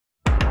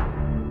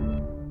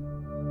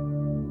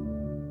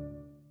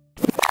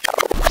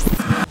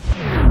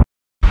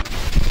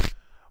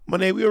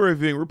Monet, we were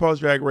reviewing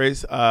RuPaul's Drag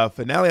Race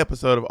finale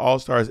episode of All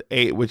Stars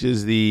 8, which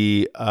is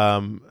the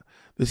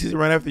season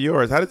right after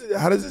yours. How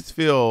does this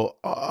feel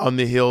on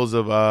the heels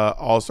of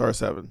All Star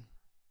 7?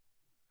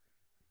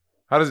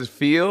 How does it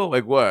feel?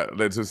 Like what?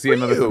 Like to see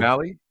another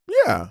finale?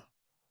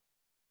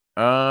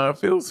 Yeah.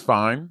 Feels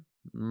fine.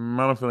 I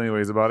don't feel any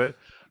ways about it.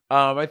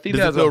 I think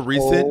does it feel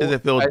recent? Does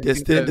it feel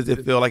distant? Does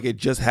it feel like it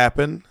just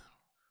happened?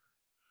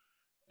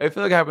 I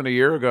feel like it happened a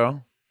year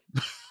ago.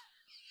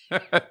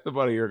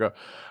 About a year ago.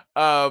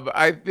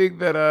 I think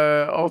that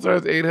All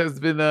Stars 8 has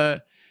been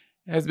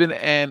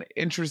an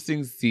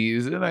interesting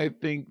season. I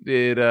think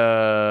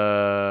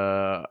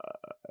that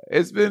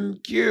it's been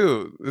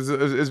cute.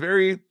 It's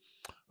very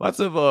lots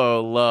of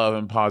love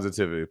and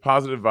positivity,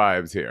 positive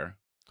vibes here.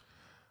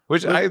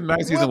 Which my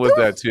season was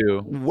that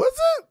too. Was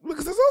it?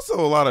 Because there's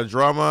also a lot of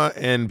drama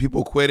and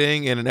people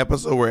quitting, and an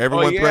episode where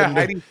everyone threatened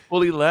Heidi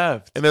fully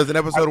left. And there's an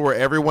episode where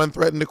everyone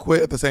threatened to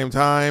quit at the same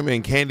time,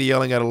 and Candy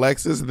yelling at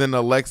Alexis, and then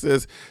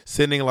Alexis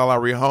sending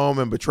Lalaurie home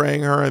and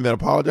betraying her, and then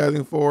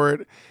apologizing for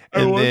it.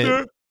 And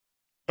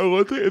I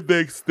wonder if they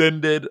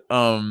extended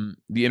the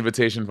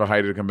invitation for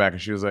Heidi to come back,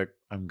 and she was like,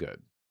 "I'm good."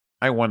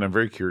 I'm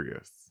very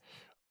curious.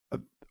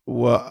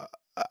 Well.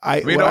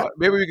 Maybe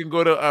we can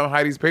go to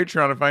Heidi's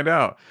Patreon and find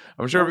out.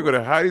 I'm sure if we go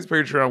to Heidi's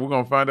Patreon, we're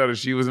gonna find out if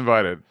she was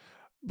invited.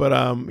 But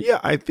yeah,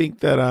 I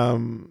think that I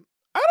don't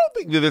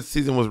think that this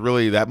season was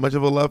really that much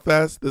of a love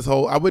fest. This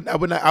whole I would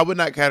not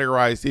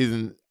categorize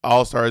season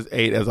All Stars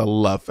 8 as a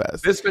love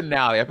fest. This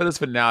finale, I felt this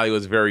finale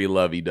was very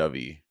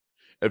lovey-dovey.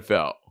 It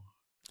felt.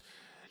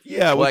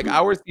 Yeah, like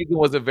our season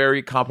was a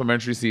very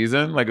complimentary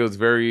season. Like it was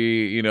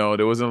very,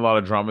 there wasn't a lot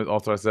of drama in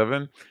All Star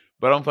 7.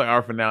 But I don't think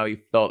our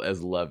finale felt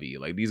as lovey.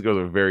 Like these girls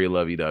are very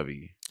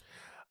lovey-dovey.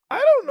 I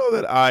don't know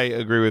that I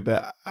agree with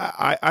that.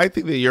 I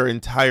think that your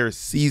entire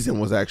season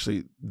was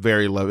actually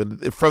very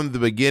lovey. From the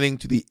beginning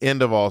to the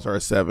end of All Star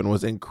 7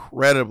 was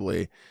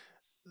incredibly.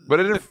 But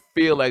it didn't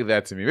feel like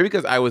that to me. Maybe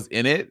because I was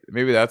in it.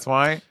 Maybe that's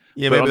why.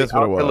 Yeah, maybe that's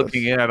what it was.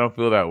 Looking in, I don't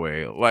feel that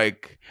way.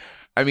 Like,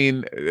 I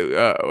mean, we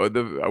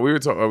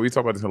talked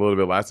about this a little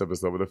bit last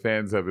episode, but the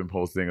fans have been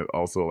posting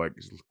also like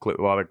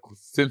a lot of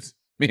since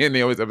me and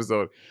Naomi's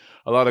episode.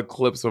 A lot of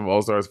clips from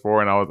All Stars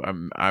 4,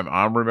 and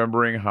I'm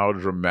remembering how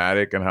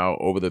dramatic and how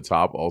over the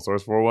top All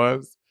Stars 4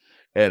 was,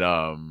 and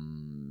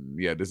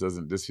yeah, this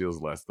feels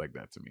less like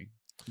that to me,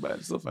 but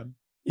it's still fun.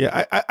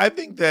 Yeah, I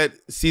think that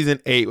season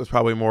 8 was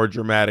probably more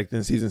dramatic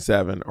than season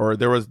 7, or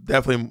there was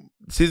definitely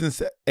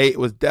season 8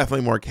 was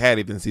definitely more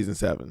catty than season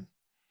 7.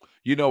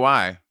 You know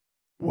why?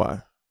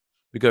 Why?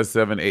 Because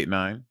 7, 8,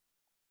 9.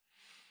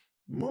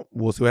 Well,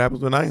 we'll see what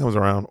happens when 9 comes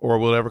around, or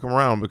will it ever come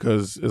around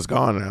because it's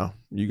gone now.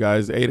 You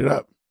guys ate it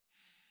up.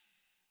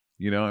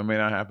 It may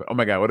not happen. Oh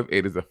my God, what if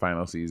 8 is the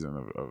final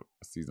season of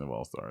season of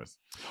All Stars?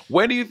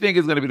 When do you think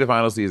is going to be the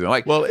final season?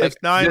 If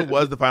 9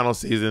 was the final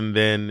season,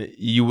 then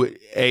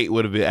 8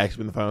 would have actually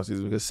been the final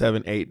season because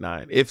 7, 8,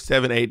 9. If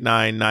 7, 8,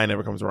 9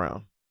 never comes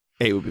around,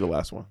 8 would be the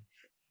last one.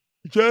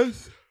 Oh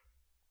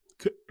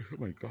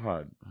my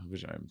God, I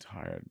wish I'm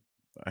tired.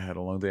 I had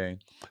a long day.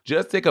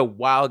 Just take a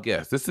wild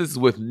guess. This is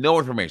with no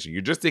information.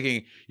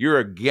 You're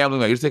a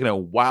gambling man. You're just taking a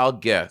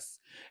wild guess.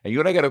 And you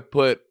and I got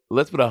to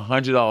let's put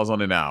 $100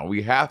 on it now.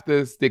 We have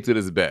to stick to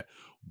this bet.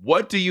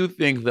 What do you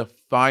think the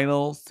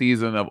final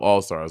season of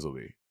All Stars will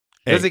be?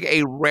 Just like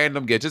a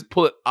random guess. Just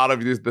pull it out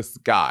of the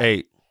sky.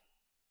 8.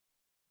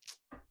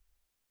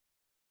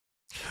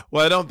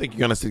 Well, I don't think you're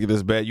going to stick to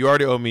this bet. You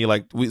already owe me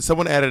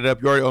someone added it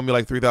up. You already owe me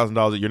like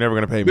 $3,000 that you're never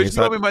going to pay me. But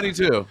you owe me money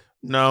too.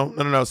 No.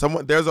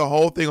 There's a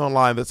whole thing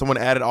online that someone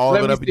added all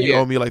of it up and you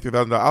owe me like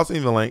 $3,000. I'll send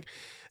you the link.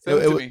 Send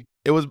it to me.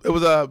 It was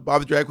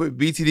Bob's Drag Queen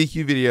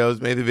BTDQ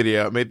videos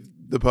made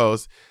the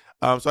post.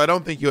 So I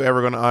don't think you're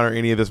ever going to honor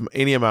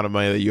any amount of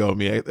money that you owe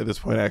me at this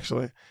point,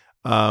 actually.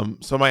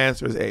 So my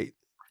answer is 8.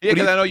 Yeah,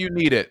 because I know you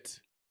need it.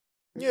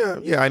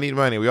 Yeah, I need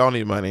money. We all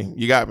need money.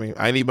 You got me.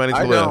 I need money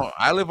to live.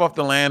 I live off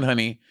the land,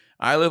 honey.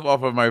 I live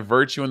off of my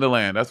virtue in the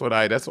land. That's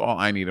all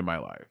I need in my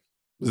life.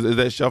 Is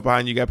that shelf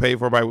behind you got paid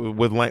for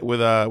with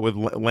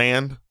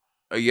land?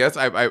 Yes,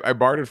 I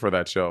bartered for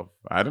that shelf.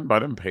 I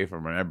didn't pay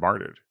for money. I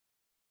bartered.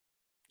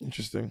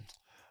 Interesting.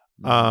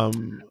 What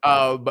do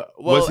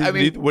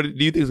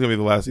you think is going to be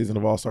the last season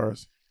of All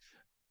Stars?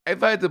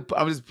 If I had to,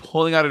 I'm just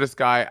pulling out of the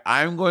sky.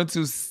 I'm going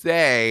to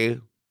say,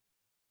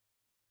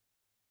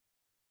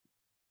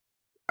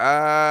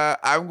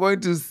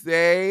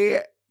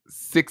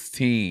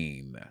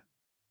 16.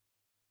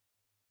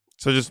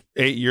 So just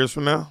 8 years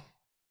from now?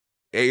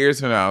 8 years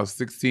from now,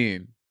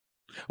 16.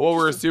 Well,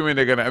 we're assuming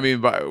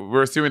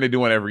we're assuming they do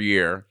one every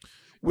year.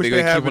 Which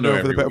they have been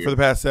doing for the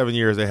past 7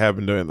 years. They have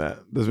been doing that.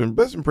 That's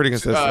been pretty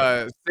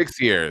consistent.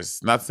 6 years,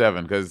 not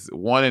 7, because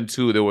 1 and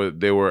 2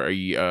 they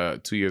were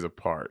 2 years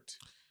apart.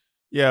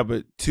 Yeah,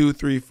 but 2,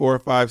 3, 4,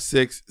 5,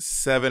 6,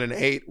 7, and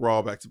 8 were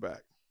all back to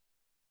back.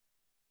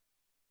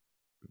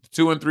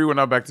 2 and 3 were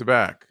not back to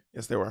back.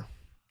 Yes, they were.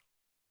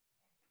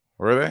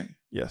 Were they?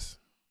 Yes.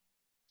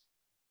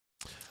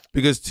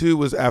 Because 2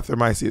 was after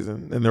my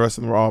season, and the rest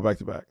of them were all back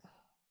to back.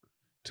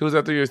 2 was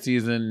after your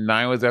season.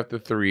 9 was after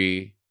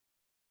 3.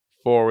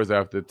 4 was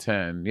after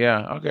 10.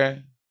 Yeah.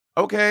 Okay.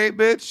 Okay,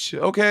 bitch.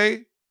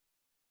 Okay.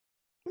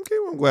 Okay,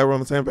 well, I'm glad we're on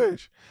the same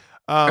page.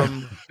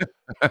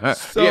 Yeah.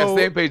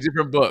 Same page,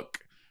 different book.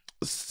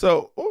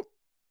 So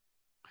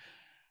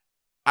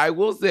I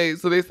will say,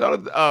 so they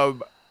started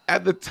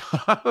at the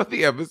top of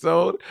the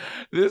episode.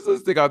 This will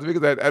stick out to me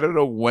because I don't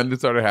know when this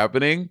started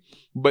happening,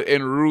 but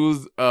in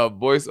Rue's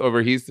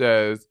voiceover, he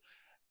says,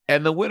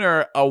 and the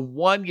winner, a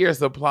 1-year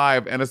supply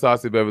of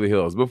Anastasia Beverly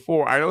Hills.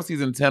 Before, I know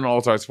season 10 All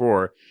Stars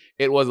 4,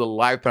 it was a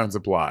lifetime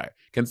supply.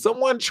 Can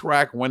someone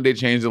track when they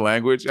changed the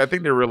language? I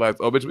think they realized,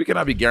 oh, bitch, we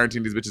cannot be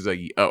guaranteeing these bitches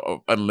a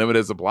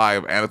unlimited supply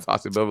of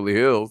Anastasia Beverly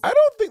Hills. I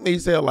don't think they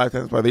used to say a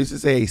lifetime supply. They used to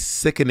say a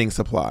sickening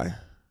supply.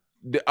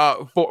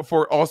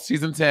 For all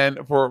season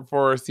 10,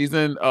 for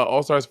season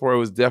All Stars 4, it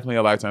was definitely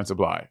a lifetime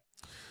supply.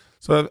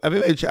 So I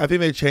think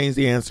they changed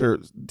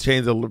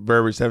the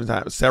verbiage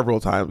several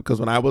times, because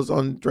when I was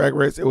on Drag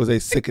Race, it was a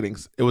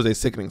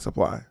sickening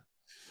supply.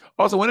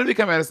 Also, when did it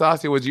become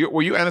Anastasia?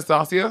 Were you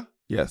Anastasia?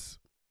 Yes.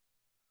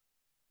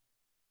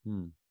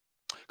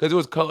 Because it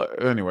was color.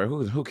 Anyway,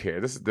 who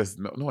cares?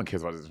 No one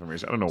cares about this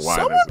information. I don't know why.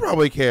 Someone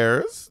probably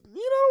cares.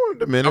 You don't want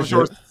to diminish. I'm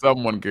sure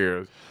someone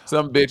cares.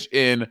 Some bitch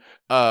in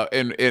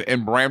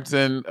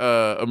Brampton,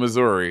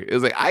 Missouri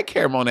is like, I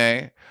care,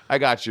 Monet. I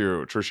got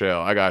you,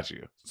 Trishelle. I got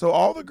you. So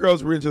all the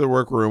girls were into the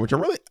workroom, which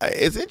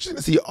it's interesting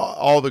to see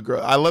all the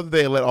girls. I love that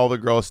they let all the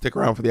girls stick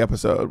around for the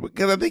episode,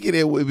 because I think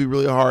it would be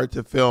really hard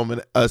to film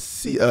an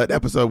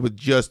episode with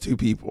just 2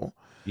 people.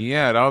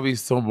 Yeah, that would be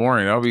so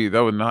boring.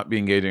 That would not be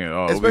engaging at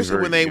all.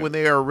 Especially when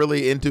they are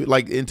really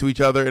into each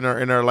other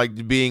and are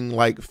like being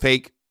like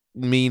fake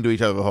mean to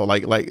each other the whole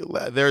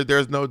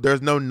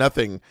there's no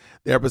nothing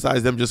there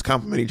besides them just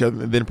complimenting each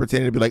other and then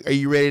pretending to be like, are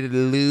you ready to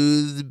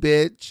lose,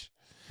 bitch?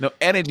 No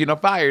energy, no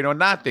fire, no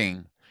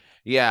nothing.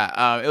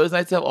 Yeah, it was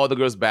nice to have all the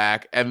girls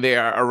back, and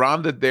they're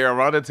around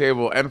the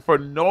table, and for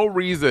no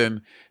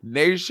reason,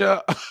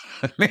 Naysha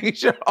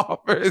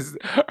offers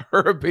her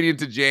opinion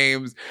to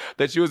James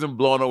that she wasn't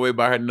blown away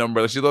by her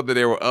number. She thought that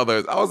there were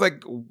others. I was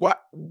like,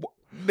 what?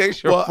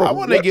 Naysha, well, I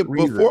want to get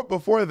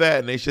before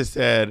that. Naysha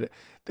said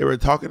they were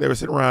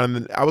sitting around,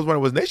 and I was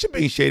wondering, was Naysha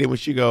being shady when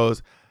she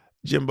goes,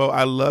 Jimbo,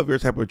 I love your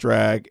type of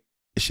drag.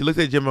 She looks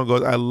at Jimbo and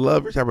goes, I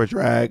love your type of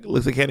drag.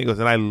 Looks at Candy and goes,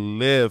 and I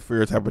live for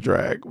your type of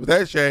drag. Was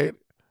that shade?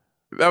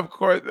 Of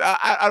course,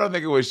 I don't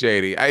think it was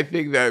shady. I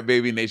think that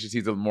maybe Naysha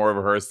sees more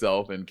of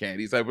herself in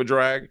Candy's type of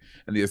drag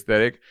and the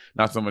aesthetic,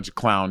 not so much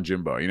clown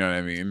Jimbo. You know what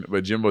I mean?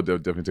 But Jimbo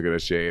definitely took it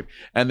as shade.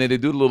 And then they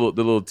do the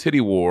little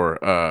titty war.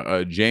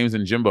 James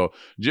and Jimbo.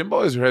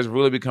 Jimbo has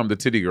really become the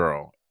titty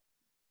girl.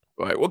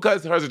 Like, well,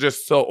 because hers are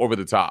just so over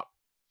the top,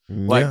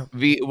 like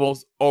the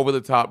most over the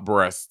top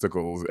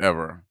breasticles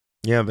ever.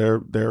 Yeah, they're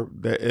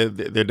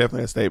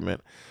definitely a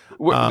statement.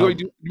 Do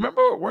you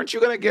remember? Weren't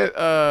you gonna get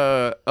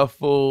a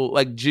full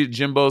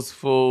Jimbo's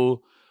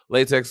full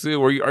latex suit?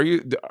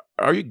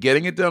 Are you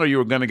getting it done, or you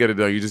were gonna get it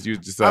done? You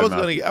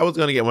decided I was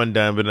gonna get one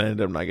done, but I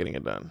ended up not getting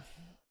it done.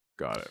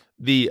 Got it.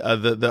 The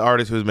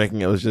artist who was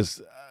making it was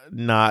just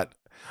not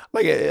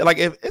like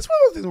if it's one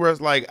of those things where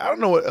it's like, I don't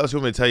know what else you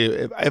want me to tell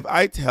you. If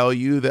I tell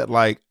you that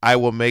like I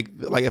will make,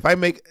 like if I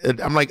make,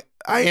 I'm like,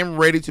 I am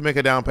ready to make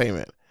a down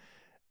payment.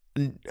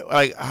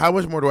 Like, how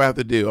much more do I have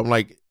to do? I'm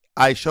like,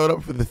 I showed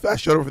up for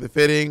the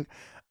fitting.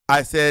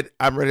 I said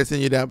I'm ready to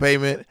send you down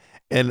payment.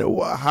 And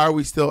how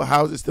is it still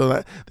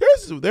not?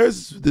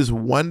 There's this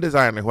one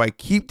designer who I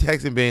keep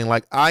texting being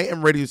like, I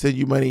am ready to send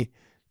you money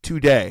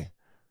today.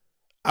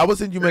 I will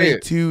send you money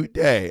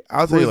today.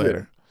 I'll tell you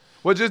later.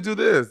 Well, just do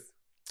this.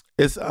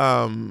 It's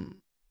what's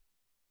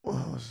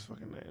his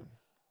fucking name?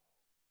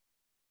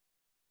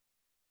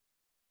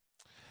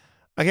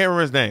 I can't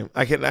remember his name.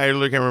 I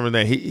literally can't remember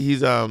his name.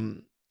 He's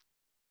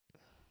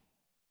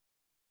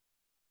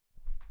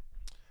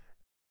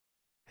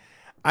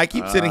I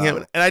keep sending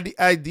him, and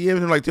I DM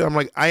him like, dude, I'm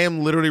like, I am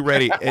literally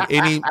ready at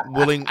any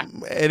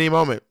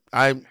moment.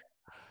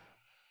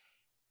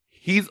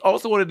 He's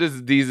also one of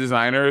these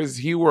designers.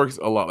 He works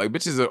a lot. Like,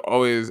 bitches are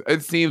always,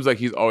 it seems like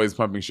he's always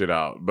pumping shit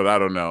out, but I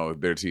don't know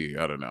their tea.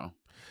 I don't know.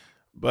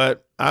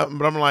 But I'm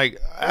like,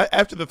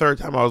 after the 3rd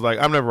time, I was like,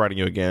 I'm never writing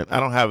you again. I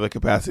don't have the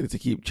capacity to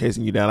keep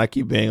chasing you down. I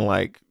keep being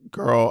like,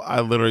 girl, I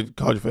literally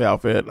called you for the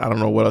outfit. I don't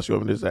know what else you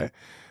want me to say.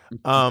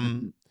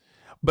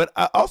 But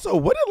also,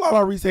 what did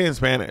Lala Ree say in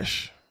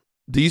Spanish?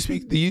 Do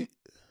you?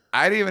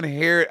 I didn't even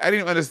hear it. I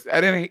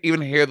didn't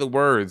even hear the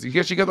words.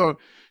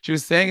 She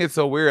was saying it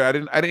so weird. I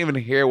didn't even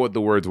hear what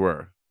the words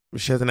were.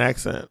 She has an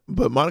accent,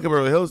 but Monica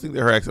Beverly Hills think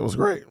that her accent was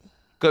great.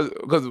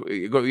 Because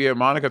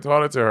Monica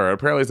taught it to her.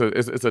 Apparently,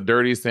 it's a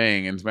dirty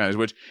saying in Spanish.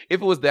 Which,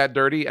 if it was that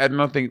dirty, I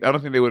don't think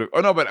they would have. Oh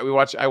no, but I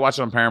watched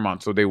it on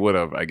Paramount, so they would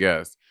have, I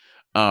guess.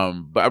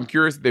 But I'm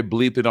curious if they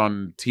bleeped it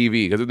on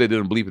TV, because if they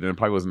didn't bleep it, then it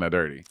probably wasn't that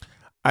dirty.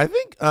 I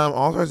think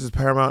All Stars is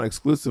Paramount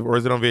exclusive, or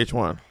is it on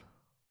VH1?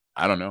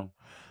 I don't know.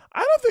 I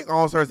don't think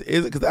All Stars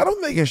is, because I don't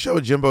think they can show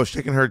Jimbo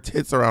shaking her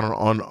tits around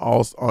on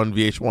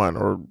VH1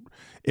 or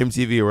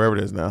MTV or wherever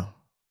it is now.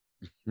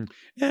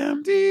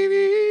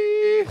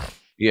 MTV.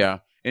 Yeah.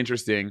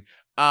 interesting.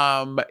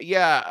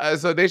 Yeah.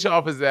 So they show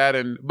off as that,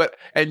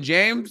 and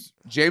James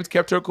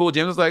kept her cool.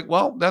 James was like,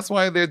 well, that's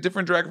why there's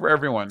different drag for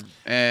everyone,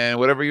 and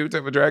whatever your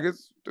type of drag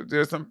is,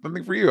 there's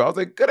something for you. I was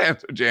like, good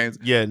answer, James.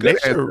 Yeah, Good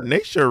answer.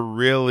 Nature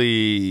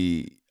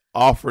really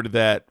offered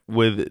that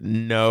with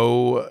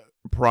no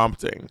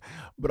prompting.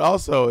 But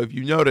also, if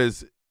you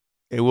notice,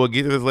 and we'll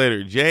get to this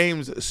later,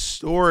 James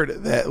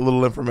stored that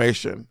little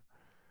information.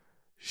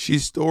 She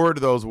stored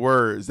those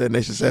words that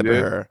Nature said to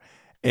her,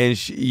 and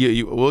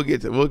we'll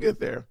get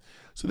there.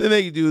 So then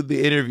they do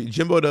the interview.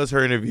 Jimbo does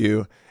her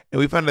interview, and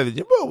we find out that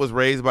Jimbo was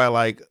raised by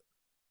like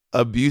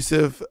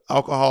abusive,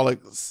 alcoholic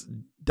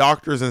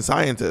doctors and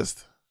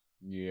scientists.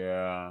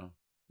 Yeah.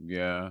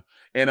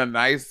 In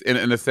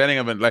a setting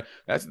of it, like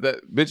that's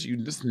the bitch. You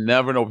just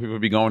never know what people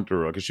be going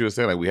through. Because she was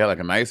saying like we had like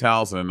a nice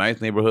house in a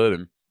nice neighborhood,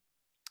 and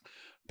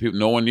people,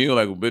 no one knew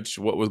like bitch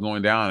what was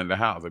going down in the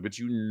house. Like bitch,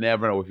 you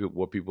never know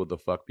what people the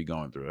fuck be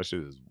going through. That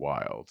shit is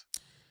wild.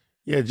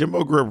 Yeah,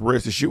 Jimbo grew up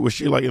rich. Was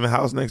she like in the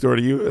house next door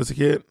to you as a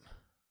kid?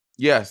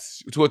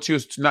 Yes, she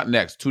was not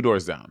next, 2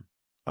 doors down.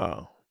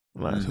 Oh,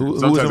 nice.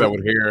 Sometimes I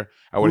would hear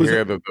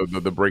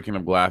the breaking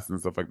of glass and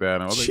stuff like that.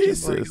 And I was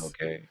Jesus. like,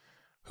 okay.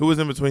 Who was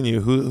in between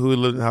you? Who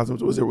lived in the house?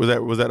 Was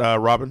that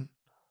Robin?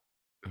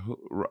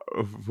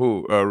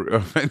 Who?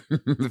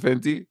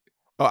 Fenty?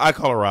 Oh, I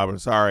call her Robin.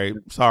 Sorry.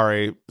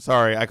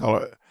 I call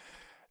her.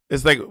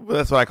 It's like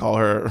that's what I call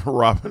her,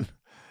 Robin.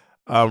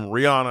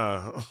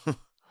 Rihanna. It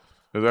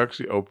was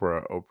actually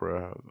Oprah.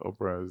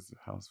 Oprah's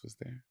house was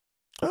there.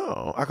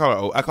 Oh, I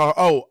call her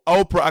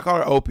Oprah. I call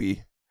her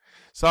Opie.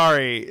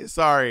 Sorry.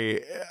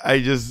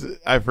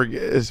 I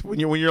forget. It's when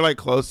you're like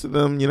close to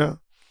them, you know.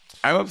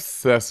 I'm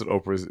obsessed with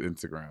Oprah's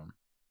Instagram.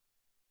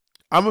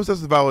 I'm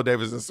obsessed with Viola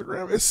Davis'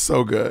 Instagram. It's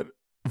so good.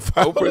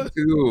 Oprah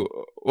too.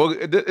 Well,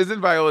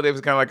 isn't Viola Davis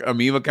kind of like a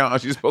meme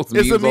account? She's supposed to.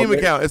 It's a meme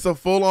account. It's a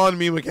full-on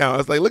meme account.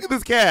 It's like, look at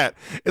this cat.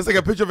 It's like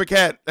a picture of a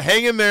cat.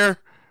 Hang in there.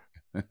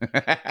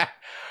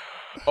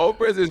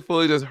 Oprah's is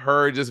fully just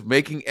her just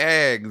making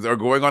eggs or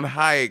going on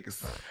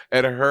hikes,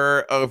 and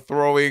her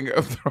throwing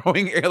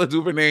Ella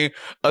DuVernay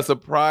a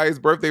surprise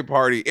birthday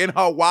party in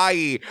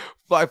Hawaii,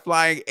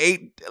 flying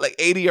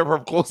 80 of her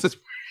closest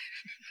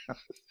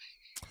friends.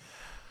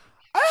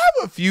 I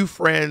have a few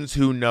friends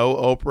who know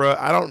Oprah.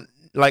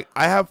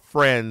 I have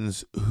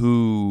friends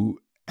who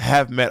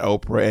have met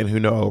Oprah and who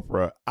know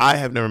Oprah. I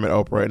have never met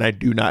Oprah, and I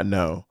do not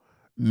know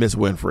Miss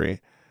Winfrey.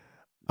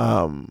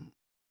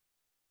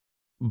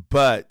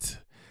 But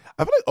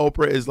I feel like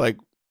Oprah is like,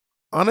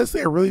 honestly,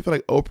 I really feel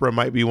like Oprah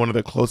might be one of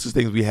the closest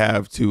things we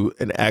have to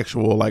an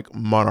actual like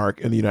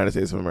monarch in the United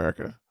States of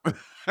America.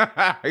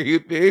 You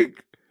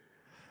think?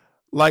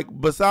 Like,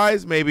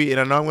 besides maybe, and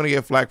I know I'm going to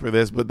get flack for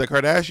this, but the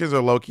Kardashians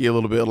are low-key a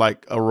little bit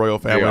like a royal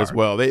family as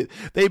well. They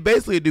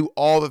basically do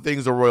all the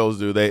things the royals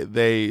do.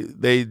 They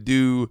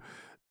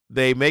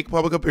make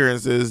public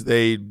appearances.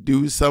 They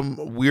do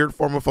some weird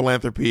form of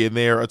philanthropy, and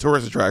they are a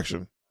tourist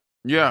attraction.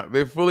 Yeah,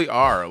 they fully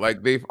are.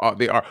 Like they are.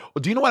 Well,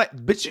 do you know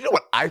what? Bitch, you know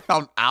what I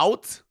found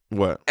out?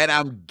 What? And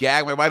I'm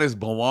gagged. My mind is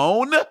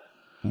blown.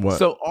 What?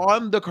 So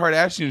on the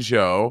Kardashian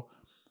show,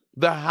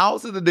 the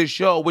houses that they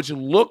show, which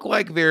look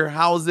like their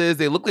houses,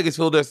 they look like it's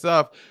filled with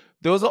stuff.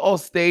 Those are all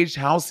staged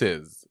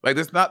houses. Like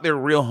that's not their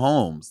real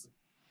homes.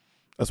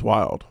 That's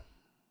wild.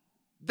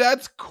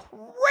 That's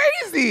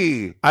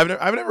crazy. I've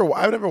never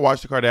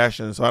watched the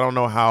Kardashians, so I don't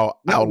know how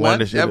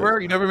outlandish it is. Ever?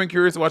 You never been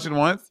curious to watch it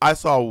once? I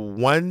saw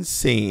one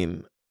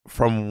scene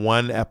from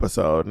one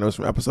episode, and it was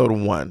from episode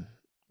 1,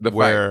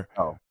 where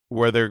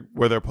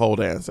they're pole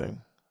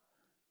dancing.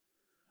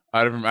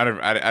 I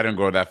didn't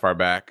go that far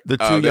back. The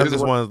two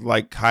youngest ones,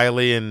 like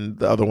Kylie and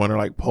the other one, are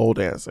like pole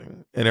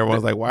dancing, and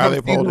everyone's like, "Why are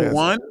they pole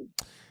dancing?"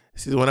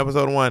 Season 1,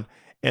 episode 1,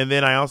 and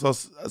then I also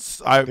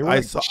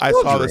I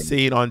saw the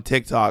scene on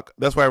TikTok.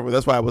 That's why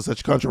it was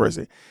such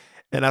controversy,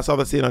 and I saw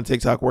the scene on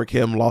TikTok where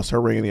Kim lost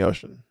her ring in the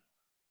ocean,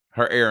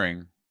 her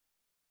earring.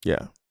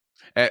 Yeah,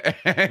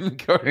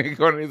 and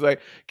Courtney's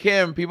like,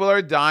 Kim, people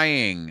are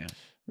dying.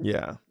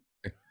 Yeah.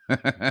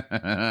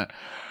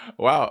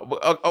 Wow.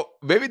 Oh,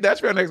 maybe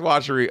that's our next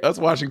watchery. Us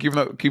watching Keeping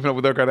Up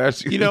with our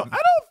Kardashians. You know, I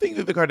don't think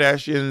that the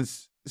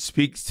Kardashians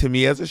speaks to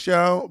me as a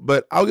show,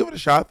 but I'll give it a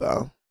shot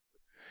though.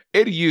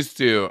 It used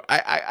to.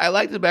 I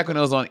liked it back when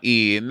it was on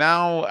E.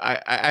 Now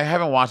I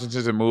haven't watched it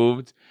since it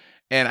moved,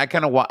 and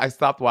I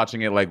stopped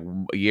watching it like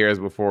years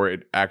before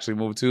it actually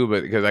moved to,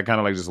 but because I kind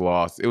of like just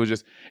lost. It was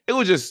just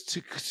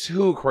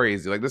too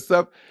crazy. Like the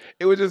stuff,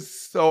 it was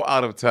just so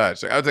out of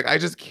touch. Like, I was like, I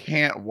just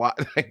can't watch.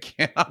 I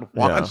cannot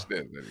watch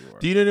this anymore.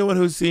 Do you know anyone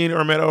who's seen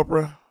or met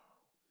Oprah?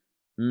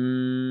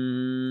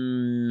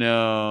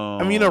 No.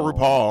 I mean, you know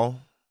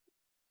RuPaul.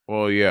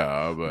 Well,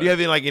 yeah, but do you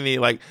have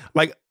any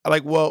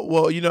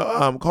well, you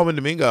know, Coleman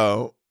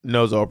Domingo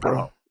knows Oprah.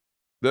 Oh.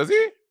 Does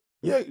he?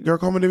 Yeah, girl,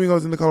 Coleman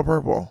Domingo's in The Color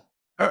Purple.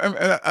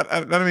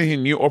 I don't mean he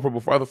knew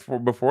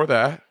Oprah before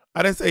that.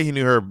 I didn't say he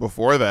knew her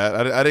before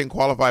that. I didn't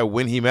qualify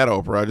when he met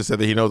Oprah. I just said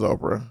that he knows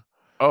Oprah.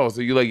 Oh,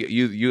 so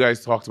you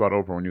guys talked about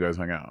Oprah when you guys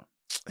hung out.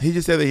 He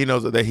just said that he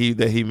knows that he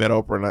met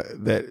Oprah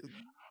and that.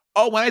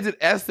 Oh, when I did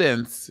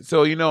Essence,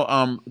 so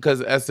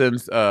because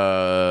Essence,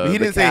 But he the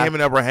didn't say cast, him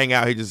and Oprah hang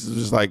out. He just was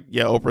just like,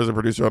 yeah, Oprah's a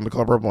producer on The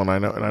Color Purple, and I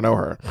know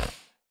her.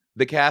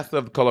 the cast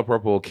of Color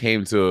Purple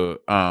came to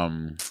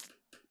oh,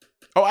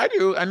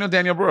 I know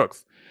Danielle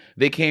Brooks.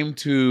 They came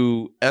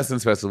to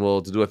Essence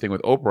Festival to do a thing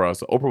with Oprah.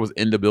 So Oprah was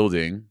in the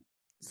building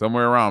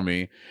somewhere around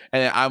me.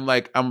 And I'm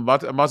like, I'm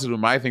about to do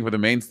my thing for the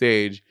main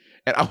stage.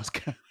 And I was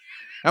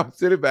I'm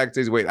sitting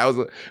backstage. Wait,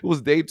 it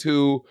was day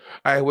 2.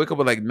 I wake up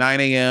at like 9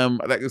 a.m.,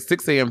 like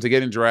 6 a.m. to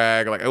get in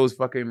drag. Like I was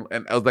and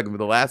I was like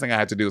the last thing I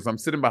had to do. So I'm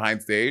sitting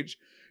behind stage,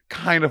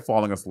 kind of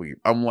falling asleep.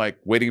 I'm like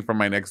waiting for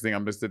my next thing.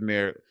 I'm just sitting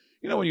there.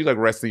 You know when you like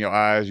resting your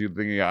eyes, you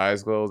thinking your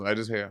eyes closed, and I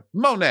just hear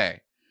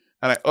Monet.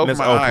 And I open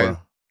my eyes.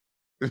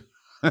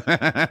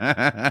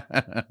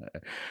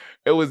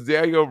 It was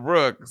Danielle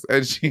Brooks,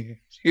 and she's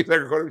like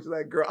recording. She's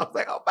like, "Girl," I was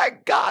like, "Oh my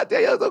God,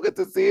 Danielle, so good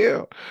to see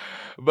you."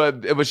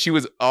 But she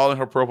was all in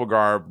her purple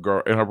garb,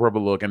 girl, in her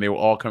purple look, and they were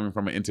all coming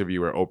from an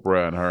interview where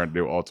Oprah and her, and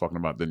they were all talking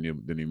about the new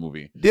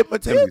movie. Did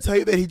Mateo tell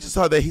you that he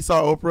saw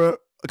Oprah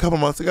a couple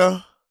months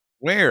ago?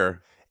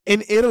 Where?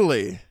 In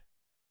Italy.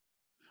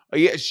 Oh,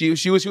 yeah, she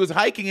was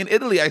hiking in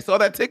Italy. I saw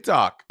that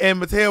TikTok, and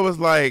Mateo was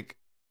like,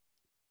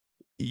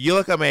 "You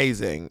look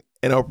amazing,"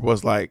 and Oprah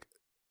was like,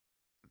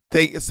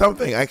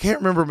 something. I can't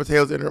remember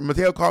Mateo's interview.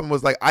 Mateo called and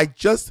was like, I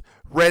just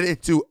read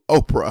into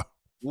Oprah.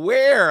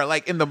 Where?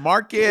 Like in the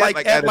market?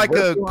 Like at like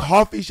a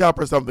coffee shop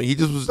or something. He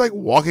just was like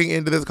walking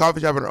into this coffee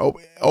shop and I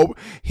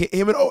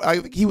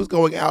think he was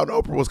going out and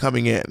Oprah was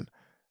coming in.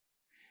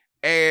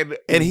 And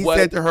he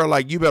said to her,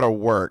 like, you better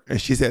work. And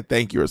she said,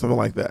 thank you, or something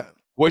like that.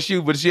 Did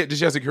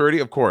she have security?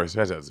 Of course, she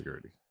has to have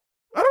security.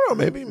 I don't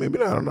know. Maybe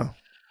not. I don't know.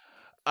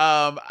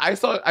 I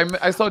saw James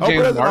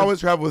Oprah doesn't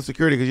always travel with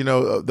security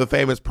because the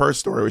famous purse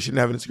story. We shouldn't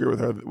have any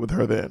security with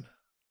her then.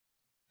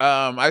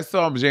 I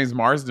saw James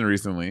Marsden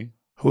recently.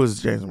 Who is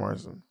James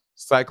Marsden?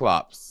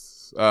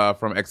 Cyclops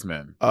from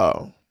X-Men.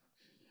 Oh.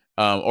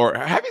 Or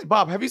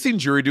have you seen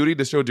Jury Duty?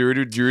 The show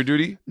Jury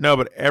Duty? No,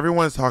 but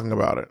everyone's talking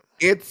about it.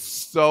 It's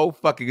so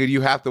fucking good.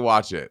 You have to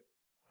watch it.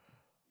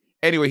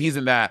 Anyway, he's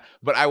in that.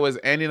 But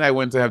Andy and I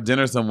went to have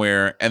dinner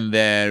somewhere, and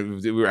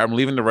then I'm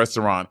leaving the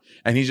restaurant,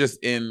 and he's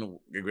just in,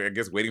 I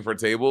guess, waiting for a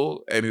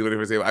table. And he's waiting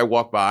for a table. I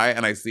walk by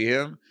and I see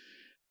him,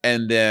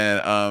 and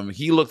then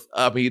he looks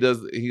up. And he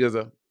goes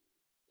a,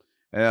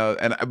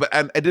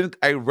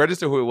 I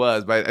registered who it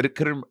was, but I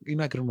couldn't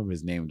remember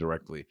his name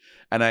directly.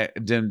 And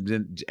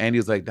then Andy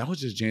was like, that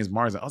was just James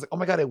Marsden. I was like, oh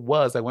my God, it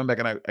was. I went back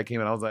and I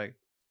came in. I was like,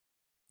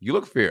 you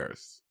look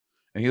fierce.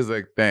 And he was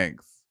like,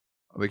 thanks.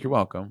 I was like, you're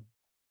welcome.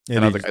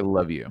 And I was like, I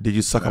love you. Did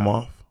you suck him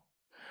off?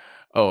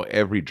 Oh,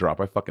 every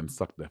drop. I fucking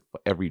sucked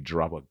every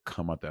drop would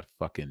come out that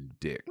fucking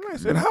dick.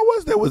 Nice. And how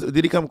was that?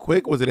 Did he come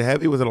quick? Was it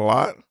heavy? Was it a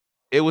lot?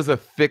 It was a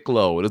thick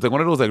load. It was like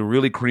one of those like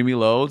really creamy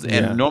loads.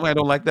 And normally I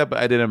don't like that, but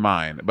I didn't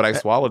mind. But I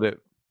swallowed it.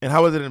 And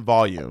how was it in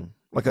volume?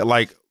 Like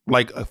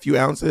a few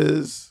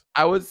ounces?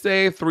 I would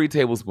say 3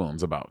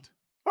 tablespoons about.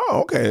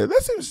 Oh, okay.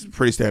 That seems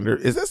pretty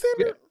standard. Is that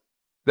standard? Yeah.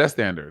 That's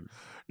standard.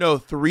 No,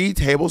 3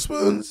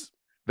 tablespoons?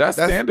 That's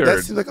standard.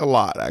 That seems like a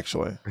lot,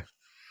 actually.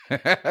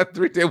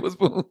 3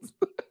 tablespoons.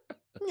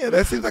 Yeah,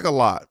 that seems like a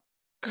lot.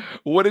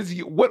 What is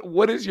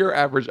your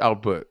average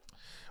output?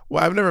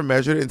 Well, I've never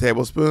measured it in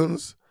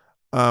tablespoons.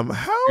 How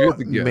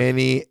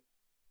many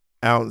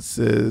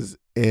ounces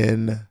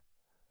in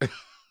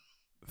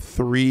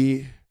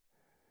 3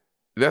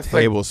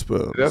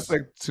 tablespoons? That's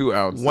like 2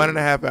 ounces.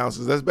 1.5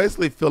 ounces. That's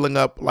basically filling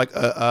up like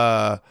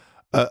a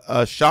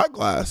shot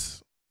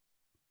glass.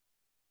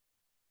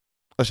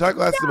 A shot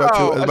glass is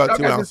about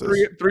 2 ounces.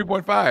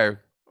 3.5.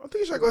 I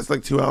think a shot glass is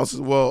like 2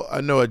 ounces. Well,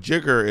 I know a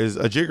jigger is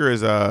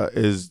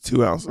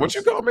 2 ounces. What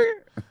you call me?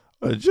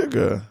 A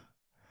jigger.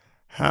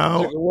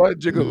 How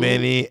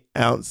many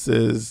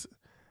ounces?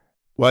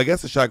 Well, I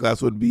guess a shot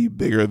glass would be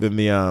bigger than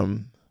the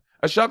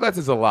A shot glass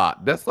is a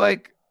lot. That's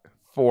like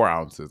 4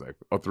 ounces,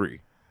 or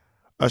 3.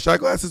 A shot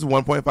glass is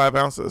 1.5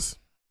 ounces.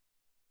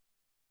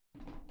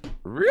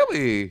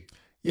 Really?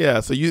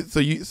 Yeah. So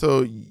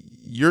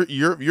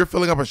you're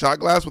filling up a shot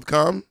glass with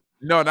cum?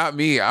 No, not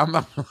me. I'm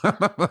not filling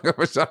up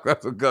a shot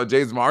glass with cum.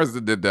 James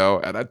Marsden did though,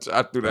 and I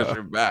threw that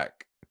shit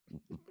back.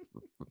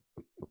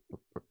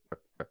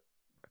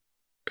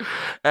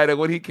 And then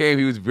when he came,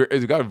 he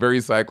got very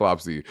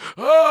cyclopsy.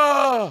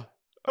 Ah!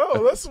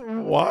 Oh, that's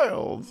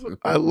wild.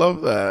 I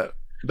love that.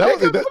 That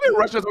was in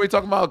Russia. We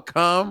talking about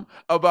cum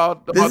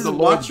about this is the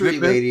Watchery,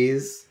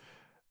 ladies.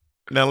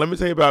 Now let me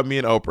tell you about me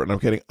and Oprah. And I'm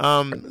kidding.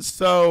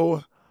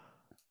 So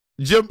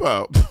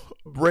Jimbo,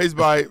 raised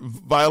by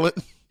Violet.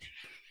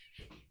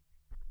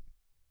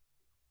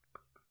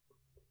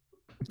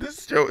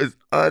 This show is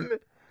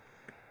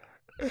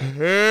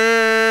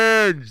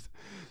unhinged.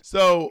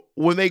 So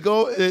when they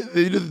go,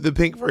 they do the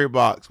pink furry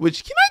box,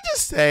 which can I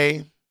just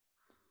say?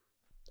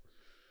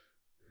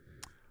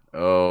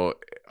 Oh,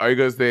 are you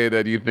gonna say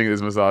that you think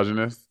it's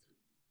misogynist?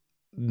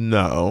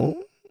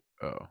 No.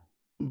 Oh,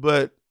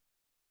 but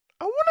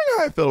I wonder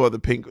how I feel about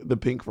the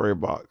pink furry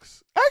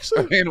box.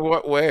 Actually, in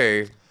what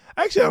way?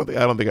 Actually,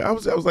 I don't think I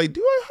was like, how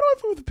do I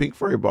feel with the pink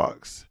furry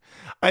box?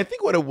 I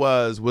think what it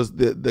was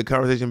the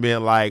conversation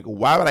being like,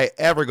 why would I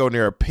ever go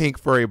near a pink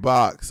furry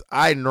box?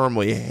 I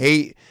normally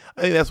hate.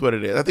 I think that's what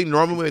it is. I think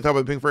normally when we talk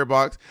about pink furry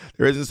box,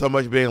 there isn't so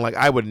much being like,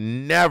 I would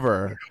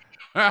never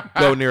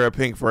go near a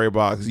pink furry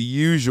box.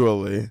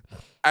 Usually,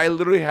 I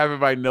literally have in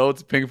my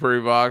notes pink furry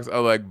box.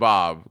 I'm like,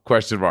 Bob,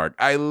 question mark.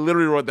 I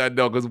literally wrote that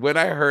note because when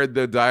I heard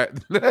the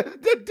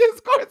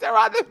discourse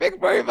around the pink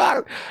furry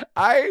box,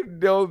 I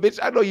know, bitch,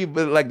 I know you've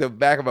been like the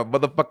back of my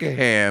motherfucking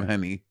hand,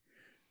 honey.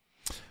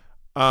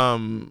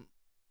 And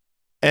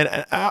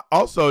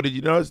also, did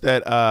you notice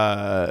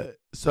that?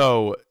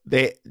 So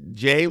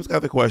James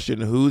got the question,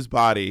 who has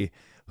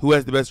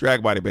the best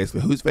drag body,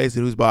 basically, whose face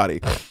and whose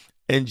body,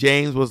 and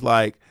James was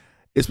like,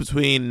 it's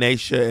between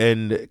Naysha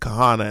and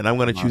Kahana, and I'm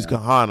going to choose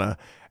Kahana.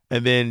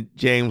 And then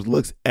James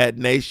looks at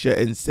Naysha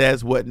and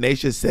says what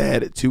Naysha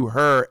said to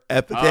her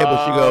at the table.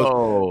 She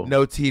goes,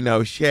 "No tea,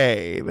 no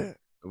shade."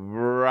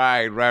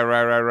 Right.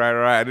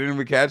 I didn't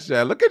even catch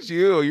that. Look at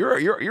you.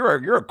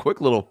 You're a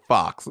quick little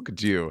fox. Look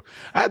at you.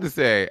 I had to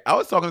say, I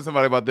was talking to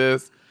somebody about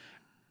this.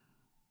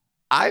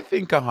 I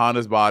think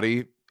Kahana's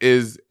body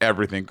is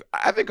everything.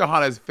 I think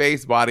Kahana's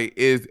face body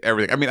is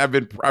everything. I mean, I've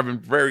been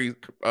very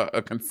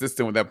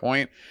consistent with that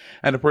point.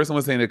 And the person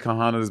was saying that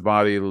Kahana's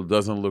body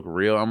doesn't look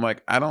real. I'm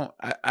like,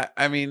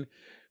 I mean,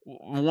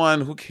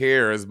 one, who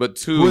cares? But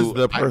two, who is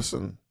the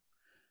person?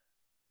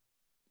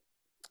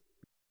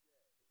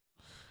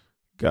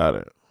 Got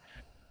it.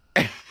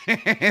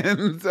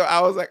 And so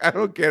I was like, I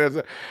don't care.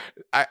 But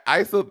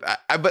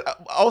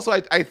also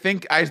I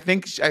think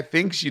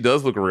she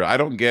does look real. I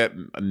don't get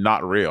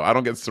not real. I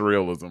don't get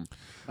surrealism.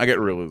 I get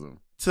realism.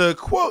 To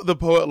quote the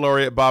poet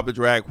laureate Bob the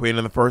Drag Queen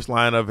in the first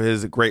line of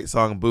his great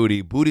song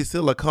 "Booty," "Booty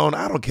silicone,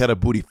 I don't care the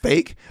booty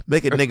fake.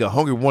 Make a nigga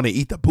hungry want to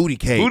eat the booty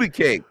cake." Booty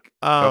cake.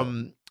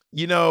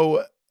 You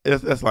know,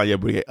 that's like, yeah,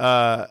 booty cake.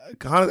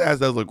 Kahana's ass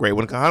does look great.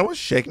 When Kahana was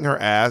shaking her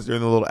ass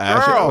during the little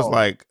ass shit, I was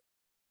like,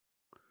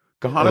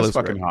 Kahana's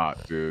fucking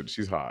hot, dude.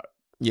 She's hot.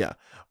 Yeah.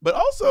 But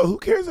also, who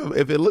cares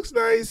if it looks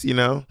nice, you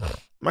know?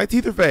 My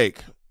teeth are fake.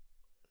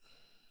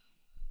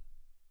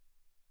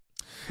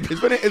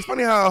 It's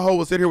funny how a hoe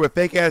will sit here with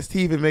fake ass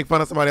teeth and make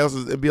fun of somebody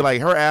else's and be like,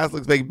 her ass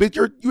looks fake. Bitch,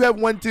 you have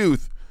one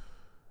tooth.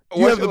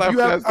 I'm like,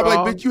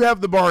 bitch, you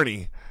have the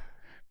Barney.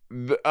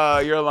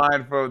 Your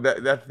line from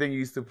that thing you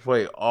used to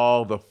play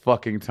all the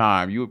fucking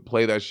time. You would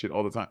play that shit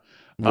all the time.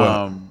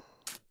 What?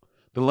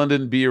 The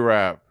London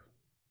B-rap.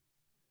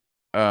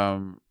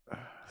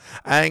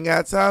 I ain't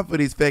got time for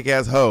these fake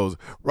ass hoes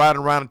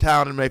riding around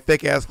town in my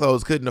fake ass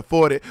clothes. Couldn't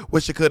afford it.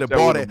 Wish I could have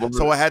bought it.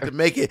 So I had to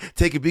make it.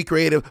 Take it, be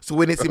creative. So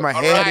when they see my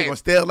head, they gonna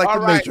stare like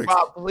the Matrix.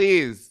 Bob,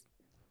 please.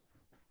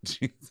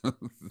 Jesus.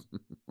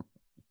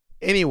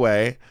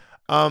 Anyway,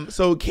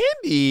 so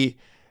Candy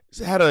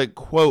had a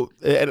quote,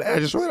 and I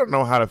just really don't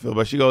know how to feel,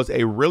 but she goes,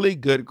 "A really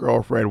good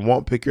girlfriend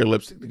won't pick your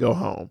lipstick to go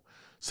home."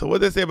 So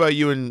what did they say about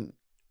you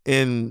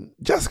and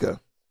Jessica?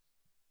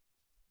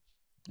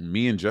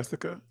 Me and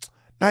Jessica?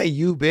 Not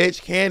you,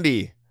 bitch.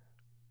 Candy.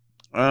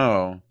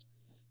 Oh.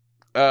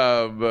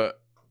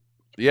 But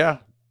yeah,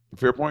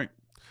 fair point.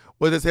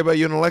 What did they say about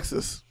you and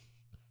Alexis?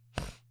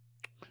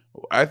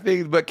 I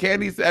think, but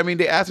Candy, I mean,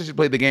 they asked her if she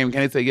played the game.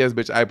 Candy said, yes,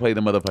 bitch, I played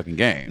the motherfucking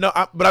game. No,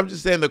 but I'm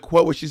just saying the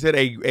quote where she said,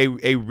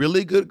 a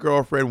really good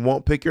girlfriend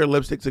won't pick your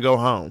lipstick to go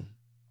home.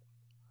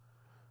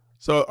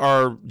 So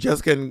are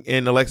Jessica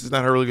and Alexis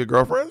not her really good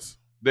girlfriends?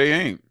 They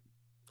ain't.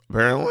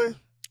 Apparently.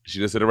 She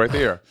just said it right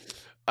there.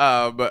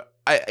 But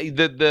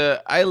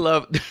I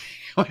love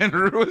when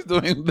Ru was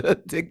doing the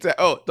TikTok.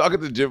 Oh,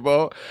 talking to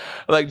Jimbo,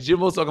 like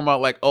Jimbo's talking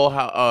about like, oh,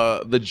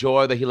 how the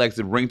joy that he likes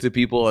to bring to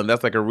people, and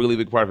that's like a really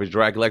big part of his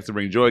drag. He likes to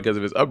bring joy because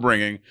of his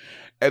upbringing.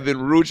 And then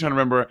Ru trying to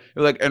remember,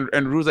 like,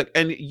 and Ru's like,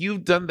 and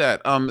you've done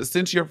that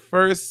since your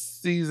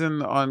first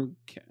season on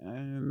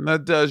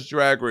Canada's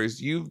Drag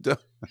Race. You've done.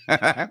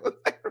 I was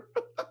like,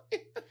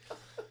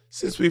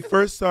 since we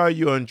first saw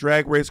you on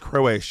Drag Race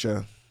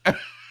Croatia.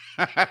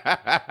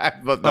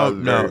 Oh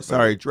no,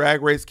 sorry,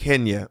 Drag Race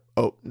Kenya.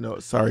 Oh no,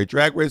 sorry,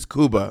 Drag Race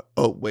Cuba.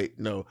 Oh wait,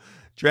 no,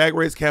 Drag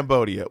Race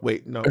Cambodia.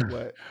 Wait, no,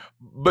 what?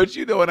 But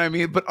you know what I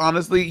mean. But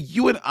honestly,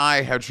 you and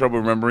I have trouble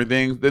remembering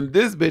things. Then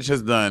this bitch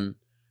has done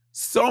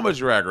so much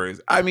Drag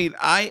Race. I mean,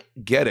 I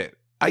get it.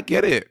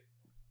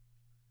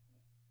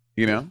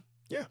 You know?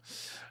 Yeah.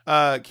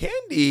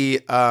 Candy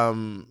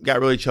got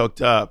really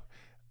choked up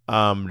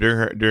during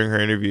her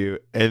interview,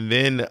 and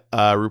then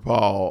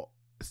RuPaul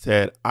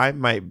said, "I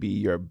might be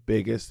your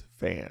biggest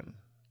fan."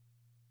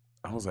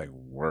 I was like,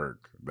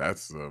 work.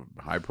 That's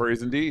high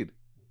praise indeed.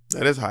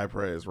 That is high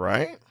praise,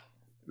 right?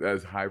 That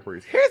is high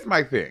praise. Here's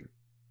my thing.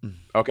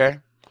 Okay.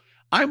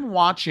 I'm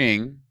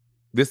watching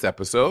this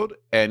episode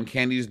and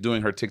Candy's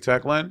doing her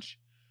TikTok lunch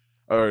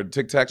or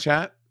TikTok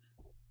chat.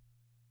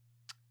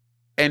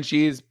 And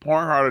she's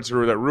pouring harder to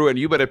Ru that Ru, and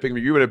you better pick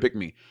me. You better pick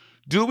me.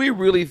 Do we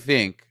really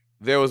think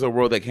there was a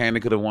world that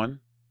Candy could have won?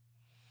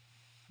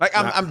 Like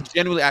I'm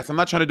genuinely asking. I'm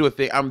not trying to do a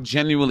thing. I'm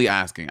genuinely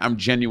asking.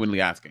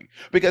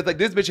 Because like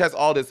this bitch has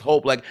all this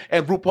hope. Like,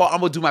 and RuPaul,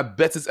 I'm gonna do my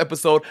best this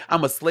episode.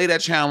 I'm gonna slay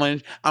that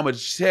challenge. I'm gonna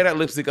tear that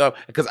lipstick up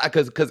because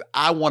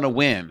I want to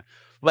win.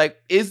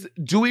 Like,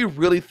 do we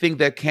really think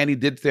that Candy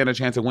did stand a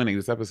chance of winning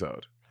this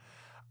episode?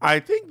 I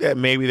think that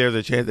maybe there's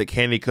a chance that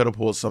Candy could have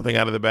pulled something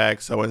out of the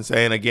bag. So in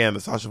saying again the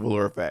Sasha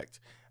Velour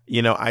effect,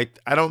 you know, I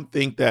don't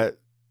think that.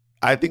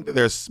 I think that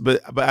there's, but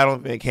I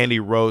don't think Candy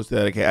rose to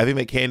that occasion. I think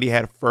that Candy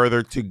had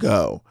further to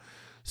go.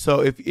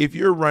 So if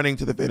you're running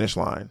to the finish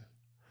line,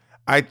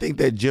 I think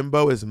that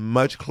Jimbo is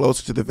much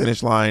closer to the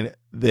finish line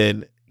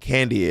than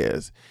Candy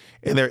is.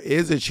 And there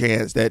is a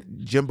chance that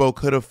Jimbo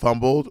could have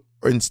fumbled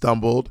and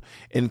stumbled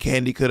and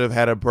Candy could have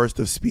had a burst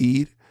of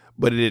speed,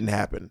 but it didn't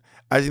happen.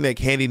 I think that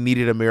Candy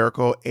needed a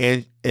miracle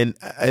and in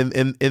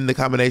the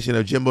combination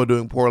of Jimbo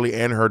doing poorly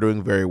and her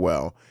doing very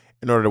well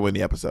in order to win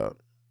the episode.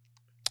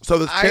 So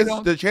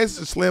the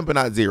chances are slim, but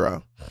not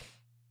zero.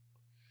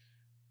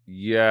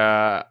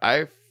 Yeah,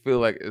 I feel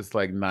like it's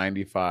like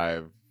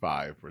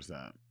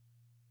 95.5%.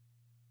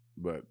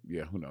 But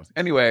yeah, who knows?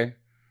 Anyway,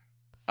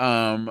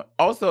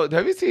 also,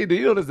 do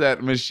you notice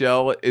that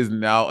Michelle is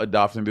now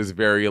adopting this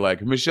very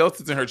like Michelle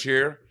sits in her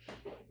chair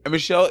and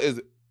Michelle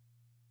is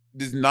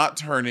not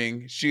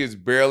turning. She is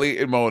barely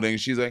emoting.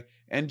 She's like,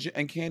 and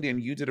Candy, and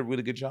you did a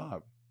really good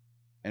job.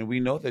 And we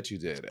know that you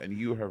did. And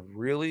you have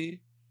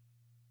really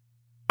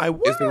I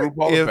wonder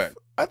if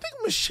I think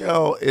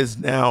Michelle is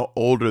now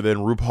older than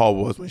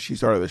RuPaul was when she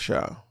started the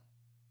show.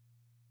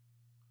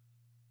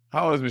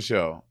 How old is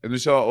Michelle? Is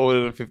Michelle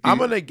older than 50? I'm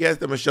gonna guess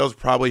that Michelle's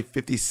probably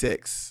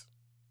 56.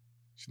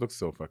 She looks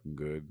so fucking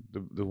good.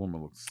 The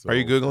woman looks so. Are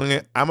you Googling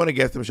it? I'm gonna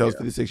guess that Michelle's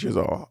 56 years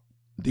old.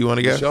 Do you want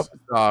to guess? Michelle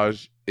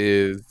Visage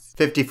is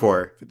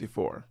 54.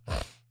 54.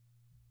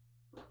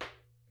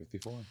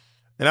 54.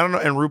 And I don't know,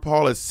 and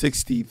RuPaul is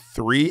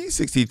 63,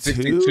 62?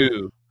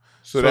 62.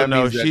 So that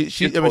means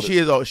she is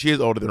old. She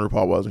is older than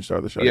RuPaul was when she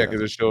started the show. Yeah,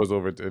 because the show is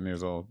over 10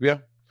 years old. Yeah.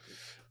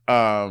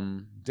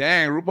 Dang,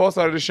 RuPaul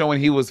started the show when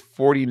he was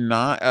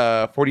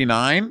 49.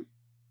 49?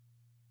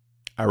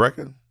 I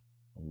reckon.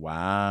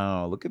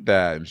 Wow, look at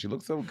that. And she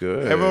looks so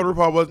good. I remember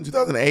RuPaul was in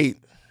 2008,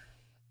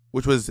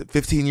 which was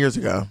 15 years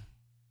ago.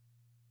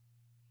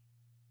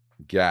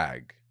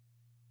 Gag.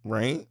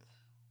 Right?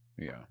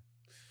 Yeah.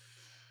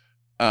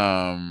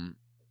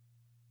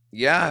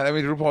 Yeah, I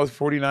mean, RuPaul was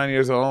 49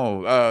 years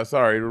old.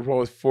 RuPaul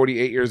was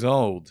 48 years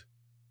old.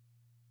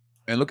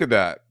 And look at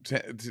that.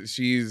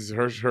 She's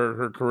her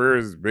career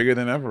is bigger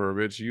than ever,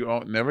 bitch. You all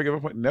never give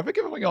up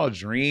on y'all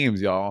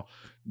dreams, y'all.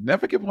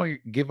 Never give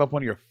up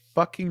on your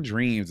fucking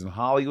dreams in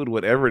Hollywood,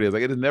 whatever it is.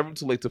 Like, it is never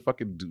too late to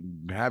fucking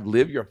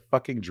live your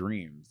fucking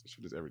dreams.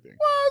 Shit is everything.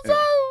 Well, it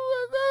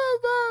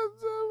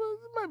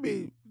might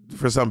be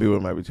for some people.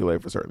 It might be too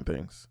late for certain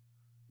things.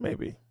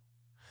 Maybe.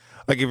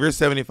 Like if you're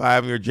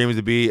 75 and your dream is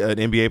to be an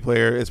NBA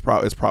player, it's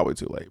probably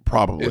too late.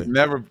 Probably. It's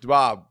never,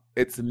 Bob.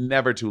 It's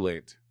never too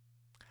late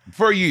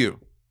for you.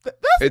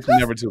 It's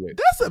never too late.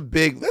 That's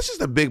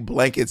just a big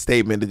blanket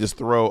statement to just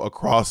throw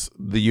across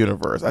the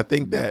universe. I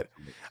think that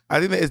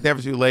it's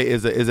never too late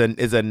is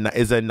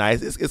a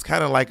nice. It's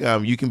kind of like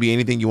you can be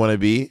anything you want to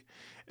be,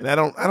 and I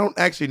don't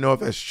actually know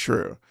if that's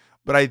true,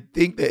 but I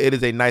think that it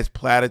is a nice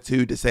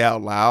platitude to say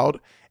out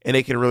loud, and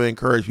it can really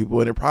encourage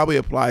people, and it probably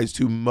applies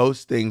to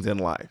most things in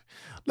life.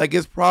 Like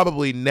it's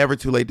probably never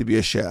too late to be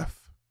a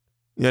chef.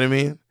 You know what I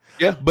mean?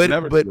 Yeah. But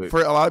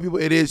for a lot of people,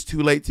 it is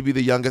too late to be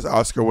the youngest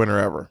Oscar winner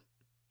ever.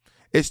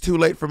 It's too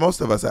late for most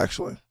of us,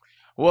 actually.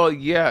 Well,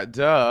 yeah,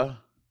 duh.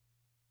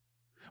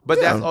 But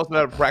that's also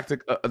not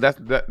practical. That's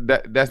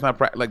not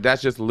like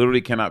that's just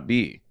literally cannot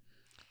be.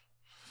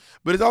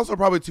 But it's also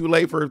probably too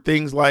late for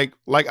things like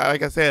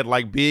I said,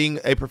 like being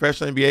a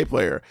professional NBA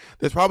player.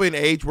 There's probably an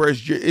age where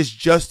it's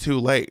just too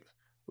late.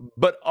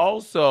 But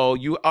also,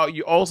 you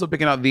also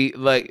picking out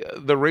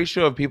the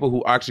ratio of people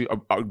who actually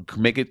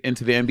make it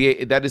into the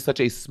NBA. That is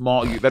such a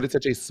small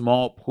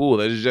pool.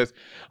 That is just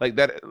like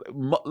that.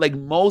 Like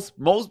most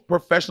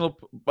professional,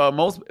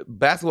 most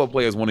basketball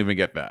players won't even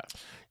get that.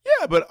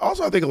 Yeah, but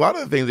also I think a lot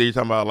of the things that you're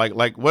talking about,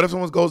 like what if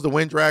someone goes to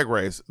win Drag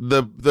Race?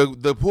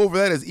 The pool for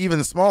that is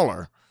even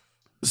smaller,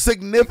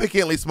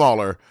 significantly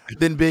smaller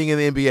than being in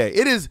the NBA.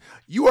 It is.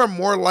 You are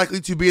more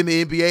likely to be in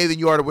the NBA than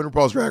you are to win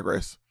RuPaul's Drag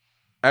Race.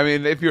 I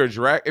mean, if you're just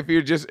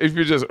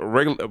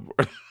regular,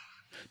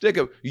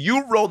 Jacob,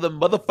 you roll the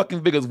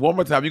motherfucking figures one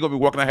more time, you're gonna be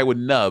walking out here with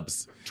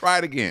nubs. Try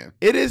it again.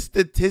 It is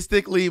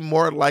statistically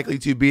more likely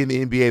to be in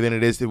the NBA than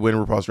it is to win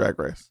RuPaul's Drag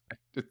Race.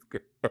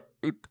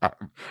 Every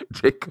time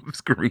Jacob's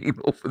screen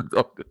opens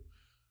up.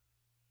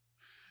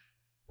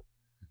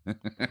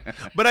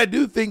 But I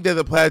do think that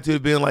the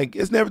platitude being like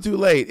it's never too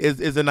late is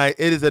a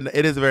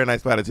very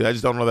nice platitude. I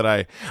just don't know that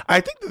I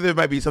think that there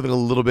might be something a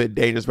little bit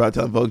dangerous about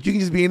telling folks you can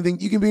just be anything.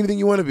 You can be anything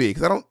you want to be,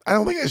 because I don't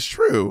think that's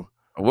true.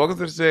 Welcome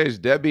to the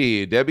stage,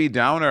 Debbie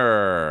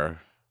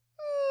Downer.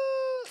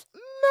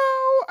 No,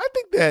 I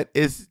think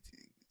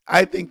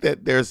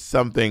that there's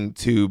something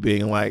to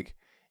being like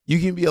you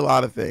can be a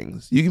lot of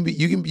things. You can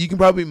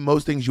probably be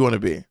most things you want to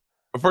be.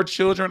 For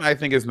children, I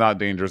think it's not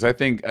dangerous. I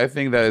think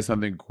that is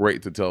something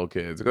great to tell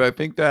kids, because I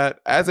think that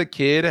as a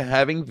kid,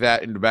 having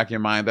that in the back of your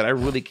mind that I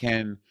really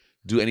can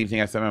do anything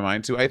I set my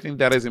mind to, I think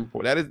that is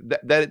important.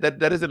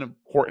 That is an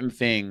important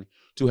thing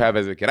to have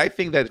as a kid. I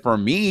think that for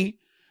me,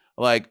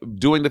 like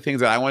doing the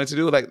things that I wanted to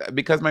do, like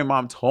because my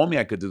mom told me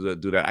I could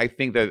do that. I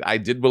think that I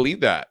did believe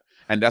that,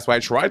 and that's why I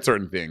tried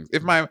certain things.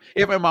 If my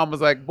mom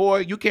was like, "Boy,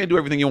 you can't do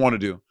everything you want to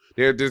do.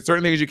 There's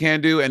certain things you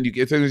can do, and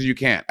there's things you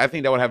can't." I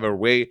think that would have a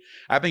way.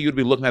 I think you'd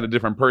be looking at a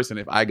different person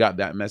if I got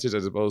that message,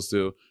 as opposed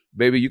to,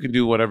 "Baby, you can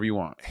do whatever you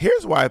want."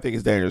 Here's why I think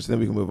it's dangerous. Then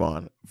we can move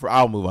on.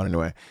 I'll move on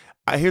anyway.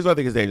 Here's why I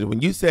think it's dangerous.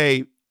 When you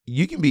say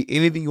you can be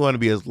anything you want to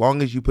be as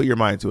long as you put your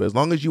mind to it, as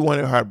long as you want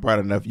it hard, bright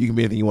enough, you can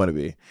be anything you want to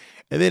be.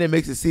 And then it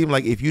makes it seem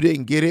like if you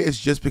didn't get it, it's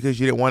just because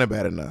you didn't want it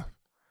bad enough.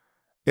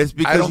 It's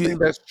because I don't think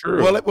that's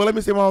true. Well, let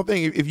me say my whole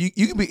thing. If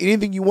you can be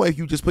anything you want if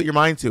you just put your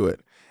mind to it.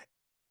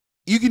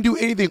 You can do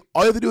anything.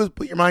 All you have to do is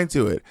put your mind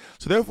to it.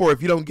 So therefore,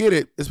 if you don't get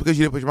it, it's because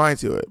you didn't put your mind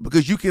to it.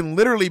 Because you can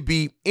literally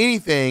be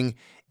anything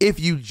if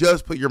you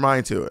just put your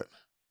mind to it.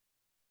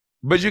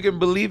 But you can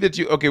believe that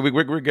okay,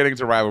 we're getting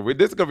to rivalry.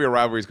 This is going to be a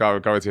rivalry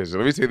conversation.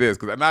 Let me say this,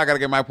 because now I got to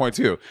get my point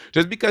too.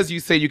 Just because you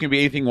say you can be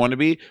anything you want to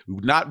be,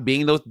 not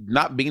being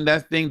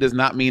that thing does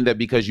not mean that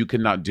because you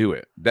cannot do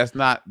it. But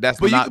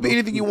you can be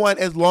anything you want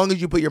as long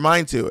as you put your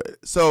mind to it.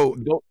 So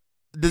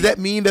does that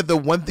mean that the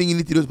one thing you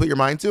need to do is put your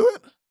mind to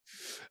it?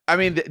 I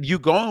mean, you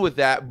going with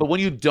that, but when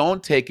you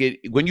don't take it,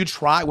 when you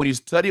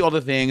study all the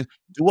things,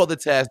 do all the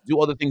tests, do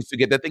all the things to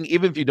get that thing,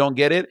 even if you don't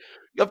get it,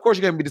 of course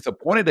you're going to be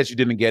disappointed that you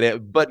didn't get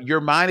it, but your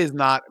mind is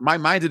not, my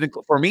mind didn't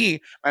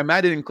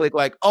click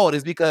like, oh,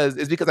 it's because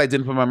I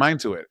didn't put my mind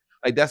to it.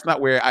 Like, that's not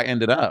where I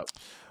ended up.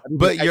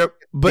 But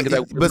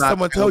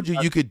someone told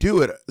you could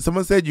do it.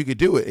 Someone said you could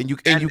do it, and you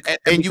couldn't do it.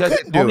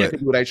 I could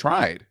do what I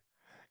tried.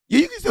 Yeah,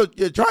 you can still,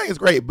 trying is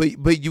great,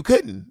 but you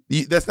couldn't.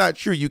 That's not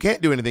true. You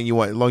can't do anything you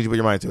want as long as you put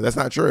your mind to it. That's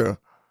not true.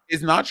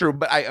 It's not true,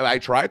 but I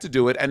tried to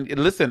do it. And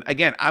listen,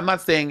 again, I'm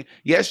not saying,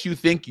 yes, you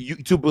think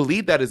to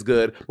believe that is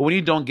good, but when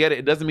you don't get it,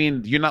 it doesn't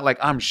mean you're not like,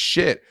 I'm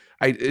shit.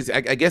 I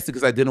guess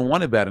because I didn't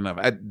want it bad enough.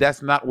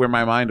 That's not where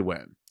my mind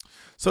went.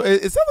 So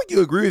it sounds like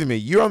you agree with me.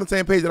 You're on the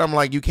same page that I'm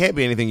like, you can't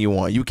be anything you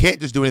want. You can't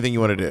just do anything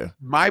you want to do.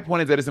 My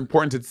point is that it's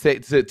important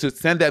to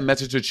send that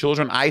message to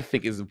children. I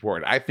think is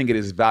important. I think it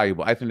is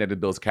valuable. I think that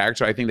it builds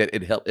character. I think that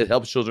it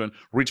helps children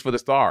reach for the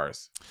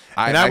stars.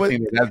 I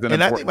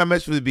think my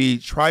message would be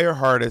try your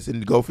hardest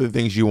and go for the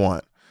things you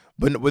want,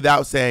 but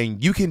without saying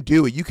you can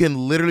do it. You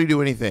can literally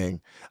do anything.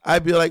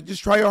 I'd be like,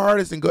 just try your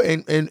hardest and go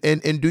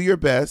and do your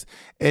best.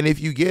 And if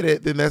you get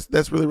it, then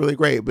that's really, really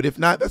great. But if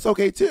not, that's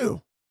okay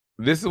too.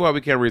 This is why we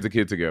can't raise a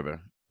kid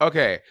together.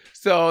 Okay,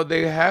 so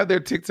they have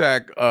their Tic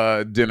Tac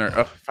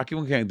dinner.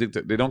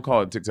 They don't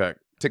call it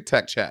Tic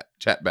Tac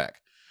chat back.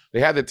 They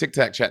have the Tic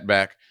Tac chat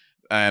back,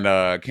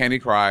 and Candy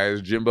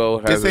cries. Jimbo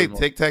has. They say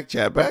Tic Tac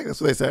chat back.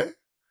 That's what they say.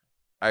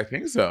 I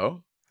think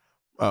so.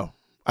 Oh,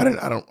 I don't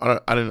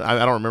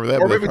remember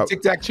that. Or maybe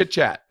Tic Tac chit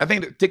chat. I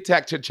think Tic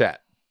Tac chit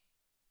chat.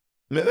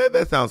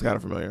 That sounds kind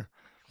of familiar.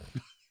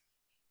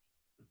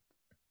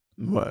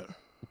 What?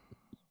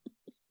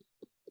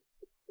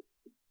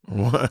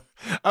 What?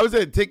 I was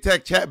at Tic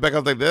Tac chat back. I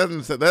was like,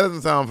 that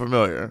doesn't sound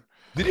familiar.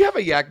 Did you have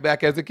a yak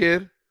back as a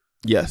kid?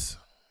 Yes.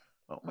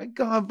 Oh my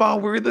God,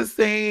 Bob, we're the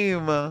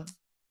same.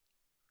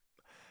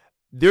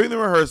 During the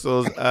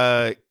rehearsals,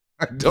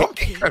 don't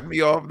cut me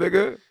off,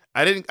 nigga.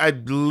 I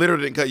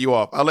literally didn't cut you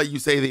off. I'll let you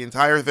say the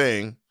entire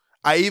thing.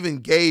 I even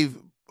gave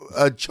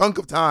a chunk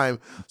of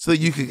time so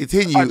you could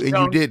continue, and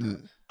you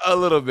didn't. A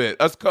little bit.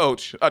 Us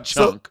coach, a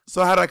chunk.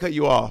 So how did I cut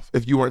you off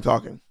if you weren't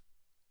talking?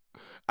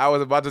 I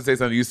was about to say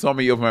something. You saw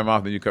me open my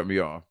mouth and you cut me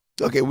off.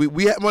 Okay,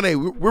 we have Monet.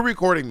 We're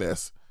recording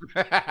this.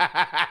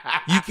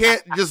 You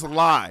can't just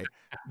lie.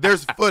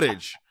 There's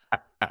footage.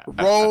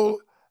 Roll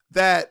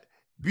that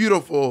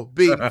beautiful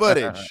beat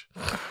footage.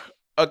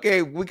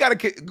 Okay,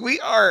 we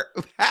are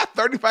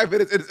 35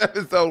 minutes in this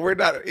episode. We're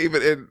not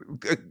even in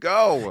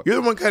go. You're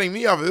the one cutting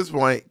me off at this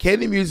point.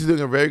 Candy Muse is doing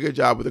a very good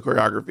job with the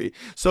choreography.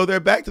 So they're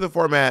back to the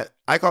format.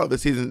 I call it the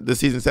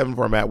season 7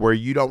 format, where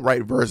you don't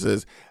write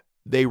verses.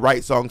 They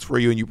write songs for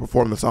you and you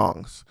perform the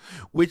songs,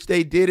 which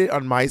they did it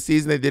on my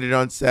season. They did it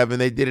on 7.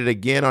 They did it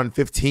again on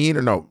 15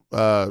 or no,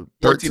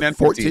 14 and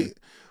 15.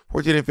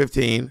 14 and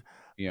 15.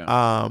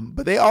 Yeah.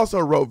 But they also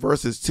wrote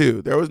verses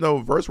too. There was no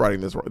verse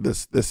writing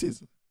this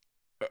season.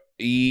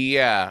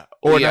 Yeah.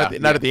 Or not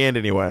at the end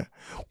anyway.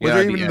 Was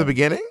there even in the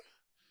beginning?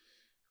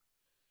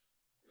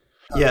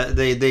 Yeah,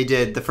 they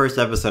did. The first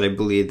episode, I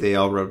believe, they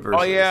all wrote verses.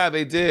 Oh yeah,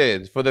 they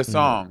did for the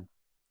song.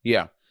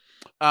 Yeah.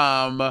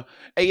 And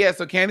yeah,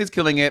 so Candy's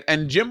killing it,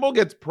 and Jimbo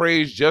gets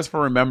praised just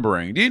for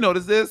remembering. Do you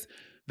notice this?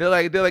 They're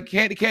like,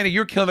 Candy,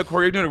 you're killing the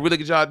choreo. You're doing a really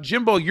good job.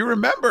 Jimbo, you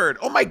remembered.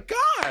 Oh my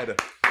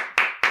God.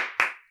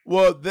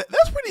 Well,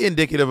 that's pretty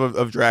indicative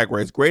of Drag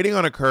Race. Grading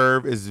on a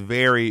curve is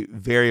very,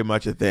 very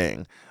much a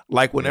thing.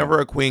 Like whenever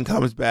a queen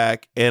comes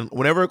back, and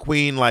whenever a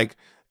queen like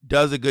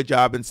does a good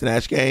job in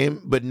Snatch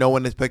Game, but no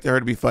one expected her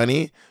to be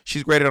funny,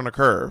 she's graded on a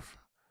curve.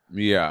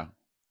 Yeah.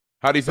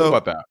 How do you feel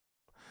about that?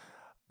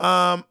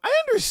 I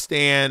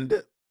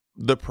understand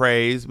the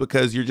praise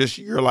because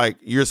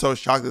you're so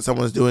shocked that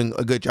someone's doing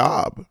a good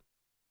job.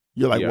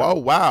 You're like, Yeah. whoa,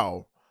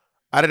 wow.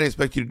 I didn't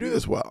expect you to do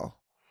this well.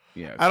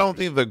 Yeah, I don't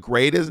think the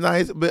grade is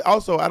nice, but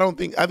also I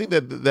think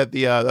that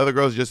the other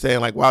girls are just saying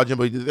like, wow,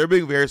 Jimbo, they're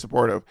being very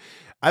supportive.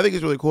 I think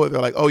it's really cool.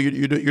 They're like, oh,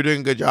 you're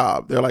doing a good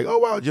job. They're like, oh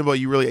wow, Jimbo,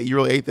 you really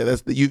ate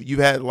that. You've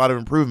had a lot of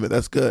improvement.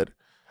 That's good.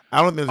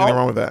 I don't think there's anything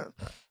wrong with that.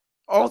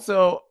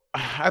 Also,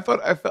 I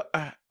felt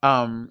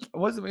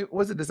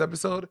was it this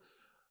episode?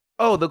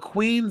 Oh, the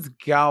Queen's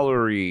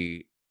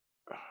Gallery.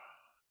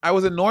 I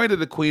was annoyed that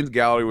the Queen's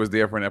Gallery was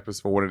there for an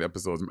episode, for one of the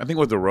episodes. I think it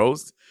was the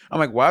roast. I'm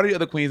like, why do the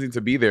other queens need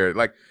to be there?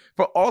 Like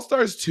for All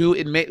Stars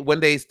 2, when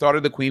they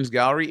started the Queen's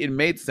Gallery, it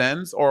made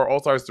sense, or All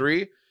Stars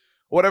 3,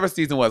 whatever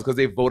season was, because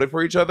they voted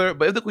for each other.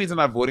 But if the queens are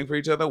not voting for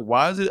each other,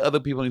 why do other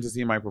people need to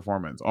see my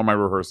performance or my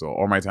rehearsal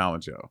or my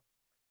talent show?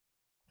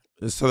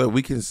 So that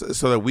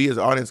we as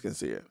audience can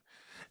see it.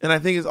 And I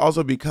think it's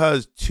also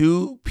because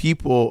two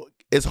people,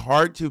 it's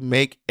hard to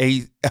make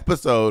a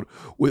episode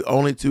with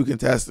only two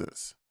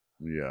contestants.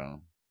 Yeah.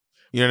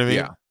 You know what I mean?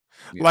 Yeah.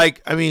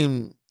 Like, I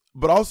mean,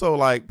 but also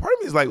like part of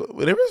me is like,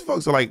 whenever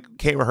folks are like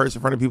can't rehearse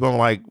in front of people, I'm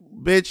like,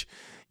 bitch,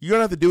 you don't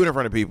have to do it in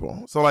front of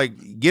people. So like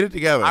get it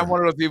together. I'm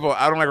one of those people.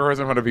 I don't like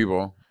rehearsing in front of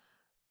people.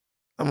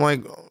 I'm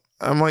like,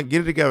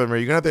 get it together, man.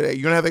 You're gonna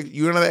have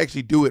to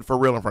actually do it for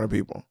real in front of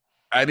people.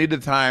 I need the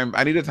time.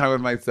 I need the time with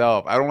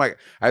myself. I do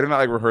not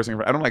like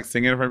rehearsing. I don't like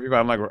singing in front of people.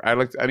 I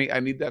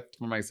need that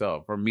for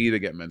myself, for me to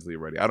get mentally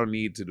ready. I don't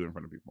need to do it in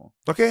front of people.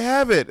 Okay,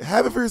 have it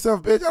for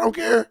yourself, bitch. I don't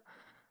care.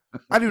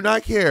 I do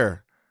not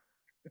care.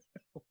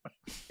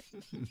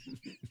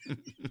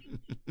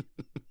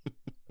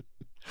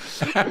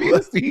 Have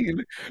you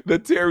seen the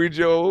Terry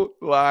Joe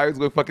lives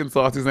with fucking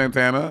Saucy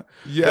Santana?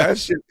 Yeah, that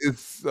shit is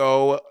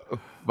so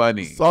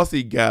funny.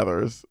 Saucy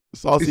gathers.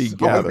 Saucy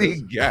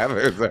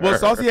gathers. Well,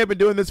 Saucy had been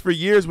doing this for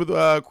years with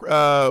Carisha.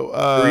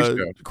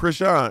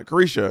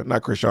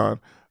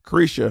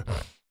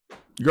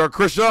 Your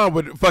Krishan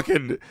would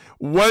fucking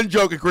one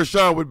joke, and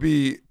Krishan would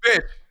be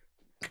bitch.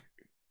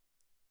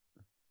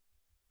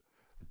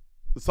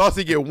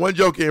 Saucy get one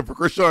joke in for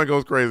Krishan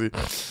goes crazy.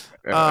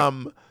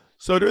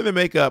 So during the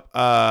makeup,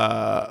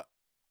 while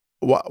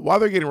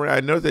they're getting ready,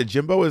 I noticed that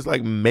Jimbo is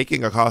like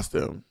making a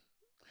costume.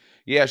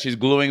 Yeah, she's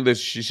gluing this.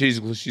 She's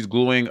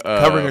gluing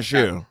covering her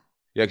shoe.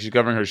 Yeah, she's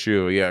covering her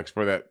shoe. Yeah,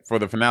 for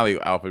the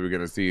finale outfit we're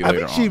gonna see. I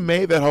think she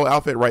made that whole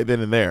outfit right then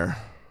and there.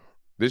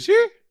 Did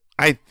she?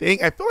 I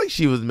feel like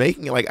she was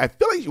making it. Like I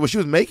feel like she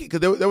was making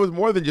because there was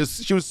more than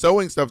just she was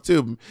sewing stuff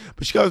too.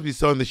 But she could always be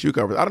sewing the shoe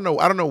covers. I don't know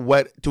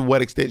to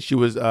what extent she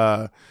was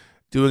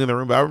doing in the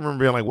room. But I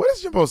remember being like, "What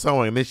is Jimbo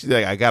sewing?" And then she's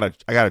like, "I got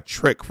a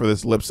trick for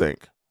this lip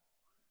sync."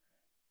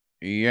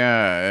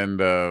 Yeah, and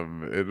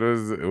it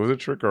was a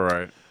trick, all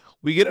right.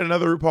 We get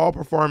another RuPaul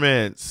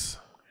performance.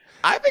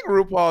 I think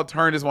RuPaul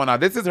turned this one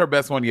out. This is her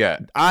best one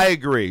yet. I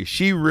agree.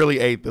 She really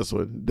ate this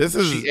one.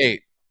 She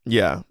ate.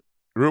 Yeah.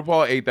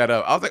 RuPaul ate that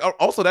up. I was like, oh,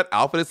 also that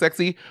outfit is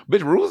sexy.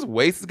 Bitch, Ru's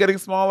waist is getting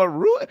smaller.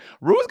 Ru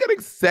is getting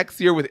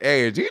sexier with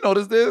age. Do you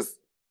notice this?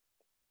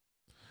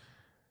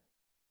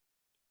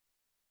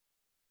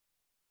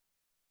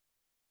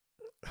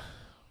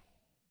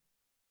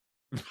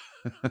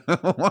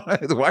 Why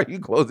are you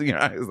closing your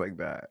eyes like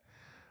that?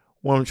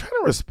 Well, I'm trying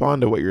to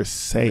respond to what you're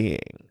saying.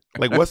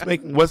 Like, what is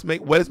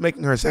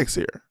making her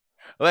sexier?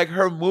 Like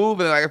her move,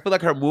 and like I feel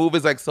like her move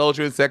is like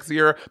sultry and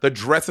sexier. The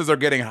dresses are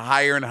getting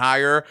higher and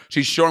higher.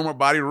 She's showing more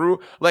body.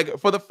 Like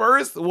for the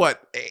first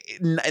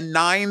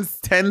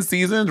 9-10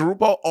 seasons,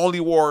 RuPaul only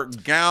wore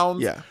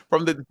gowns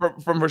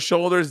from her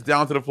shoulders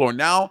down to the floor.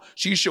 Now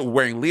she's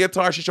wearing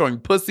leotards. She's showing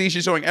pussy.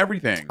 She's showing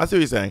everything. I see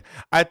what you're saying.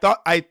 I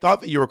thought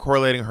that you were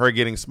correlating her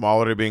getting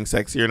smaller to being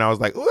sexier, and I was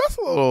like, oh, that's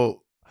a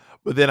little.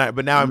 But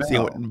now I'm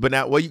seeing.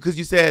 Because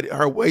you said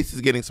her waist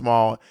is getting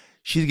small.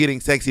 She's getting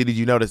sexy. Did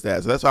you notice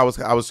that? So that's why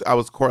I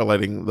was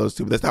correlating those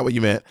two. But that's not what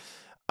you meant.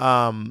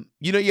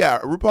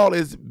 RuPaul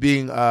is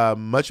being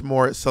much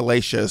more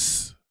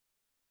salacious.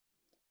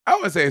 I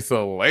would say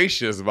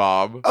salacious,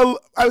 Bob. Oh,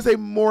 I would say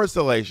more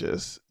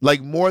salacious, like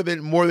more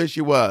than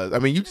she was. I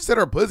mean, you just said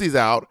her pussy's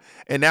out,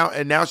 and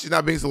now she's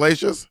not being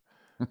salacious.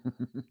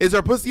 Is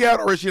her pussy out,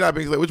 or is she not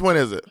being salacious? Which one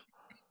is it?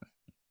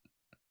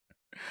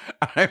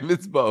 I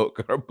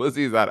misspoke. Her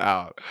pussy's not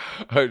out.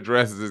 Her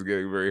dress is just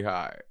getting very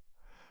high.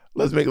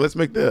 Let's make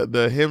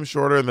the hem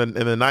shorter and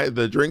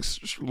the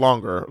drinks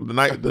longer.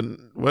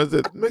 What is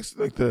it? Make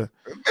the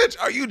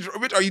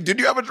bitch. Did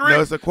you have a drink?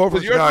 No, it's a quote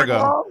from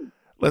Chicago.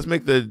 Let's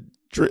make the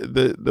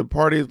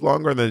parties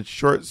longer and the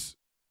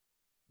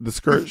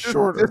skirt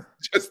shorter.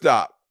 Just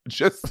stop.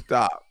 Just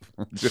stop.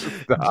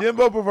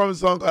 Jimbo performed a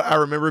song called "I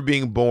Remember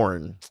Being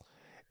Born."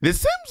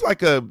 This seems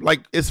like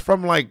it's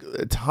from like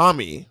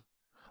Tommy,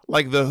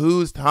 like the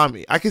Who's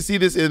Tommy. I can see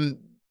this in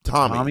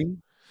Tommy?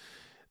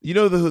 You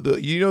know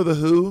the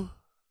Who?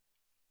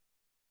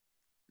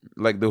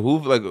 Like the Who,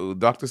 like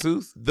Dr.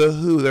 Seuss? The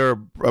Who, they're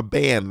a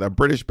band, a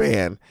British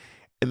band,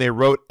 and they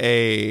wrote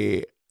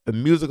a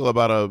musical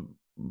about a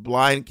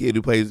blind kid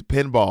who plays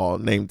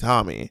pinball named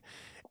Tommy,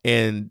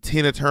 and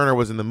Tina Turner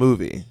was in the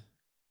movie.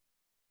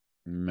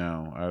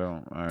 No, I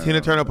don't.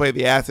 Tina Turner played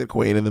the Acid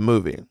Queen in the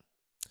movie.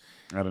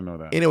 I didn't know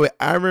that. Anyway,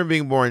 I remember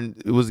being born.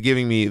 It was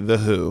giving me The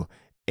Who,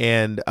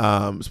 and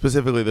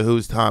specifically The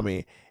Who's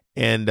Tommy.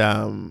 And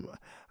I don't know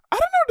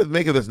what to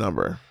make of this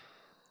number.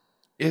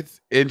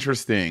 It's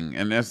interesting,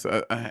 and that's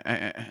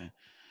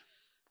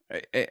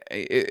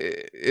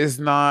it's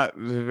not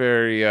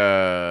very.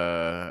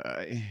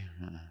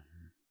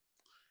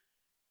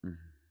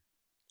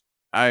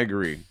 I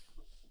agree.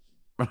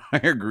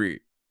 I agree.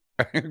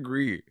 I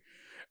agree.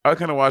 I was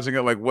kind of watching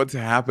it like, what's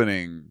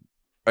happening?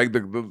 Like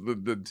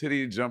the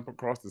titty jump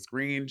across the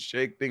screen,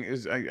 shake thing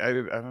is. I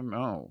don't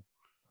know.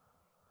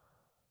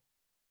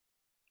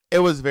 It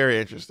was very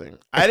interesting.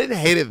 I didn't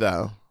hate it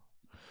though.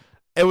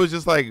 It was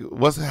just like,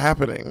 what's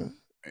happening?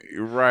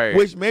 Right.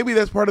 Which maybe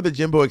that's part of the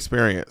Jimbo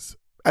experience.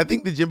 I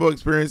think the Jimbo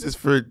experience is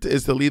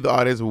to lead the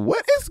audience.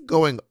 What is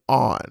going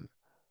on?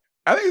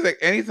 I think it's like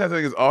anytime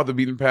something is off the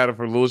beaten path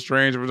for a little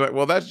strange, we're like,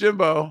 well, that's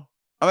Jimbo.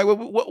 I'm like,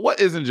 well, what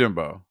isn't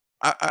Jimbo?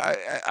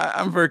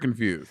 I'm very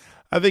confused.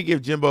 I think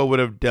if Jimbo would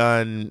have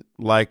done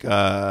like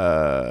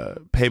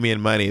Pay Me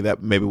in Money,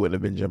 that maybe wouldn't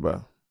have been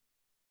Jimbo.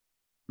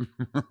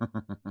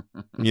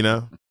 You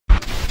know?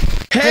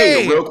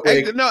 Hey, real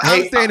quick.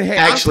 I'm saying, hey,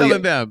 actually, I'm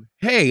telling them,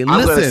 hey, listen.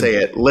 I'm going to say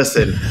it.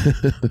 Listen.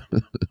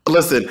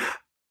 Listen.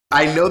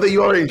 I know that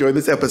you already enjoyed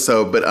this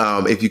episode, but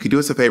if you could do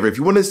us a favor, if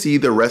you want to see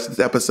the rest of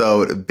this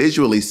episode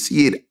visually,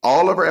 see it,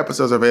 all of our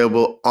episodes are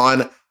available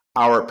on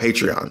our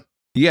Patreon.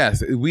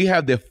 Yes, we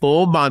have the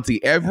full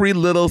Monty. Every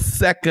little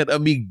second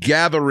of me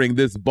gathering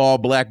this ball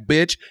black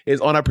bitch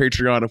is on our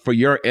Patreon for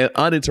your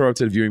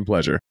uninterrupted viewing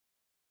pleasure.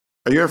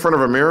 Are you in front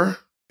of a mirror?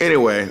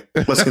 Anyway,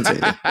 let's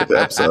continue with the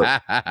episode.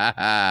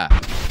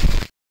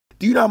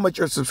 Do you know how much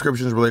your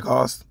subscriptions really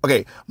cost?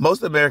 Okay,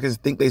 most Americans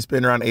think they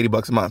spend around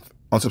 $80 a month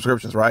on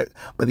subscriptions, right?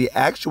 But the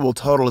actual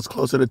total is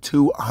closer to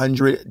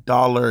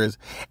 $200.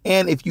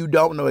 And if you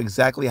don't know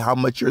exactly how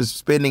much you're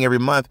spending every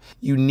month,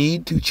 you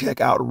need to check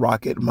out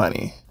Rocket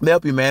Money. They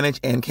help you manage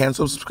and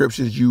cancel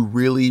subscriptions you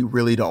really,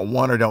 really don't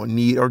want or don't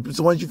need, or just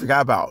the ones you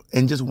forgot about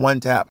in just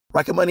one tap.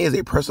 Rocket Money is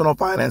a personal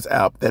finance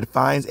app that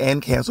finds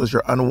and cancels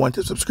your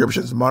unwanted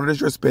subscriptions, monitors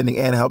your spending,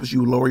 and helps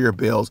you lower your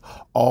bills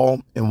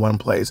all in one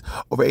place.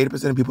 Over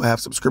 80% of people have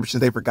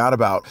subscriptions they forgot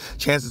about.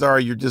 Chances are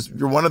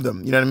you're one of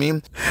them. You know what I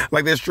mean?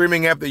 Like that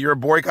streaming app that you're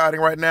boycotting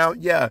right now.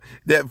 Yeah,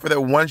 that for that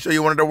one show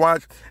you wanted to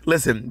watch.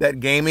 Listen, that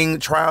gaming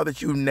trial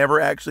that you never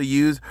actually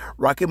use,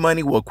 Rocket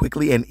Money will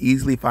quickly and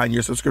easily find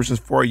your subscriptions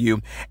for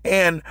you.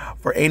 And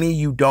for any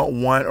you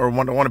don't want or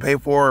want to pay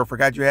for or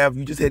forgot you have,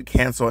 you just hit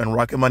cancel and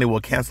Rocket Money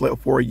will cancel it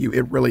for you.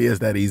 It really is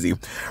that easy.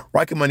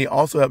 Rocket Money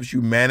also helps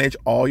you manage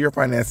all your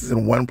finances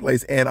in one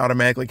place and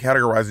automatically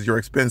categorizes your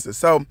expenses.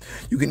 So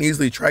you can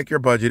easily track your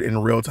budget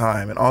in real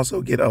time and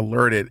also get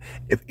alerted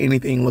if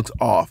anything looks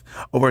off.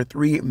 Over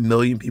 3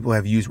 million people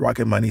have used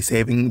Rocket Money,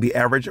 saving the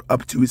average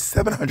up to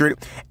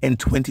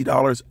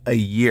 $720 a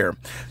year.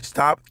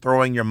 Stop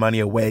throwing your money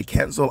away.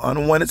 Cancel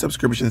unwanted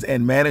subscriptions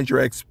and manage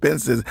your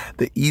expenses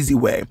the easy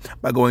way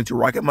by going to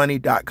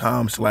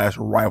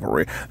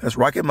rocketmoney.com/rivalry. That's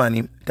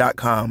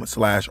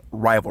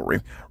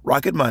rocketmoney.com/rivalry.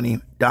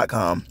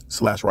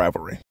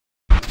 rocketmoney.com/rivalry.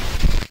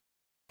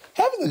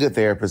 Having a good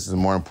therapist is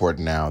more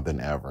important now than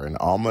ever, and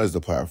Alma is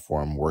the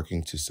platform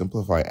working to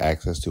simplify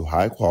access to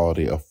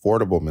high-quality,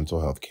 affordable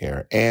mental health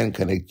care and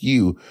connect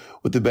you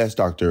with the best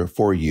doctor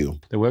for you.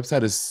 The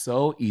website is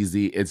so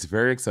easy. It's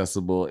very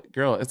accessible.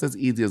 Girl, it's as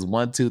easy as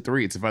 1, 2,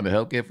 3 to find a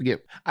healthcare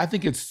forget. I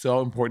think it's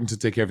so important to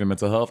take care of your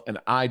mental health, and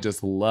I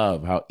just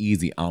love how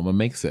easy Alma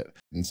makes it.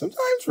 And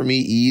sometimes for me,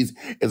 ease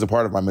is a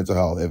part of my mental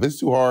health. If it's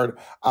too hard,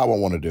 I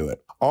won't want to do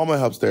it. Alma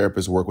helps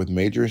therapists work with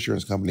major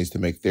insurance companies to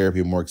make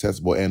therapy more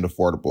accessible and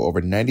affordable.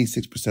 Over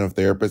 96% of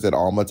therapists at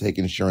Alma take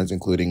insurance,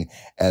 including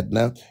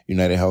Aetna,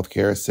 United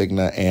Healthcare,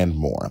 Cigna, and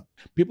more.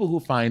 People who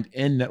find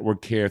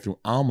in-network care through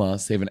Alma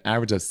save an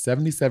average of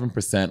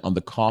 77% on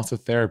the cost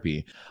of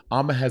therapy.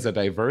 Alma has a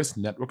diverse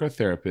network of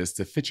therapists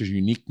to fit your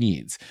unique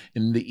needs.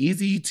 In the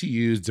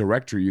easy-to-use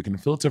directory, you can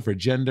filter for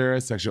gender,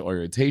 sexual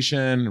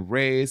orientation,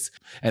 race,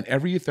 and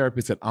every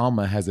therapist at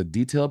Alma has a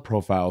detailed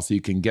profile so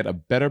you can get a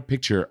better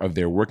picture of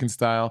their working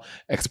style,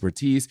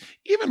 expertise,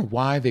 even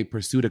why they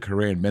pursued a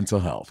career in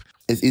mental health.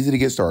 It's easy to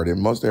get started.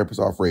 Most therapists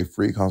offer a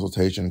free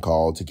consultation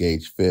call to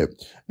gauge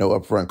fit, no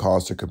upfront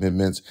costs or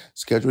commitments.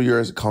 Schedule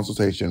your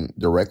consultation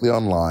directly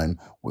online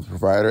with a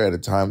provider at a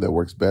time that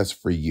works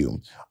best for you.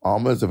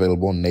 Alma is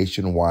available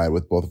nationwide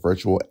with both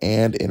virtual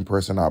and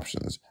in-person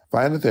options.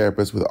 Find a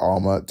therapist with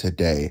Alma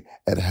today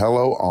at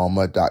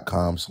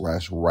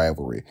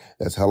helloalma.com/rivalry.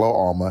 That's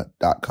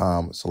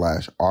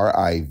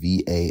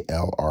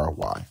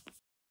helloalma.com/RIVALRY.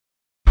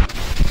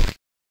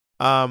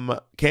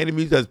 Candy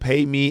Muse does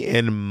Pay Me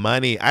in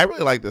Money. I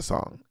really like this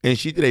song, and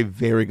she did a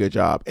very good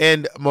job.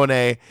 And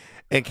Monet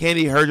and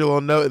Candy heard your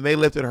little note, and they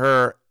lifted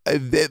her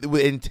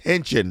with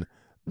intention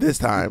this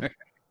time.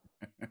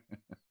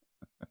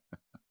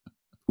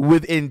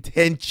 With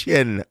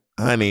intention,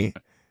 honey.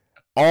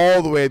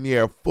 All the way in the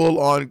air, full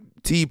on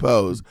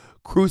T-pose,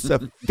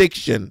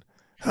 crucifixion,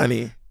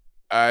 honey.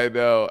 I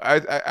know.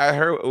 I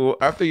heard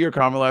after your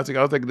comment last week,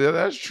 I was like,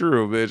 that's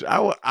true, bitch.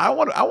 I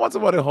want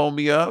somebody to hold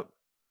me up.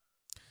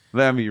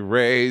 Let me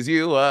raise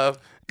you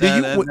up.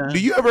 Do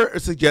you ever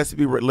suggest to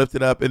be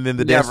lifted up and then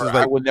the Never. dancer's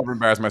like, I would never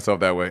embarrass myself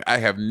that way. I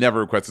have never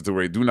requested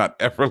to do not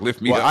ever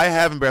lift me well, up. I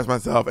have embarrassed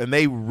myself, and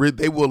they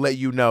will let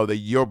you know that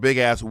your big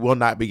ass will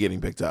not be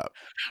getting picked up.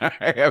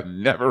 I have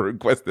never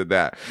requested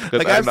that.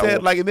 Like I've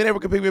said, like, and then they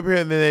can pick me up here,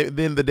 and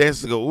then the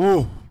dancers go,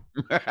 ooh.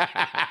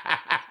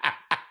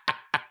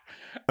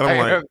 I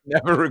have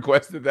never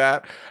requested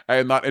that. I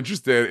am not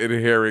interested in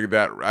hearing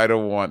that. I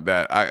don't want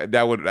that.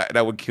 That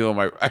would kill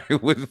my. I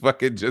would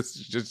fucking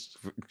just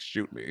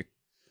shoot me.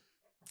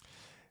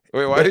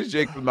 Wait, why is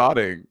Jacob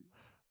nodding?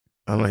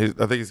 I don't know.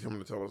 I think he's coming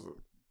to tell us.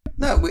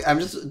 No,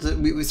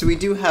 so we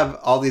do have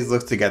all these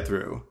looks to get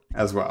through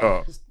as well.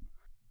 Oh.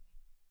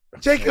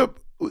 Jacob,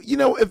 you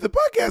know, if the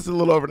podcast is a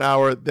little over an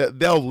hour,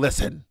 they'll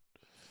listen.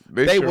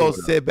 They sure will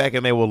sit back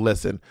and they will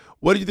listen.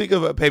 What do you think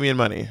of Pay Me in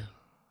Money?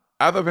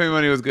 I thought Pay Me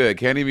Money was good.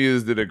 Candy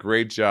Muse did a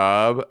great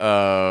job.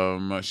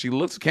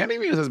 Candy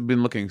Muse has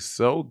been looking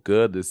so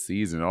good this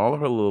season. All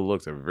of her little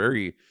looks are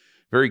very,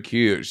 very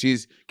cute.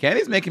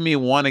 Candy's making me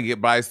want to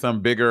buy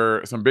some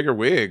bigger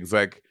wigs.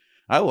 Like,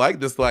 I like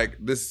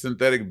this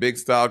synthetic big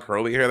style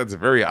curly hair. That's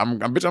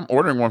I'm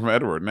ordering one from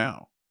Edward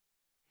now.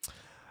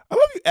 I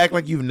love you act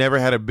like you've never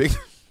had a big.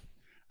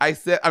 I'm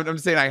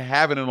saying I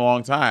haven't in a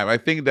long time. I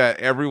think that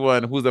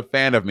everyone who's a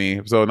fan of me,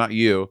 so not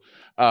you,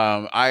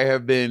 I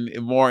have been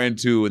more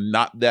into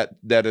not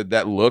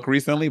that look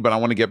recently, but I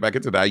want to get back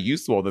into that. I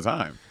used to all the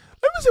time.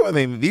 Let me say one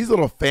thing. These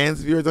little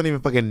fans of yours don't even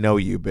fucking know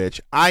you,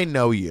 bitch. I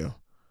know you.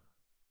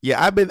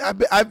 Yeah,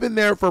 I've been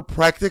there for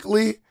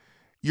practically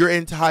your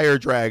entire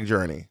drag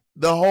journey.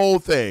 The whole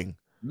thing.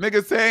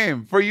 Nigga,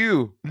 same for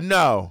you.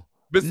 No.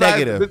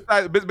 Negative.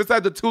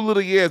 Besides the 2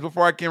 little years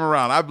before I came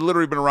around, I've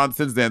literally been around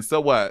since then.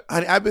 So what?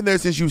 Honey, I've been there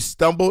since you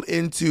stumbled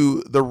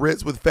into the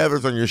Ritz with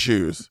feathers on your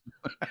shoes.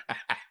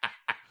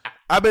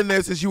 I've been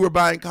there since you were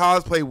buying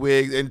cosplay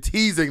wigs and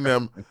teasing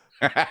them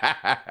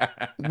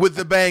with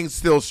the bangs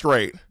still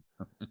straight.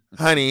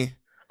 Honey.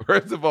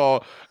 First of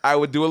all, I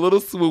would do a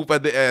little swoop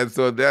at the end,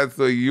 so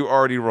you're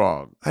already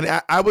wrong. Honey,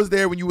 I was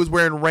there when you was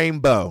wearing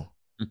rainbow.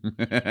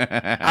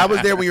 I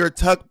was there when your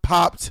tuck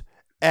popped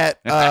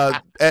at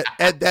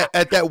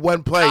that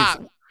one place.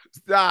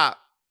 Stop.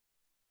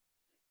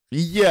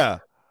 Yeah.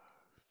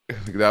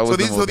 So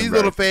these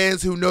little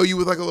fans who know you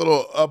with like a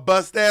little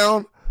bust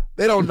down,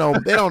 they don't know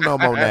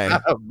Monet.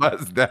 A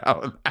bust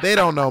down. They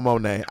don't know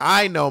Monet.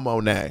 I know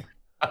Monet.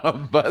 A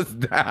bust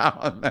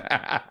down.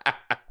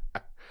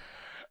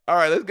 All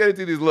right, let's get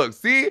into these looks.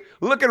 See,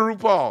 look at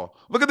RuPaul.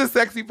 Look at the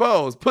sexy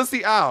pose.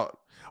 Pussy out.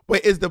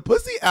 Wait, is the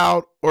pussy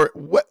out or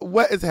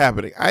what is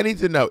happening? I need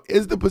to know.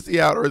 Is the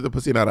pussy out or is the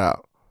pussy not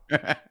out?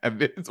 And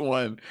this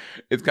one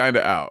is kind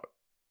of out.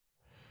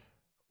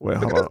 Wait,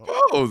 look hold at this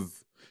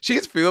pose.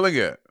 She's feeling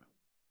it.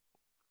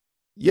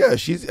 Yeah,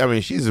 she's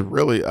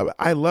really,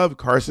 I love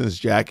Carson's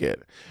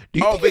jacket.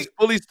 It's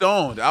fully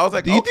stoned. I was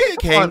like, do you think it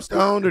came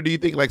stoned or do you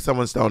think like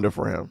someone stoned it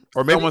for him?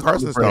 Or maybe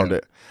Carson stoned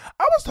it.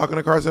 I was talking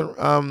to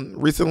Carson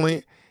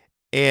recently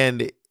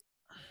and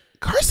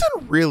Carson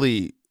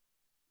really,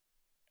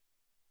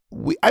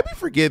 I be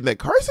forgetting that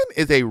Carson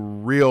is a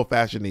real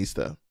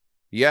fashionista.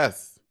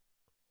 Yes.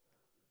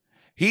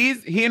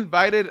 He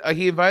invited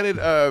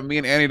me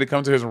and Annie to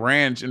come to his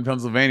ranch in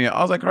Pennsylvania.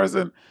 I was like,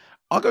 Carson,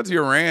 I'll go to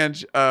your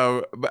ranch,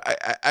 but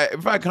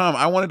if I come,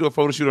 I want to do a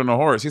photo shoot on a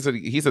horse. He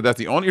said that's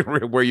the only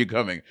where you're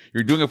coming.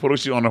 You're doing a photo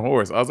shoot on a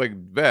horse. I was like,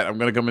 bet I'm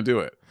gonna come and do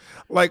it.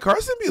 Like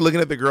Carson be looking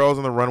at the girls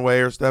on the runway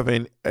or stuff,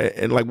 and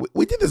like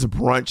we did this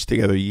brunch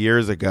together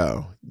years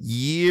ago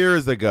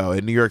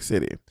in New York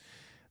City,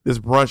 this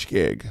brunch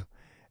gig,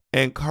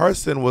 and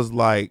Carson was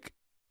like,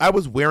 I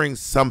was wearing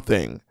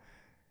something,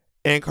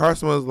 and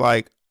Carson was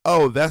like,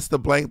 oh, that's the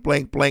blank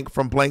blank blank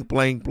from blank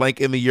blank blank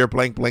in the year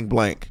blank blank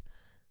blank.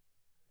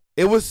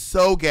 It was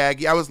so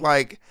gaggy. I was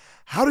like,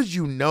 how did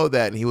you know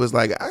that? And he was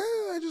like,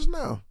 I just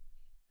know.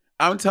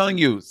 I'm telling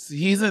you, I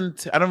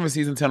don't remember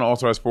season 10 of All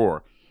Stars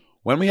 4.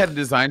 When we had the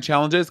design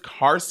challenges,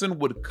 Carson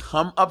would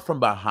come up from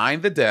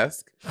behind the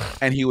desk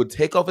and he would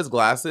take off his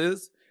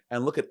glasses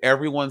and look at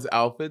everyone's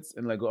outfits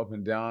and like go up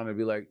and down and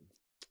be like,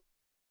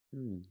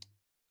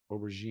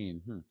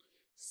 aubergine,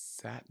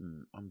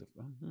 satin on the,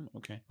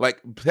 okay.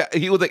 Like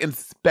he was like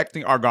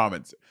inspecting our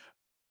garments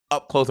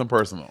up close and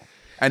personal.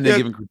 And then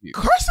giving critique.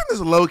 Carson is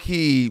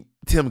low-key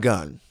Tim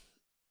Gunn.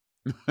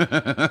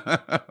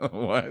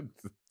 What?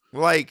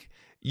 Like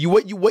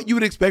what you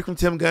would expect from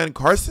Tim Gunn,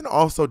 Carson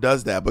also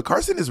does that. But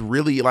Carson is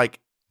really like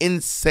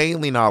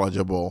insanely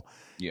knowledgeable.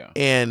 Yeah.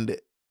 And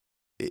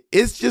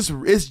it's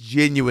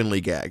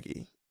genuinely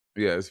gaggy.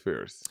 Yeah, it's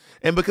fierce.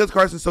 And because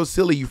Carson's so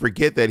silly, you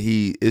forget that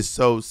he is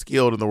so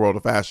skilled in the world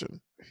of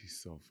fashion. He's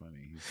so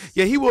funny.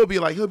 Yeah, he'll be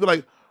like,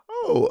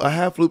 oh, a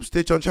half loop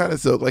stitch on China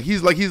silk.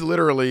 He's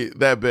literally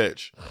that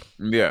bitch.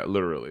 Yeah,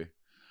 literally.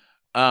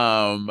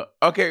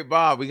 Okay,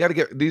 Bob, we got to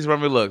get these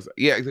runway looks.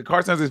 Yeah,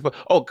 Carson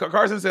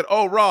said,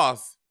 oh,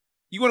 Ross,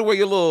 you want to wear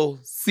your little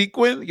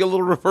sequin, your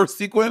little reverse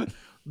sequin?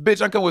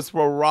 Bitch, I come with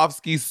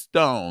Swarovski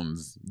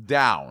stones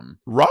down.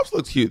 Ross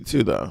looks cute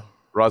too, though.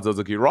 Ross does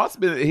look cute.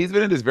 He's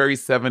been in this very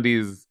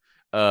 70s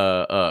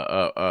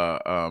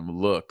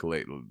look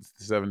lately.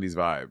 70s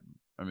vibe.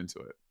 I'm into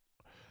it.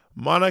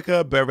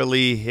 Monica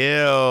Beverly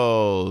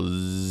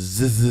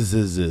Hills.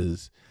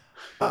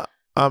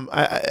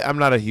 I'm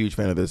not a huge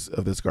fan of this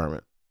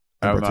garment.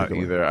 I'm not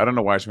either. I don't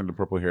know why she went the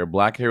purple hair.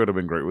 Black hair would have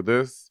been great with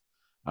this.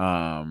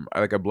 I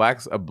like a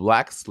black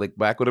slick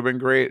back would have been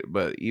great,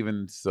 but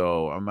even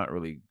so, I'm not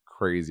really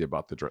crazy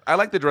about the dress. I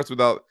like the dress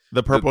without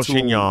the purple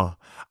chignon.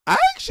 I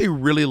actually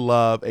really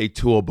love a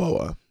tulle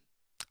boa.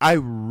 I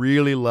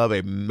really love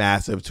a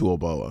massive tulle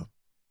boa.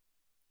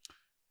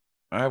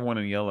 I have one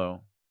in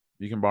yellow.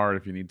 You can borrow it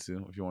if you need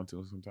to, if you want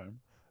to sometime.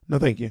 No,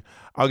 thank you.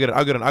 I'll get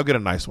a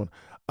nice one.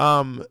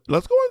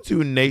 Let's go on to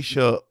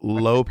Naysha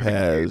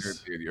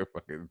Lopez. Dude, you're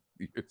so fucking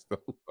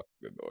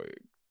annoying.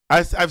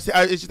 It's just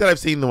that I've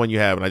seen the one you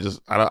have, and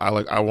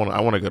I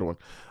want a good one.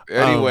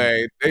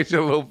 Anyway,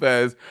 Naysha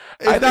Lopez.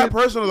 It's not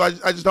personal. I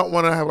just don't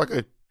want to have like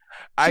a.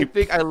 I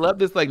think I love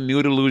this like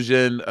nude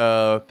illusion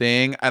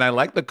thing, and I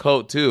like the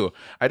coat too.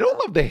 I don't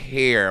love the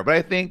hair, but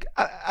I think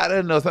I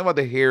don't know, something about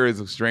the hair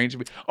is strange to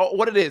me. Oh,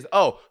 what it is?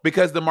 Oh,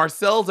 because the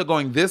Marcells are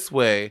going this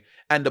way,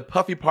 and the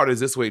puffy part is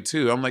this way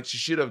too. I'm like, she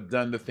should have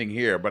done the thing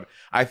here, but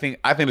I think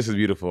this is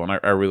beautiful, and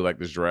I really like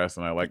this dress,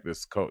 and I like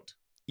this coat.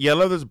 Yeah, I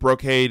love this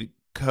brocade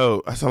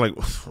coat. I sound like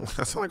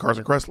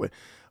Carson Kressley.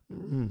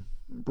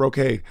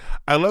 Brocade.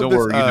 I love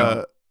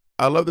this.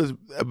 I love this.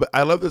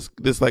 I love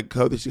this like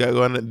coat that she got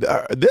going.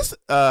 This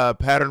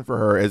pattern for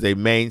her is a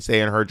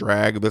mainstay in her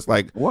drag. This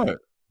like what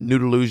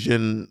nude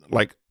illusion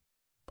like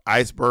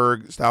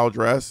iceberg style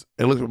dress.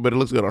 It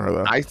looks good on her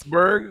though.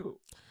 Iceberg.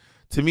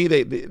 To me,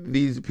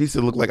 these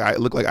pieces look like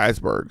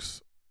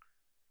icebergs.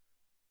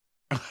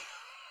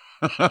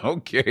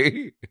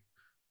 Okay.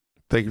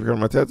 Thank you for coming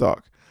to my TED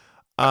Talk.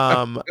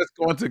 Let's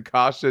go on to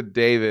Kasha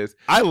Davis.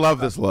 I love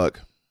this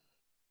look.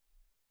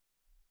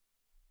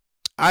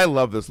 I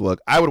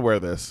would wear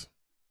this.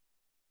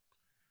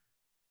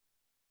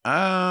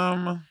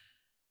 I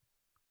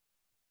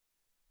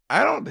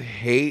don't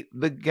hate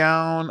the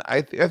gown.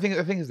 I think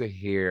it's the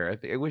hair. I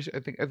think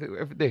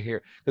the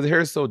hair, because the hair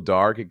is so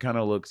dark, it kind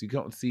of looks, you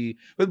can't see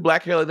with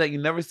black hair like that, you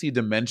never see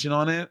dimension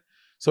on it.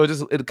 So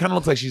it kind of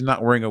looks like she's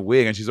not wearing a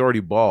wig and she's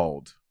already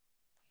bald.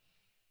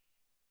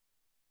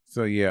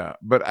 So yeah,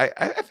 but I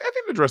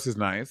think the dress is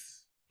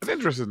nice.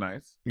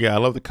 Yeah, I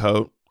love the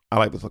coat. I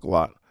like this look a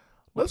lot.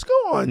 Let's go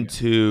on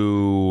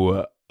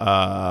to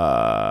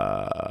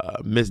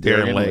Miss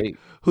Darren Lake,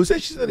 who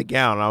said she's in a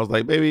gown. And I was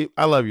like, baby,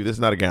 I love you. This is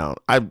not a gown.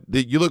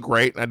 You look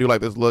great, and I do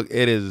like this look.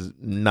 It is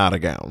not a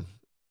gown.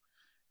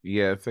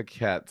 Yeah, it's a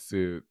cat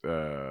suit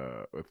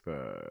with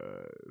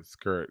a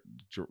skirt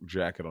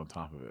jacket on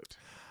top of it.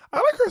 I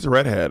like her as a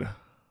redhead.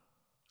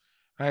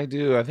 I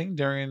do. I think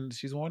Darian,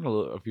 she's worn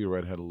a few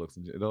redhead looks,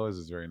 and it always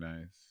is very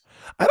nice.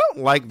 I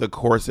don't like the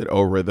corset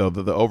over it, though.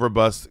 The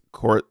overbust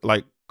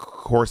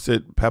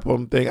corset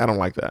peplum thing. I don't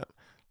like that.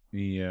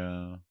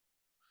 Yeah,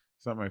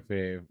 it's not my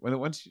fave.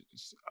 When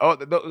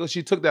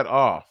she took that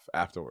off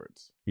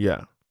afterwards.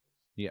 Yeah.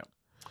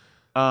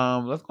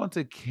 Let's go on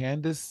to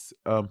Candace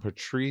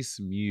Patrice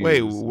Muse.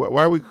 Wait,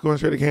 why are we going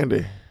straight to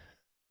Candy?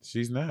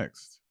 She's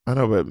next. I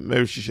know, but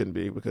maybe she shouldn't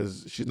be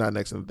because she's not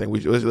next in the thing.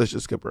 Let's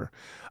just skip her.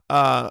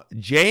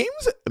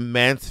 James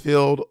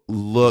Mansfield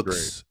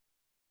looks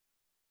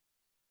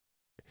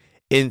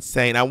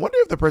insane. I wonder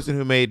if the person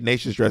who made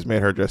Nation's dress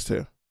made her dress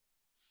too.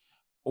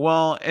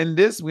 Well, in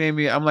this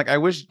maybe I'm like, I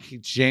wish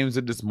James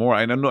did this more.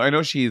 I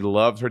know she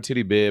loves her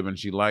titty bib and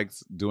she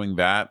likes doing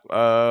that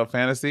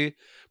fantasy.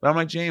 But I'm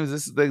like,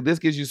 James, this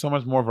gives you so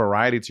much more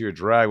variety to your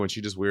drag when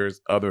she just wears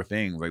other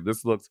things. Like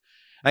this looks,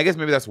 I guess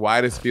maybe that's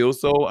why this feels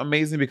so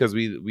amazing, because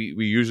we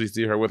usually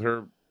see her with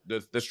her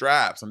the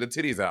straps and the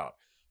titties out.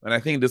 And I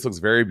think this looks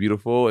very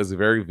beautiful. It's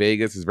very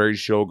Vegas. It's very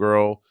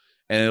showgirl.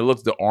 And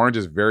the orange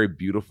is very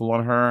beautiful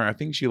on her. I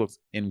think she looks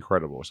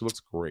incredible. She looks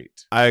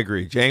great. I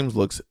agree. James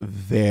looks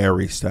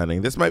very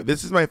stunning. This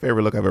is my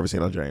favorite look I've ever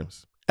seen on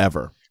James.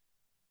 Ever.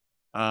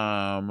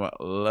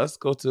 Let's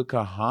go to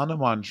Kahana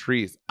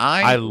Montrese.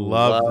 I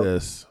love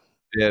this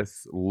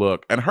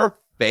look. And her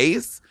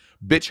face,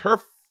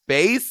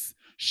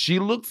 she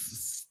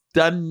looks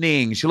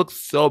stunning. She looks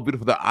so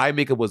beautiful. The eye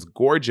makeup was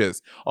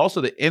gorgeous.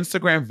 Also, the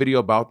Instagram video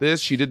about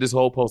this, she did this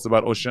whole post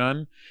about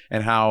Ocean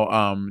and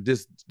how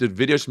the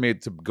video she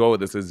made to go with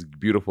this is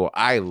beautiful.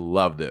 I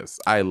love this.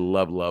 I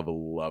love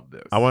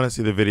this. I want to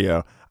see the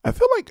video. I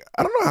feel like,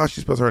 I don't know how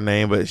she spells her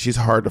name, but she's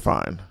hard to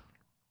find.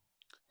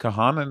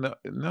 Kahana,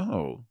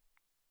 no.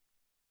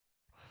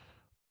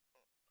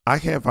 I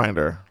can't find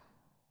her.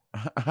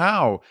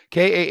 How?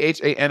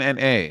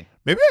 Kahanna.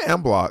 Maybe I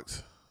am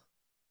blocked.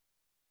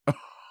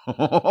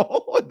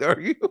 Are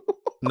you?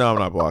 No, I'm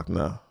not blocked.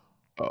 No.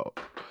 Oh,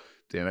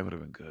 damn, that would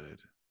have been good.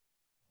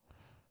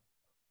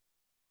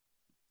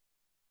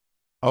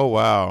 Oh,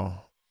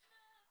 wow.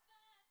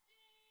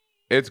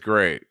 It's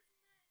great.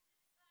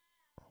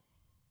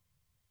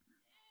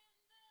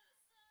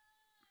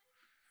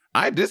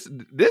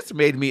 This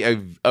made me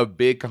a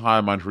big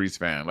Kahana Montrese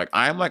fan. Like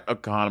I'm like a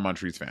Kahana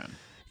Montrese fan.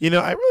 You know,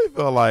 I really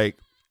feel like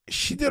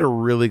she did a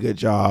really good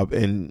job,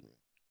 and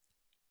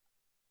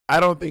I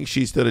don't think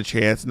she stood a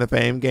chance in the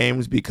Fame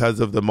Games because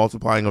of the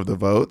multiplying of the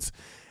votes.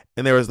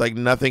 And there was like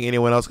nothing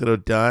anyone else could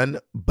have done.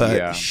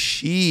 But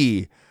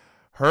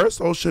her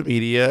social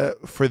media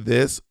for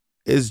this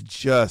is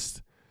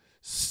just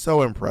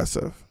so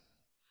impressive.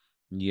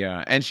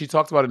 Yeah, and she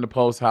talked about in the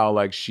post how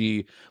like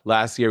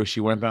last year she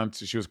went down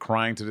she was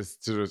crying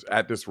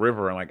at this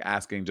river and like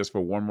asking just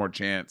for one more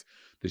chance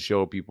to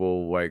show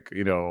people like,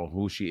 you know,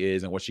 who she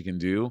is and what she can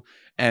do.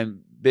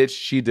 And bitch,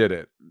 she did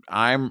it.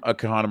 I'm a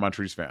Kahana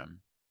Montrese fan.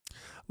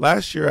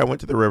 Last year, I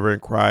went to the river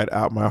and cried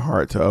out my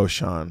heart to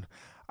Ocean.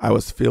 I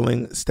was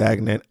feeling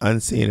stagnant,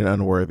 unseen, and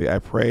unworthy. I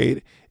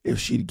prayed if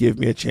she'd give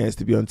me a chance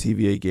to be on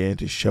TV again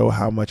to show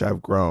how much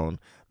I've grown,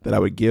 that I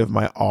would give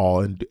my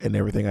all in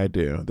everything I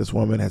do. This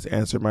woman has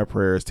answered my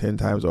prayers 10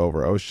 times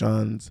over.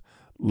 Ocean's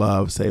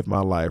love saved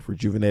my life,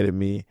 rejuvenated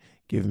me,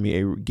 giving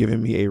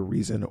me a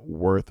reason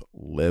worth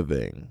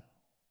living.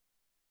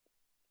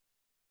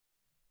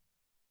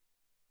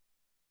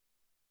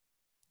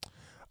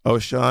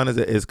 Ocean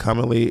is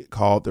commonly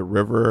called the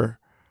river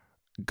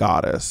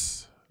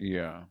goddess.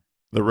 Yeah.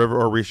 The river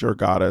Orisha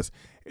goddess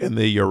in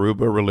the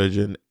Yoruba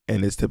religion,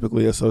 and is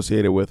typically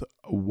associated with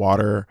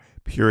water,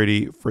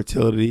 purity,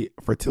 fertility,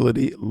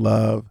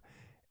 love,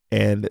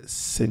 and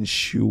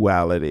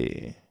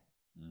sensuality.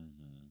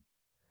 Mm-hmm.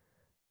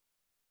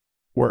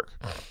 Work.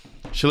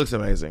 She looks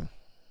amazing.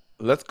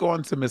 Let's go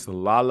on to Miss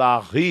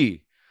Lala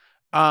Ri.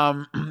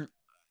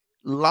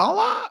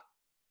 Lala,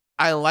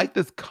 I like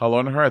this color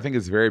on her. I think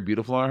it's very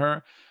beautiful on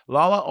her.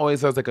 Lala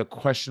always has like a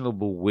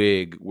questionable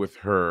wig with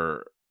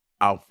her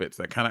outfits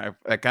that I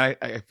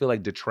feel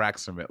like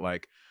detracts from it.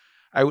 Like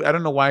I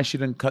don't know why she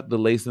didn't cut the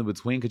lace in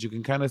between, because you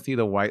can kind of see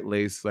the white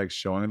lace like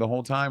showing the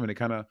whole time, and it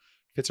kind of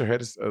fits her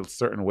head a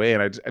certain way.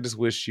 And I just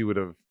wish she would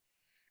have,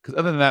 because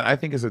other than that, I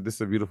think this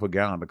is a beautiful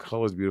gown. The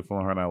color is beautiful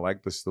on her, and I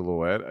like the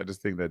silhouette. I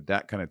just think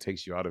that kind of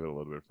takes you out of it a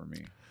little bit for me.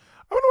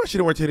 I wonder why she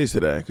didn't wear titties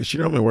today, because she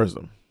normally wears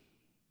them.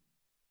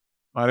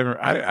 I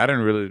didn't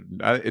really.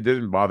 It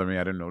didn't bother me.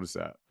 I didn't notice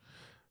that.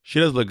 She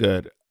does look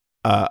good.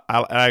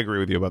 I agree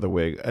with you about the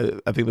wig.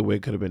 I think the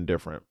wig could have been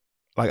different.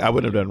 Like I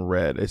wouldn't have done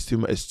red. It's a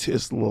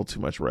little too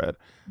much red.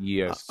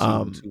 Yes,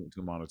 too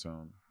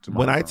monotone.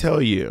 When I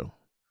tell you,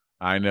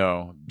 I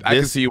know. I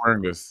can see you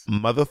wearing this.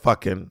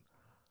 Motherfucking.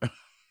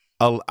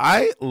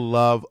 I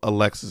love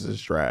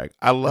Alexis's drag.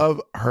 I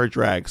love her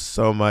drag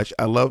so much.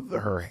 I love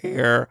her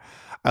hair.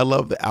 I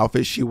love the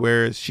outfit she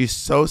wears. She's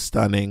so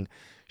stunning.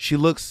 She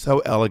looks so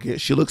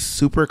elegant. She looks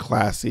super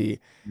classy.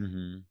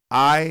 Mm-hmm.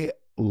 I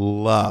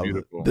love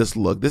this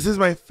look. This is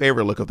my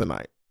favorite look of the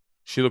night.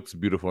 She looks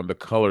beautiful, and the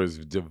color is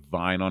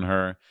divine on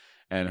her,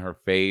 and her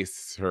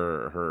face,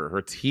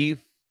 her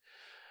teeth.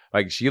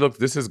 Like she looks.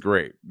 This is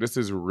great. This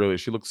is really.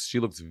 She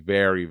looks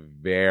very,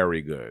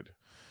 very good.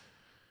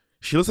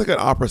 She looks like an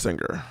opera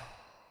singer.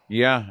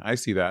 Yeah, I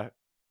see that.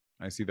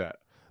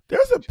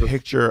 There's a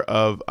picture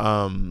of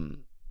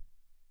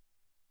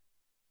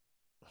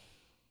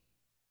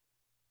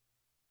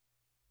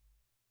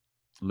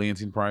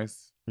Leontine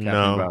Price.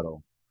 No.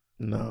 Battle.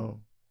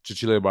 No.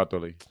 Cecilia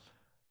Bartoli.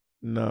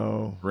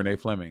 No. Renee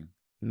Fleming.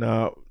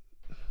 No.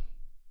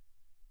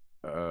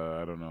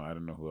 I don't know. I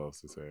don't know who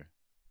else to say.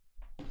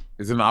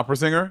 Is it an opera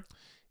singer?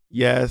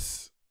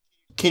 Yes.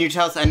 Can you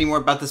tell us any more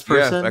about this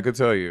person? Yes, I could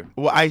tell you.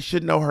 Well, I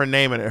should know her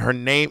name, and her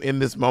name in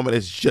this moment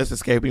is just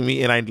escaping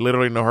me, and I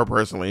literally know her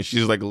personally.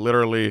 She's like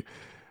literally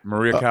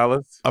Maria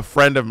Callas, a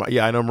friend of mine.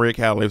 Yeah, I know Maria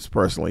Callas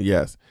personally.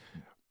 Yes,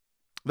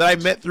 that I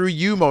met through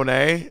you,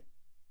 Monet.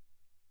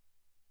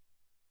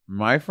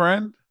 My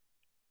friend,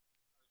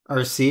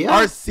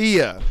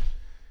 Arcia.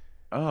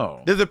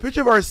 Oh, there's a picture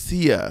of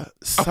Arcia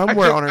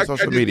somewhere on her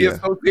social media. The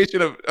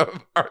association of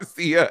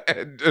Arcia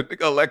and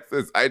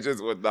Alexis, I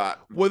just would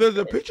not. Well, there's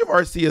a picture of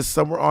Arcia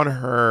somewhere on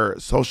her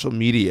social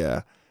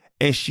media,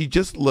 and she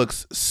just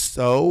looks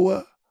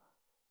so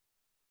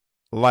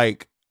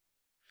like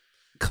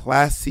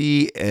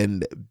classy,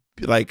 and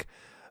like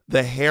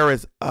the hair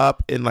is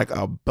up in like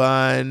a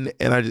bun,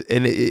 and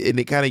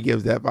it kind of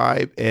gives that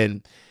vibe,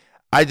 and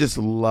I just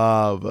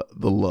love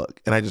the look,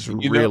 and I just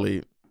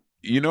really.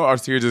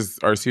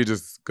 Arcia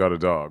just got a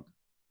dog.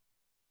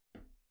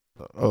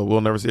 Oh, we'll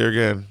never see her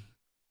again.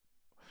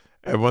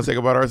 Everyone say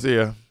goodbye to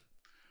Arcia.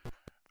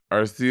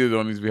 Arcia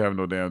don't need to be having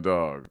no damn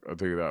dog. I'll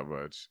tell you that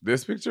much.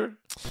 This picture?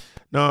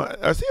 No,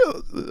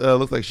 Arcia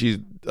looks like she's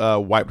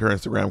wiped her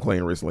Instagram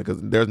clean recently, because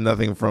there's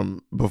nothing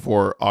from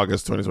before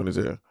August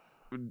 2022.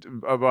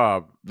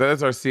 Bob,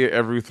 that's Arcia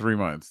every 3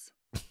 months.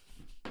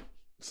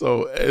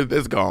 So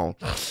it's gone.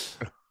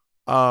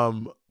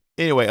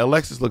 Anyway,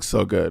 Alexis looks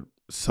so good.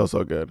 So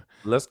good.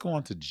 Let's go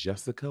on to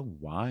Jessica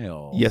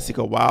Wilde.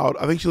 Jessica Wilde.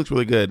 I think she looks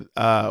really good.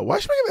 Why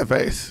is she making that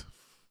face?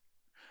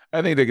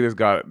 I think they just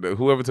got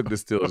whoever took this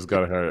still just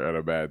got her at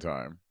a bad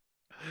time.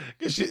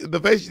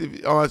 The face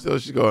on that still,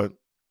 she's going.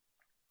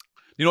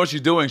 You know what she's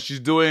doing? She's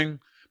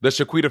doing the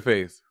Shaquita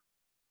face.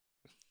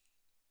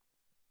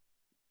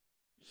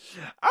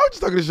 I was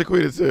just talking to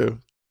Shaquita too.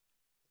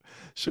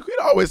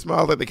 Shaquita always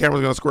smiles like the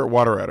camera's gonna squirt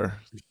water at her.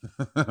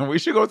 We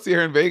should go see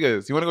her in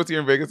Vegas. You want to go see her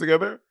in Vegas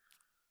together?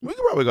 We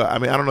can probably go. I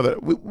mean, I don't know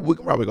that we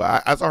can probably go.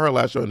 I saw her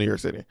last show in New York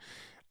City,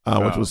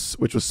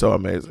 which was so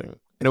amazing,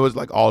 and it was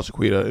like all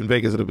Shaquita. In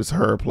Vegas, it was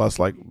her plus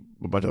like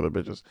a bunch of other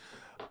bitches.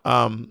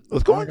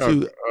 Let's go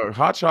into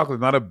Hot Chocolate,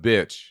 not a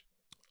bitch.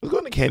 Let's go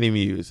into Candy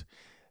Muse.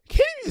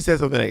 Candy Muse said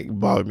something that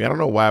bothered me. I don't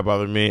know why it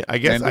bothered me. I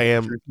guess I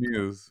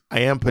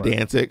am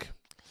pedantic.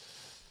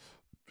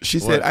 She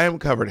said, I am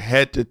covered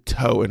head to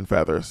toe in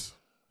feathers.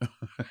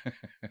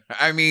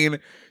 I mean,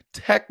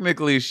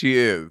 technically she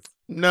is.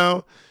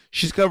 No,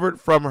 she's covered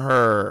from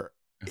her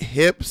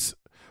hips,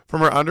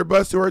 from her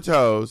underbust to her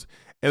toes,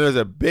 and there's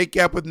a big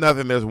gap with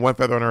nothing. There's one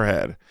feather on her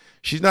head.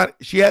 She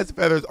has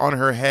feathers on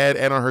her head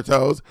and on her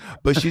toes,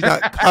 but she's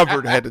not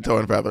covered head to toe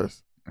in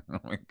feathers. Oh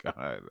my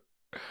God.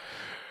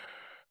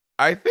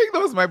 I think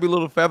those might be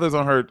little feathers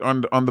on her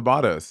on the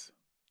bodice.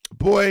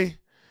 Boy,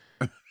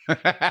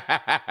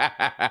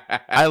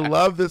 I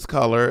love this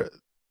color.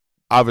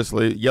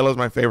 Obviously, yellow is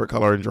my favorite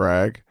color in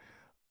drag.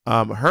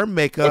 Her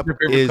makeup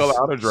is color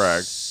out of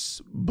drag?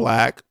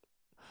 Black.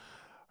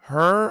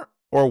 Her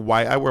or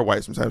white. I wear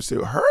white sometimes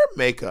too. Her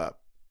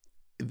makeup.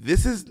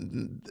 Candy's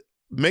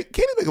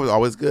makeup is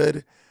always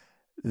good.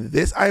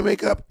 This eye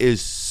makeup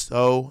is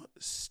so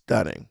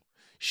stunning.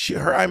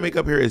 Her eye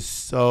makeup here is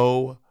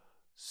so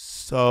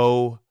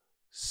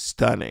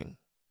stunning.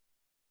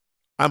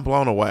 I'm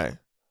blown away.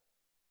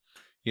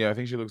 Yeah, I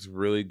think she looks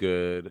really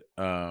good.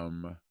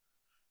 For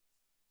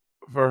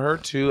her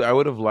too, I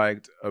would have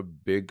liked a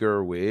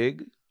bigger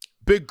wig.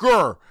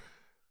 Bigger.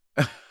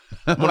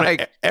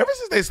 Like, ever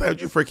since they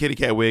slapped you for a kitty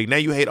cat wig, now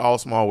you hate all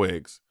small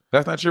wigs.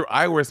 That's not true.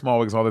 I wear small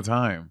wigs all the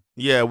time.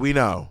 Yeah, we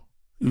know.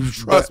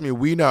 Trust me,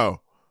 we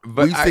know.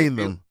 But we've seen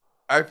them.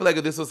 I feel like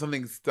if this was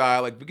something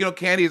style, like, you know,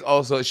 Candy is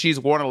also, she's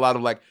worn a lot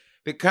of like,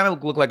 they kind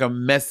of look like a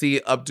messy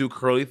updo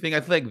curly thing. I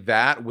feel like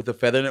that with a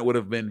feather in it would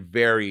have been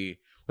really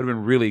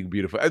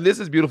beautiful. And this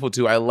is beautiful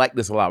too. I like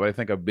this a lot, but I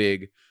think a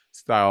big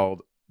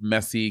styled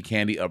messy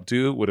Candy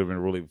updo would have been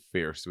really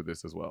fierce with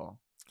this as well.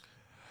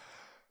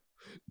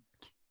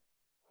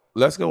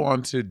 Let's go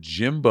on to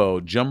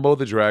Jimbo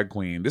the drag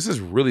queen. This is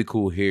really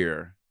cool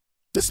here.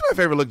 This is my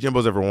favorite look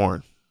Jimbo's ever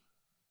worn.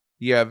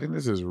 Yeah, I think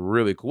this is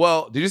really cool.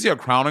 Well, did you see her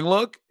crowning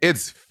look?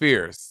 It's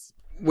fierce.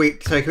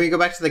 Wait, sorry, can we go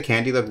back to the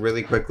Candy look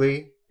really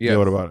quickly? Yeah,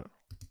 what about it?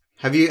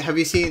 Have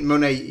you seen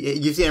Monet?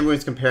 You've seen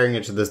everyone's comparing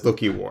it to this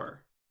look you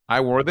wore.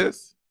 I wore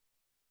this?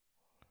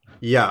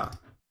 Yeah.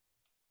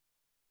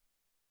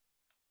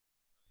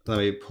 Let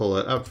me pull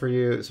it up for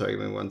you. Sorry,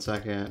 give me 1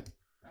 second.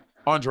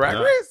 On Drag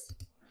Race?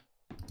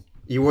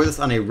 You wore this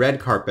on a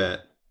red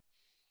carpet.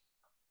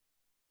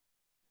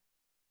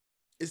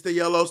 It's the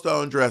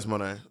Yellowstone dress,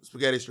 Monet.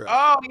 Spaghetti strap.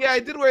 Oh, yeah, I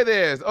did wear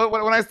this. Oh,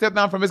 when I stepped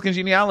down from Miss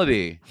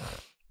Congeniality.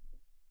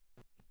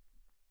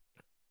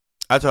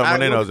 I told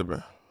Monet knows it,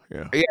 bro.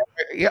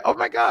 Yeah. Oh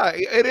my God,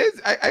 it is.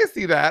 I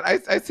see that.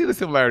 I see the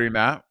similarity in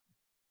that.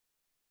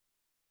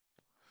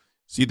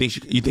 So you think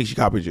she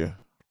copied you?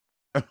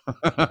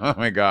 Oh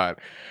my God.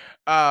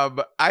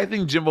 I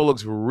think Jimbo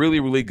looks really,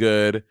 really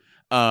good.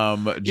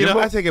 Jimbo,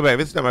 I take it back.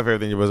 This is not my favorite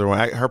thing Jimbo's ever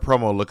worn. Her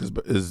promo look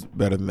is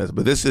better than this,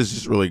 but this is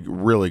just really,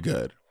 really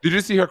good. Did you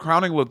see her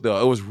crowning look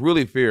though? It was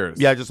really fierce.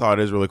 Yeah, I just saw it.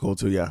 It is really cool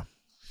too. Yeah.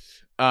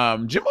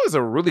 Jimbo is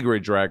a really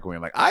great drag queen.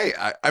 Like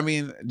I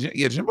mean,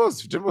 yeah,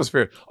 Jimbo's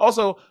fierce.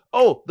 Also,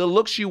 the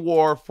look she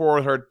wore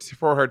for her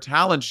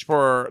talent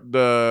for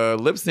the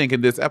lip sync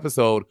in this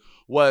episode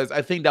was,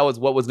 I think that was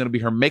what was going to be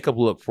her makeup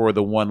look for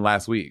the one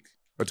last week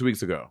or 2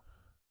 weeks ago.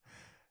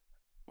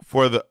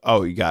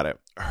 You got it.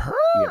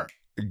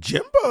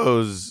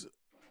 Jimbo's.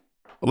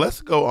 Let's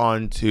go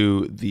on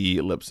to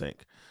the lip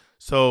sync.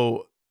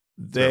 So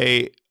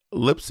they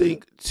lip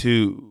sync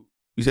to.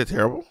 You said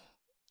terrible?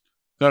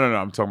 No.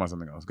 I'm talking about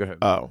something else. Go ahead.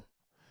 Oh,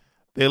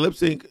 they lip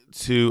sync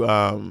to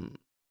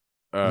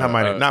not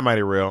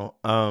Mighty Real.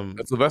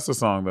 It's a Sylvester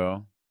song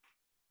though.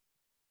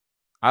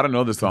 I don't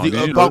know this song. Do you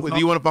want to funk with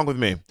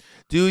me?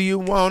 Do you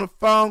want to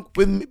funk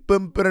with me?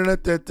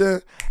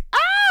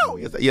 Ow!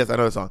 Yes, I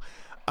know the song.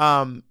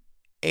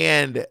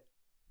 And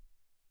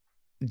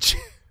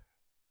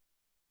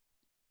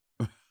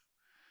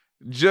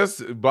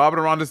just bobbing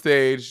around the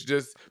stage.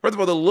 Just first of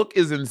all, the look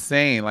is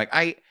insane. Like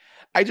I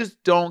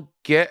just don't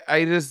get.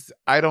 I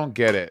don't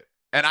get it.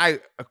 And I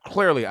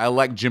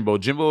like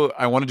Jimbo.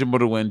 I wanted Jimbo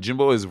to win.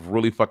 Jimbo is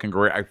really fucking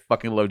great. I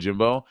fucking love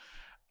Jimbo.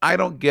 I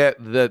don't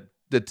get the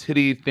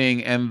titty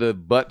thing and the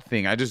butt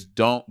thing. I just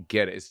don't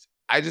get it.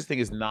 I just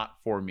think it's not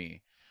for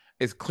me.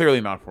 It's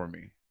clearly not for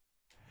me.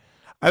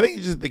 I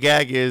think just the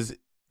gag is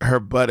her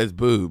butt is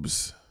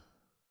boobs.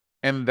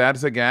 And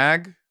that's a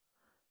gag?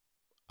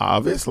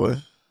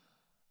 Obviously.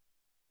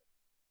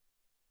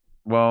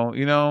 Well,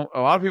 you know,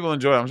 a lot of people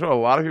enjoy it. I'm sure a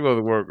lot of people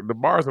at work, the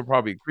bars are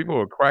probably, people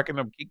are cracking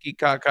up, kiki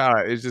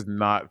kaka. It's just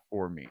not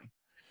for me.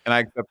 And I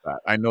accept that.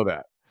 I know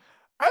that.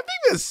 I think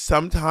that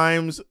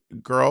sometimes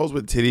girls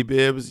with titty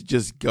bibs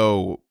just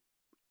go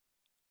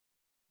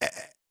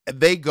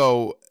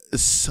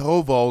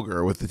so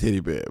vulgar with the titty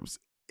bibs.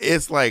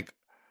 It's like,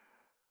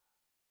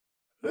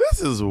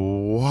 This is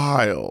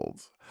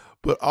wild.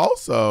 But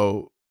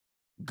also,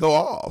 go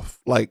off.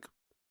 Like,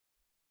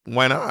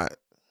 why not?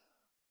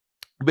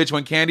 Bitch,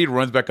 when Candy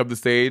runs back up the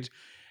stage,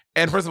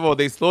 and first of all,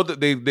 they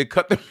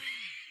cut the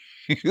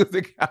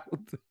music out,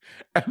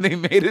 and they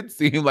made it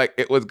seem like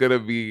it was gonna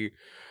be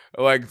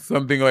like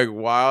something like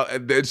wild,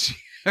 and then she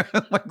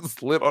like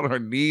slid on her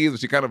knees.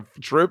 She kind of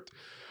tripped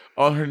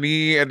on her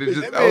knee, and it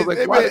just I was like,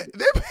 they why?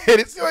 made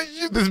it seem like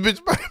this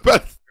bitch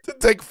about to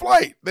take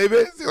flight. They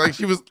made it seem like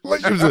she was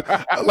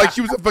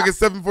a fucking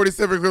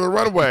 747 on the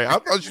runway. I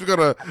thought she was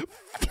gonna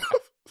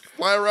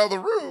fly around the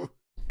room.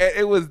 And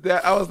it was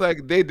that I was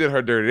like, they did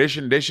her dirty.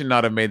 They should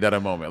not have made that a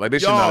moment. Like they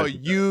should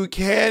not. You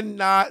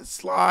cannot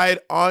slide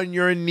on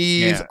your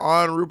knees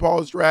on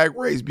RuPaul's Drag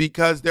Race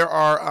because there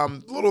are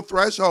little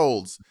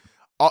thresholds.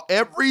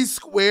 Every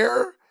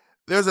square,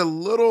 there's a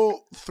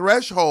little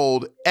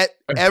threshold at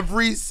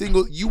every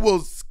single. You will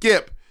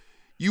skip.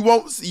 You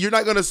won't. You're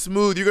not gonna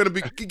smooth. You're gonna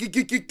be.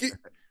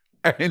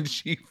 And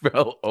she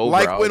fell over.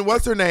 Like when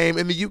what's her name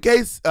in the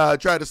UK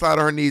tried to slide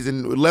on her knees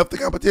and left the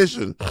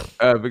competition.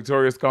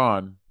 Victoria's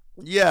Con.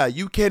 Yeah,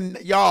 you can,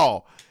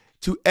 y'all.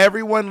 To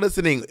everyone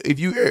listening, if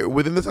you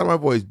within the sound of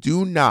my voice,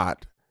 do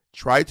not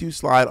try to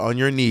slide on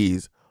your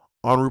knees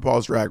on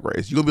RuPaul's Drag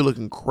Race. You're gonna be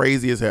looking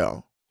crazy as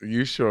hell.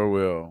 You sure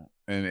will.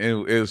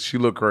 And she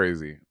looked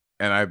crazy.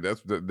 And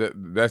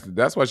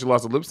that's why she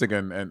lost a lip sync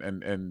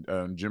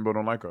and Jimbo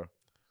don't like her.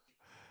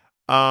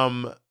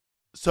 So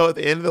at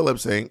the end of the lip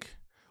sync,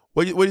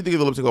 what do you think of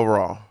the lip sync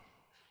overall?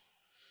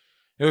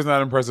 It was not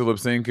an impressive lip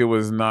sync. It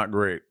was not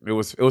great. It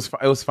was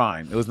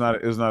fine. It was not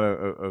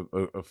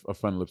a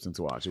fun lip sync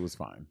to watch. It was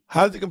fine.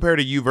 How does it compare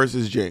to you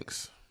versus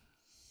Jinx?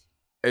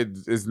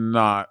 It's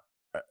not.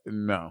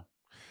 No.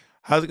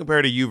 How does it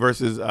compare to you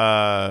versus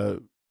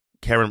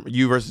Cameron?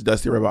 You versus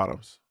Dusty Red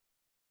Bottoms?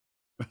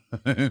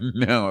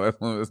 No,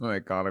 that's an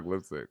iconic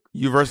lip sync.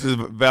 You versus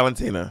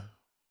Valentina?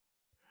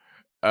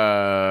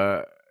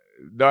 No,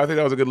 I think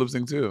that was a good lip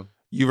sync too.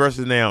 You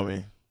versus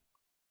Naomi?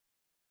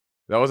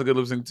 That was a good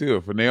lip sync too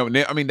for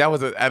Naomi. I mean, that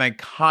was an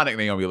iconic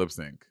Naomi lip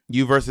sync.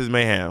 You versus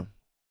Mayhem?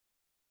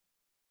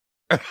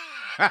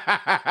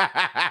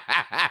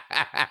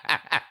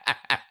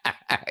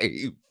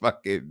 You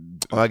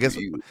fucking. Well, I guess.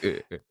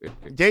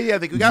 JD, I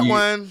think we got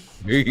one.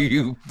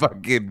 You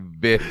fucking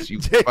bitch. You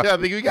JD, I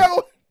think we got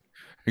one.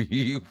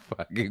 You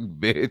fucking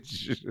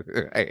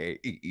bitch. I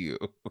hate you.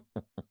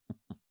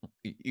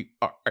 You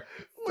are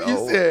What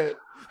you said?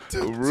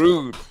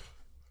 Rude.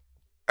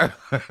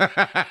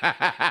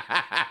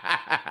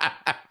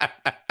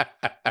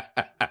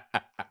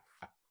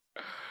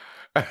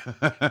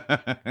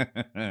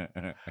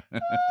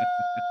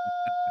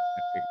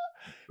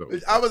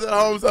 I was at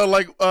home, so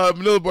like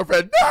Manila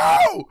boyfriend.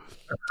 No.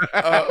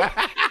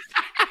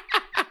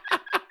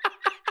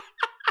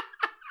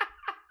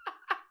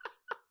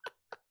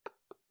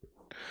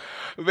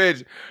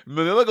 Bitch,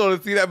 Manila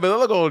gonna see that.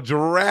 Manila gonna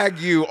drag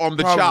you on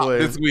the chop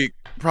this week.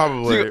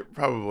 Probably,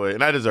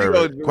 and I deserve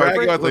it.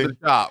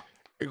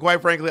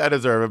 Quite frankly, I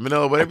deserve it.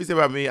 Manila, whatever you say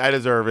about me, I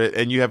deserve it,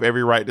 and you have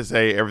every right to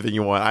say everything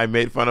you want. I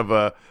made fun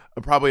of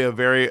probably a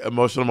very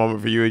emotional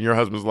moment for you in your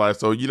husband's life,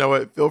 so you know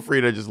what? Feel free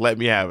to just let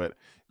me have it.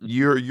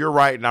 You're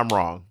right, and I'm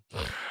wrong.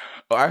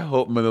 I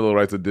hope Manila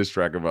writes a diss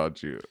track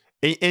about you.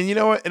 And you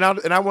know what? And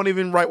I won't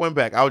even write one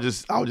back. I'll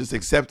just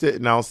accept it,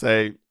 and I'll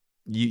say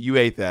you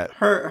ate that.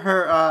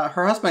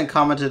 Her husband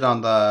commented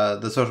on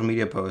the social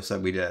media post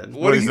that we did.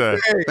 What did he say?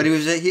 But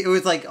it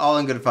was like all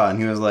in good fun.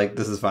 He was like,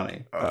 "This is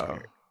funny." I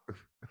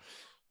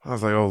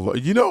was like, "Oh,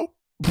 you know."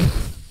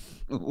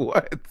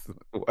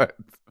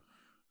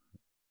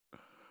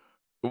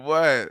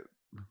 What?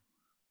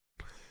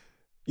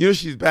 You know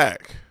she's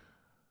back.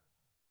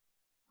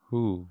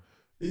 Who?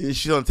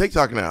 She's on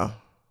TikTok now.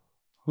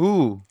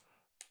 Who?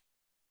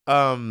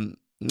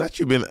 Not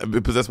you being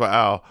possessed by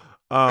Al.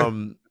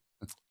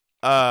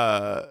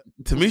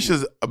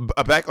 Tamisha's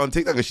back on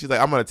TikTok and she's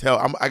like, I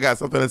got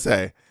something to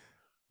say.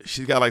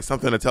 She's got like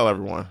something to tell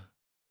everyone.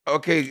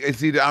 Okay,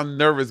 see, I'm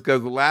nervous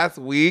because last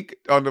week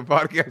on the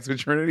podcast with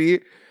Trinity,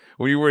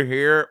 when you were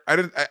here, I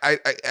don't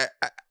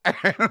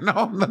know.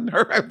 I'm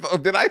nervous.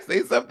 Did I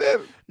say something?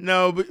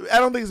 No, but I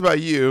don't think it's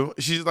about you.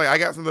 She's like, I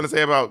got something to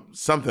say about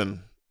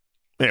something.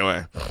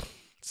 Anyway,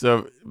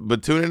 so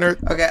but tune in her.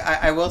 Okay,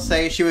 I will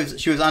say she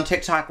was on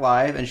TikTok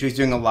live and she was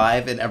doing a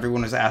live and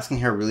everyone was asking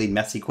her really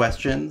messy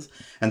questions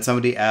and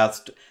somebody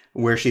asked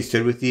where she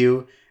stood with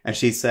you and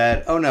she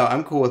said, "Oh no,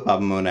 I'm cool with Bob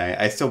and Monet.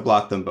 I still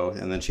blocked them both,"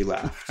 and then she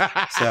laughed.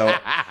 So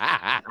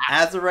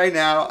as of right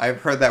now,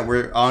 I've heard that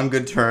we're on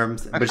good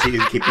terms, but she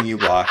is keeping you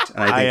blocked,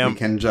 and I think we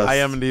can just I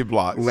am indeed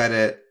blocked. Let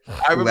it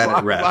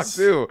blocked rest.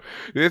 Too.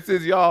 This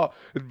is y'all.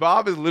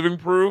 Bob is living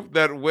proof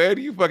that when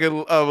you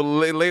fucking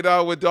lay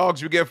down with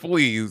dogs, you get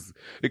fleas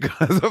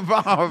because of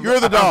Bob. You're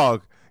the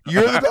dog.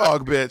 You're the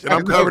dog, bitch, and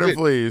I'm covered in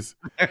fleas.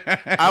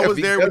 I was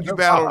there when you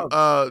battled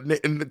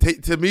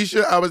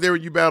Tamisha. I was there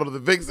when you battled the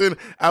Vixen.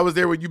 I was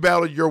there when you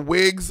battled your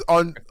wigs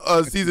on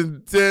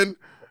season 10.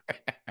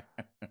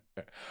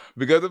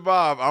 Because of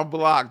Bob, I'm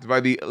blocked by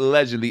the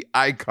legend, the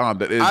icon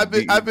that is. I've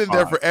been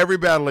there for every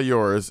battle of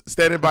yours,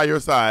 standing by your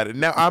side, and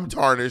now I'm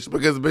tarnished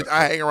because bitch,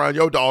 I hang around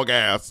your dog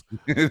ass.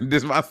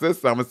 This my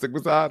sister. I'm gonna stick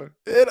beside her.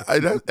 And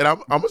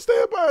I'm gonna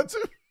stand by it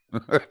too.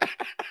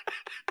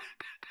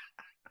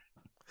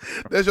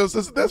 That's your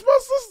sister. That's my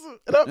sister.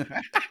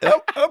 And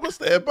I'm gonna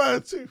stand by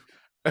it too.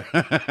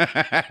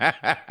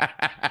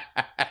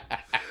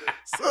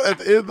 So at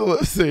the end of the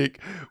lip sync,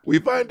 we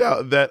find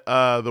out that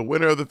the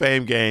winner of the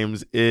Fame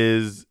Games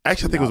is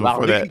actually, I think it was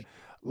before that.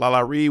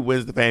 Lala Ree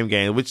wins the Fame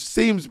Game, which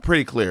seems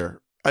pretty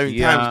clear. I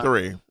mean, times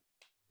 3.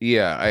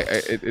 Yeah,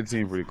 it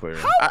seemed pretty clear.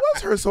 How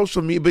was her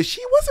social media? But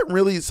she wasn't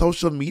really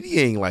social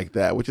mediating like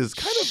that, which is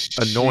kind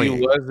of annoying.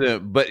 She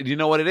wasn't, but you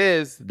know what it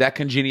is? That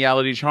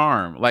congeniality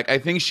charm. Like, I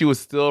think she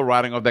was still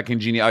riding off that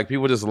congeniality.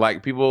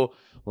 Like, people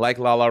like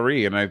Lala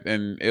Ree,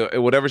 and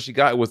whatever she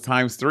got, it was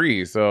times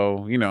 3.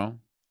 So, you know,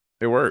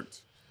 it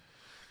worked.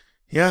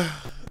 Yeah.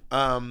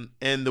 And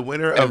the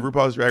winner of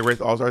RuPaul's Drag Race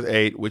All-Stars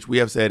 8, which we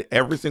have said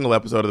every single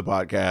episode of the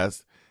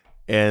podcast,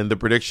 and the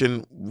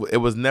prediction, it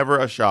was never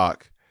a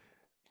shock,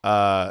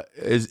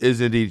 is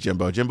indeed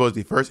Jimbo. Jimbo is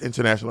the first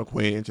international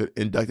queen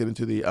inducted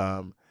into the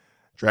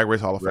Drag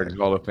Race Hall of Fame.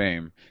 Hall of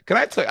Fame. Can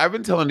I tell you, I've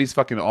been telling these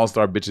fucking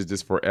all-star bitches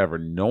this forever.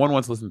 No one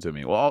wants to listen to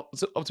me. Well,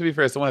 to be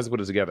fair, someone has to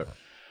put it together.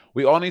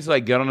 We all need to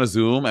like get on a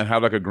Zoom and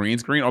have like a green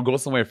screen, or go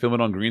somewhere and film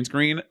it on green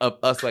screen of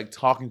us like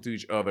talking to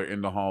each other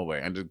in the hallway,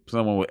 and just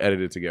someone will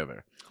edit it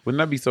together. Wouldn't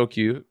that be so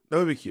cute? That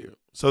would be cute.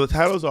 So the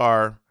titles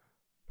are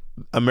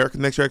America's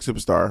Next Drag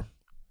Superstar,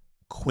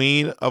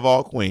 Queen of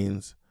All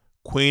Queens,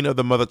 Queen of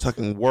the Mother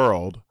Tucking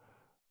World,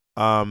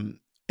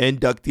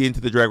 inductee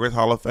into the Drag Race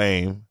Hall of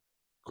Fame,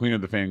 Queen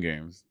of the Fame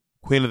Games,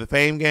 Queen of the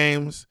Fame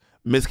Games,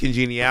 Miss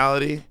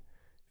Congeniality,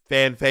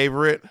 Fan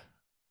Favorite.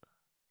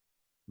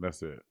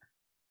 That's it.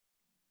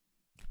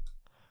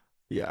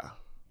 Yeah.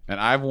 And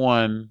I've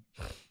won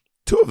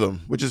 2 of them,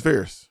 which is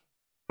fierce.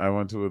 I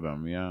won 2 of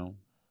them, yeah.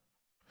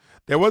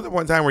 There was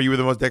one time where you were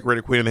the most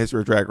decorated queen in the history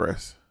of Drag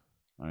Race.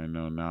 I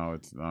know, now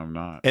I'm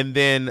not. And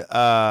then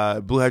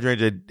Blue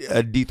Hydrangea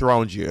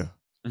dethroned you.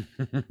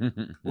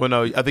 Well,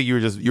 no, I think you were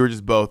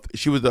just both.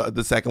 She was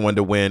the second one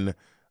to win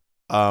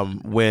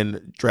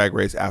Drag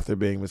Race after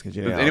being Miss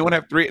Congeniality. Does anyone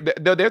have 3?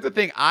 There's the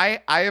thing.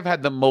 I have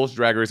had the most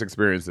Drag Race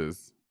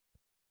experiences.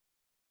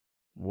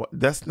 What?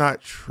 That's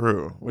not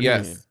true. What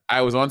yes, do you mean?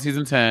 I was on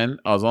season 10.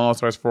 I was on All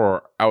Stars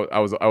 4. I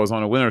was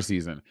on a winter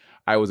season.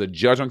 I was a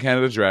judge on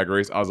Canada's Drag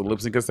Race. I was a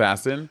lip sync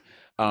assassin.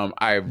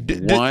 I've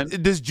won.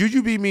 Does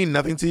Jujubee mean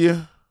nothing to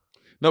you?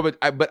 No, but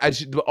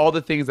all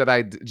the things that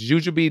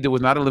Jujubee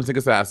was not a lip sync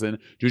assassin.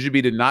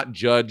 Jujubee did not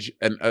judge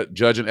an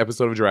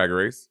episode of Drag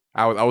Race.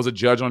 I was a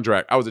judge on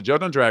Drag. I was a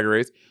judge on Drag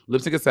Race.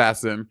 Lip sync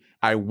assassin.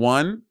 I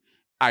won.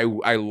 I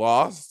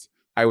lost.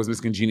 I was Miss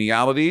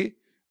Congeniality.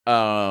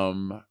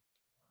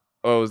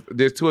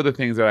 There's 2 other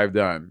things that I've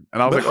done,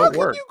 and I was How do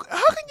you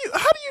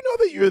know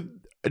that you're?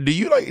 Do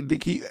you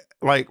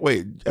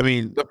wait? I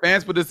mean, the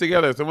fans put this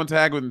together. Someone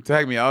tagged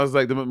me. I was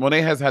like,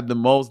 Monet has had the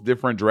most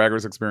different Drag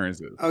Race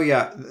experiences. Oh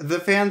yeah, the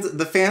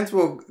fans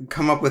will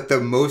come up with the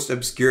most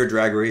obscure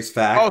Drag Race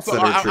facts that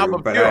are true,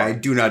 but I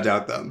do not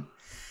doubt them.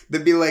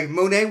 They'd be like,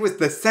 Monet was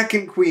the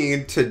second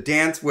queen to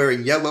dance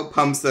wearing yellow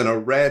pumps and a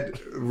red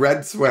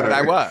sweater. And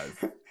I was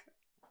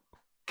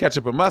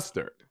ketchup and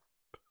mustard.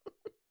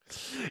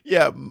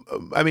 Yeah,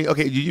 I mean,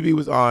 okay, Jujubee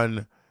was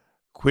on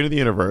Queen of the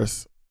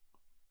Universe,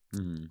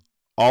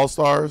 All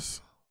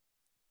Stars,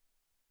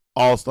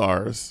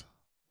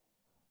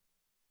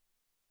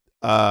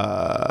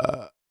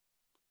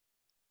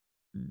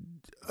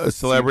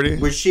 Celebrity.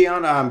 Was she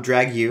on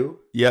Drag You?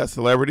 Yeah,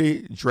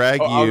 Celebrity, Drag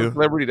You. I was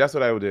Celebrity, that's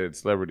what I did,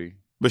 Celebrity.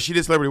 But she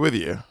did Celebrity with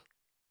you.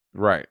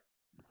 Right.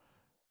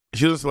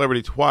 She was a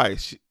Celebrity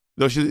twice.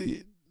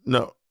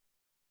 No.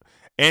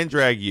 And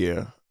Drag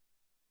You.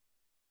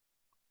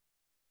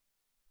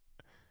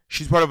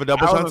 She's part of a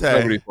double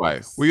Shantae.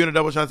 Twice. Were you in a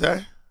double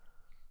Shantae?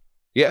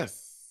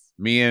 Yes.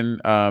 Me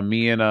and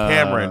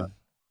Cameron.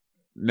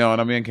 No,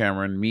 not me and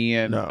Cameron. Me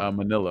and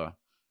Manila.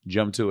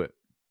 Jump to it.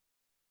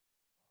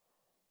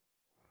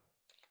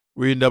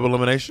 Were you in double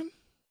elimination?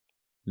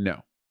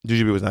 No.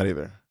 Jujubee was not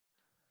either.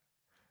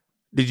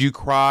 Did you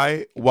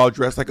cry while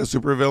dressed like a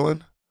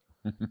supervillain?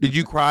 Did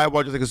you cry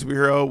while dressed like a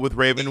superhero with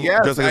Raven?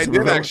 Yes, dressed like a I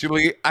did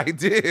actually. I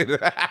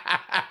did.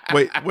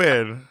 Wait,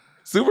 when?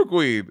 Super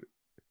Queen.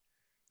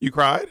 You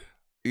cried?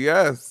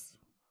 Yes.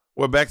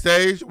 What,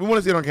 backstage? We want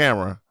to see it on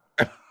camera.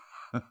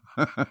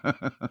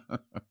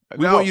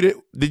 We want you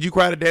to. Did you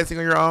cry to Dancing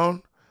on Your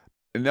Own?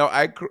 No,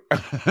 I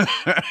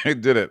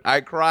didn't. I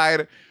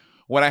cried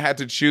when I had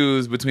to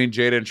choose between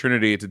Jada and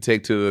Trinity to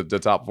take to the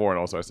top 4 in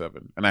All Star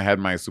 7, and I had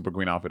my Super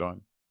Queen outfit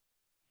on.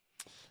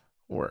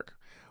 Work.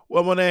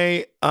 Well,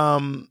 Monet,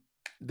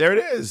 there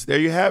it is. There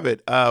you have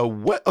it.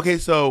 Okay,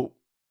 so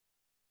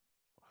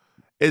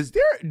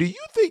do you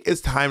think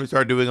it's time to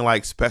start doing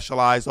like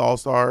specialized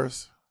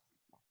All-Stars?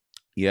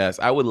 Yes,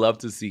 I would love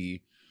to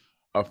see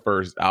a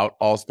first out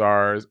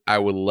All-Stars. I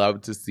would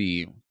love to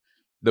see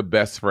the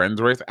best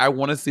friends race. I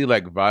want to see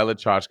like Violet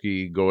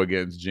Chachki go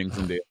against Jinx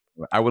and Dale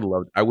I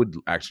would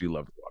actually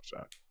love to watch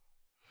that.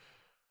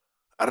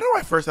 I don't know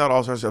why First Out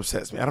All Stars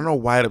upsets me. I don't know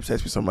why it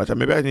upsets me so much.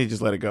 Maybe I need to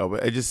just let it go.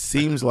 But it just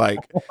seems like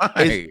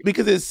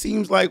because it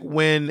seems like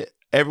when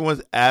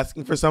everyone's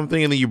asking for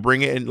something and then you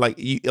bring it and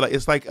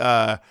it's like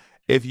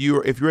if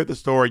you're at the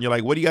store and you're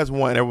like, what do you guys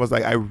want? And everyone's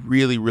like, I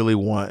really, really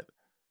want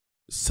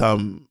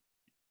some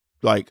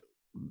like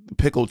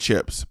pickled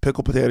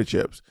potato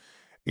chips.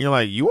 And you're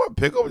like, you want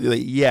pickle? You're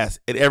like, yes.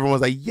 And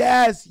everyone's like,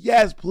 yes,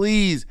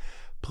 please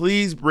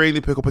bring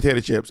the pickled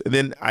potato chips. And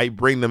then I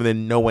bring them and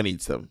then no one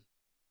eats them.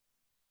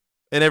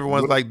 And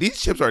everyone's like, these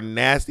chips are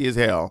nasty as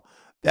hell.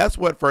 That's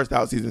what First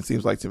Out season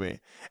seems like to me.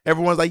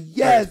 Everyone's like,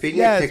 yes,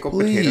 pickled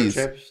please.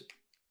 Potato chips,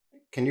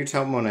 can you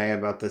tell Monet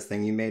about this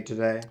thing you made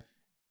today?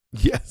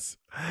 Yes.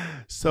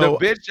 So the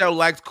bitch that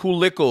likes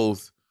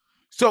Coolicles.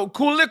 So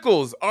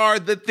Coolicles are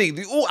the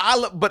thing.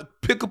 But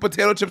pickled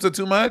potato chips are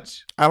too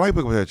much? I like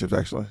pickled potato chips,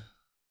 actually.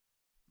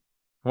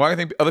 Why do you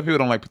think other people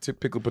don't like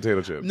pickled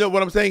potato chips? No,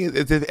 what I'm saying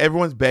is if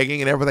everyone's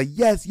begging and everyone's like,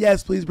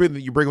 yes, please bring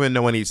them, you bring them and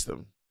no one eats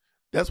them.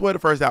 That's what the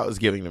First Out is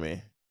giving to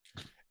me.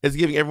 It's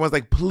giving everyone's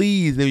like,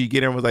 please. Then you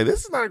get everyone's like,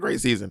 this is not a great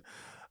season.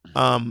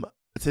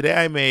 Today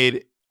I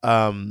made,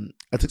 I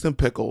took a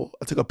pickle,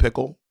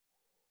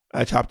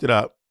 I chopped it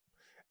up,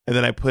 and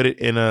then I put it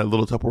in a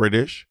little Tupperware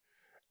dish.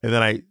 And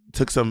then I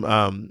took some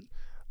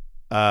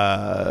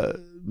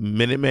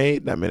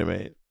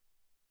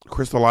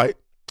Crystal Light,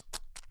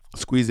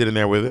 squeezed it in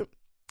there with it,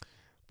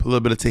 put a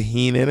little bit of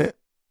tahini in it,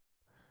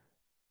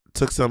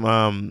 took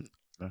some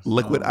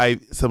liquid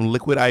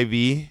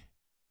IV,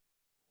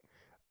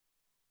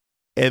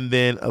 and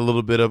then a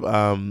little bit of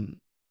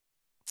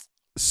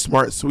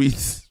Smart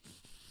Sweets.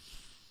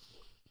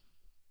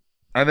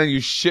 And then you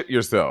shit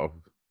yourself.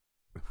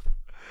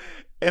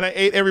 And I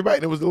ate every bite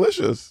and it was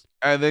delicious.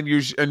 And then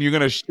you're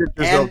gonna shit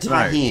yourself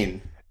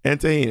tonight. And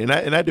tahini.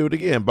 And I do it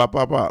again. Bop,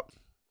 bop, bop.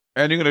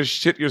 And you're gonna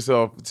shit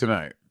yourself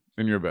tonight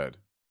in your bed.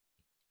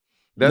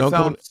 That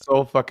sounds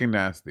so fucking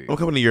nasty. I'm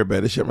coming to your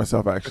bed to shit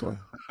myself, actually.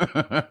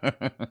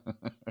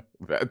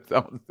 That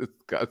sounds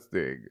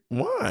disgusting.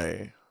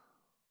 Why?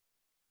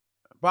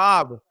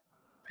 Bob,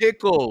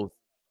 pickles,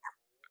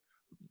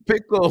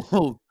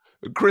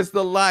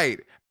 Crystal Light,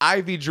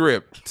 Ivy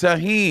drip,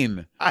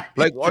 tahini.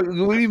 Like, what do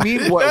you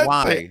mean?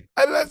 Why?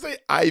 I did not say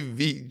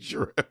IV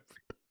drip.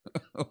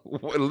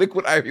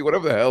 Liquid Ivy,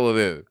 whatever the hell it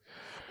is.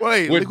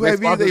 Wait,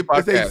 Liquid IV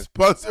is a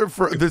sponsor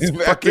for this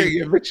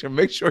fucking.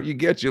 Make sure you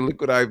get your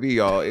Liquid IV,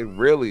 y'all. It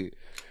really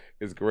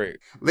is great.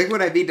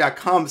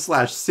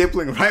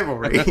 liquidiv.com/sibling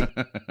rivalry.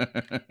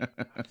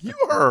 You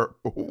are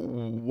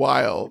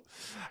wild.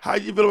 How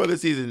do you feel about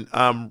this season?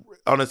 On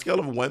a scale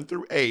of 1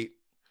 through 8,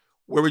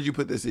 where would you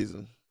put this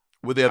season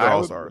with the other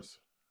All Stars?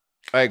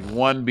 Like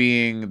 1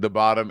 being the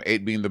bottom,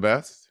 8 being the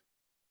best?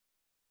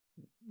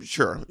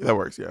 Sure, that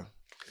works, yeah.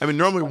 I mean,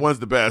 normally 1's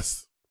the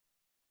best.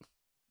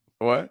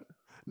 What?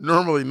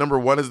 Normally, number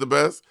 1 is the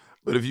best,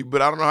 but I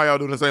don't know how y'all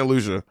doing in St.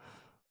 Lucia.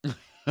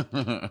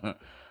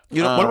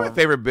 You know, one of my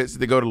favorite bits is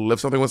to go to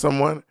lift something with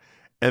someone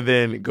and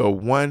then go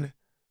 1.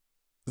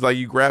 It's like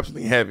you grab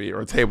something heavy or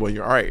a table and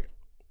you're all right.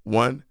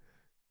 1,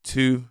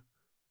 2,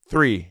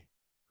 3,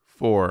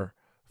 4,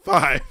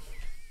 5.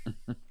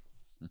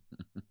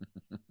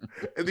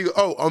 And you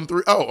go, on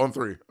 3. Oh, on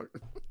 3.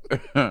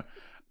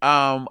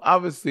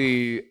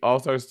 Obviously, All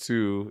Stars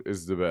 2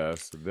 is the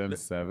best. Then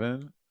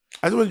 7.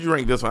 I just want you to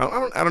rank this one.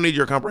 I don't need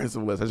your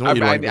comprehensive list. I just want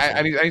you to rank this one.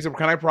 I need to.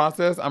 Can I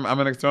process? I'm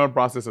an external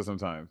processor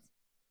sometimes.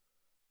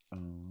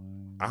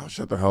 I'll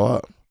shut the hell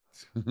up.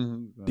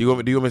 Do you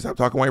want me to stop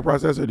talking while you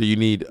process, or do you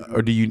need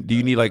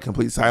like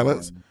complete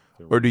silence,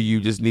 or do you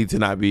just need to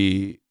not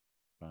be?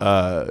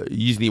 You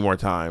just need more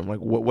time. Like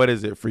what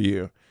is it for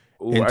you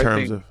in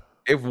terms of?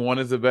 If 1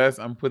 is the best,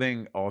 I'm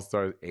putting All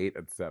Stars 8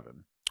 at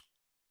 7.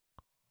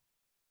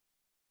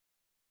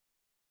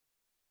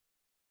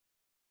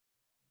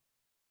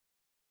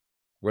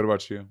 What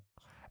about you?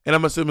 And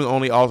I'm assuming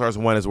only All Stars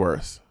 1 is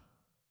worse.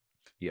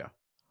 Yeah.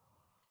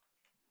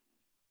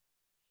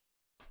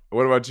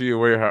 What about you?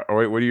 Where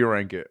do you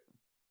rank it?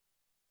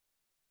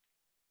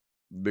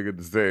 They get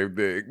the same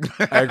thing.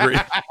 I agree.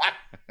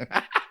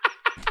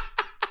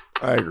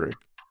 I agree.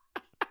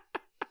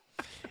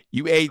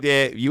 You ate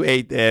that.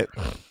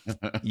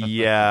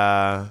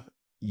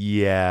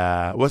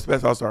 Yeah. What's the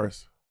best All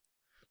Stars?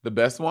 The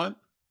best one?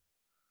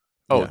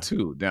 Oh, yeah.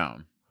 2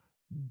 down.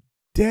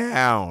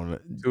 2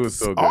 is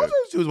so good. All Stars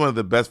 2 is one of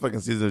the best fucking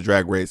seasons of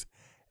Drag Race.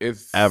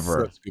 It's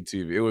ever. Such good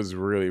TV. It was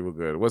really, really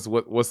good.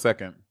 What's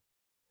second?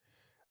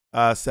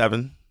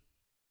 7.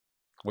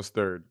 What's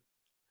third?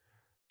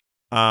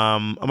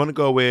 I'm gonna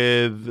go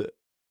with.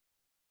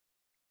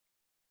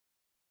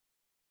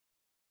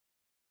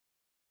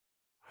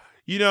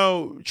 You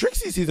know,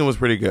 Trixie's season was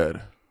pretty good.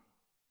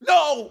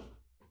 No.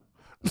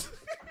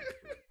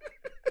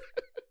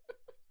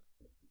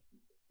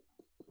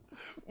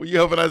 Well, you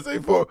hoping I say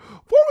 4? 4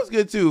 was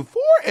good too.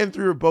 4 and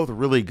 3 were both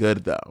really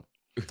good though.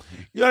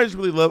 You know,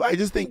 I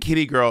just think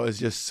Kitty Girl is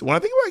just. When I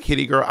think about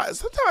Kitty Girl,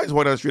 sometimes I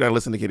walk down the street, I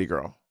listen to Kitty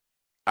Girl.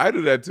 I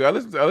do that too. I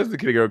listen to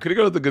Kitty Girl. Kitty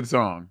Girl is a good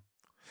song.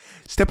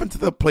 Step into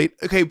the plate.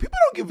 Okay, people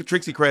don't give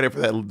Trixie credit for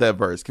that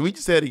verse. Can we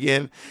just say it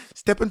again?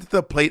 Step into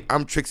the plate.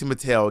 I'm Trixie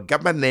Mattel.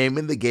 Got my name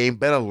in the game.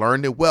 Better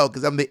learn it well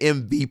because I'm the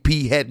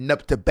MVP heading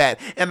up to bat.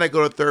 And I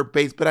go to third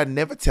base, but I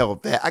never tell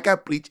that. I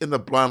got bleach in the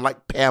blonde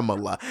like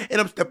Pamela. And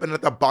I'm stepping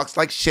at the box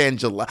like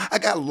Shangela. I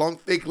got long,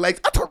 thick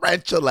legs, a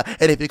tarantula.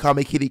 And if you call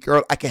me kitty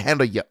girl, I can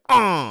handle you.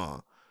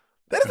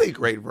 That is a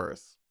great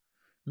verse.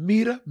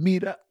 Meter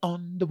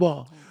on the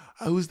wall.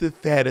 Who's the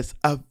fattest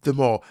of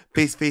them all?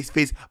 Face,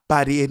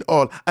 body and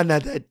all.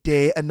 Another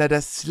day, another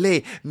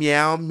sleigh.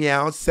 Meow,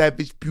 meow,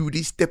 savage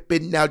beauty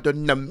stepping out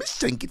on a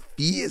mission. Get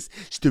fierce,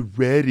 still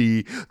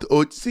ready.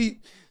 See,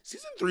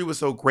 season 3 was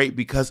so great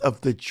because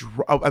of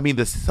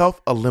the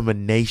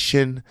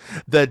self-elimination.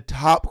 The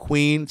top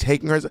queen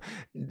taking hers.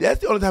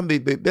 That's the only time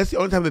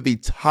that the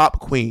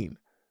top queen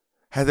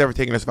has ever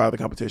taken us out of the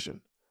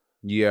competition.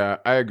 Yeah,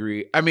 I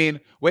agree. I mean,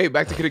 wait,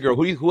 back to Kitty Girl.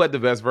 Who had the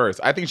best verse?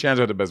 I think Shangela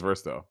had the best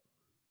verse though.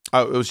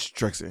 Oh, it was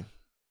Trixie.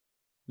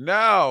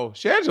 No,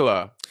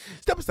 Shangela.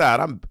 Step aside.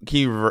 Can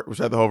you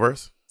recite the whole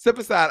verse? Step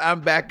aside.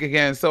 I'm back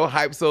again. So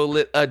hype, so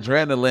lit,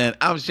 adrenaline.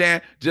 I'm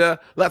Shangela.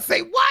 Let's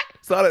say what?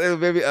 Saw that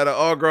baby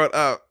all grown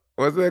up.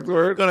 What's the next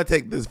word? I'm gonna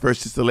take this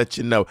verse just to let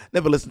you know.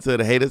 Never listen to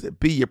the haters.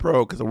 Be your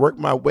pro, because I work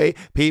my way,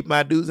 paid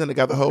my dues, and I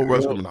got the whole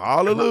verse from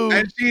hallelujah.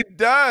 And she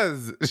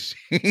does.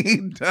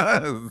 She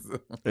does.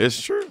 It's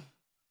true.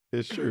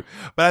 It's true.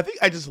 But I think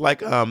I just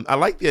like I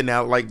like the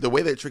analogy, like the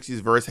way that Trixie's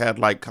verse had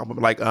like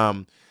compliment, like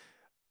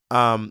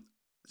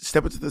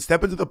step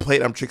into the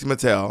plate. I'm Trixie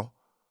Mattel.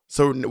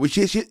 So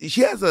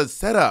she has a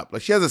setup,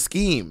 like she has a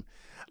scheme.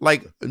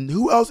 Like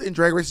who else in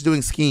Drag Race is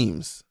doing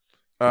schemes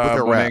with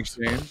their raps?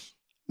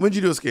 When'd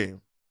you do a scheme?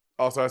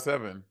 Also at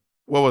 7.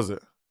 What was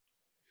it?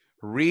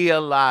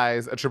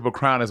 Realize a triple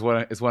crown is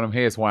what I'm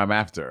here. It's why I'm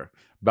after.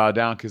 Bow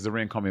down, kiss the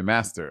ring, call me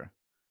master.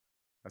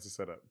 That's a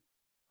setup.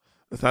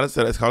 It's not a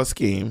setup. It's called a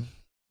scheme.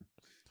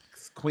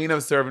 Queen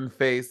of servant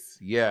face.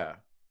 Yeah.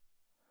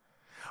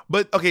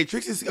 But okay,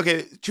 Trixie's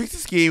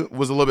scheme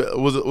was a little bit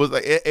was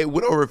like it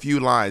went over a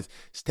few lines.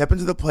 Step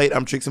into the plate.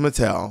 I'm Trixie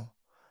Mattel.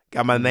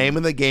 Got my name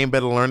in the game.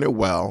 Better learn it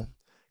well.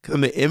 Cause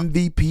I'm the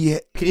MVP.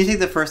 Can you say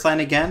the first line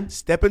again?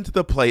 Step into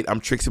the plate. I'm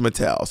Trixie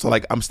Mattel. So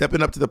like I'm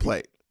stepping up to the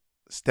plate.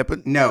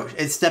 No,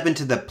 it's step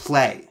into the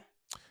play.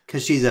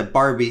 Because she's a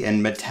Barbie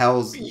and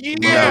Mattel's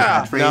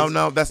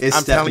no.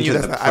 I'm telling you,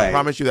 I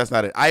promise you, that's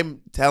not it.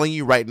 I'm telling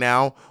you right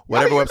now,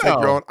 whatever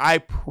website you're on, I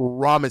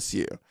promise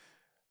you,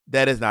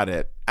 that is not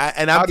it.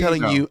 I'm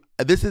telling you,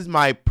 this is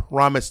my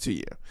promise to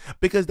you,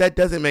 because that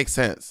doesn't make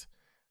sense.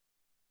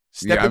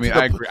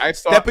 I agree.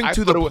 Stepping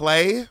to the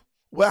play.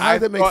 Well, how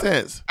does that make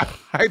sense?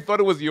 I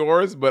thought it was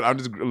yours, but I'm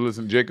just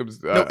listen,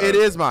 Jacob's. No, it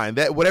is mine.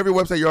 That whatever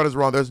website you're on is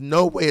wrong. There's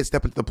no way it's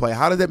step into the play.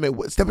 How does that make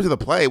step into the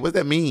play? What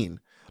does that mean?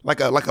 Like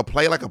a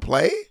play?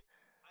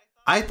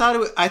 I thought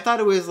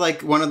it was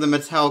like one of the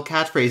Mattel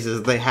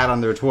catchphrases they had on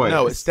their toys.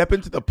 No, it's step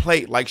into the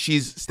plate. Like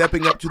she's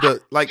stepping up to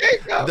the like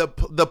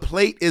the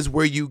plate is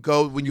where you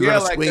go when you're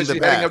gonna swing the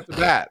bat. Up the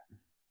bat.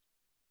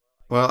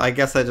 Well, I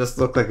guess I just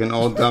look like an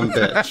old dumb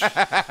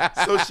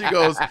bitch. So she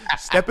goes,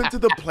 step into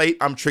the plate.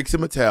 I'm Trixie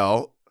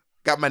Mattel.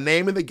 Got my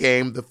name in the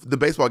game, the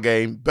baseball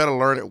game. Better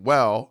learn it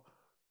well,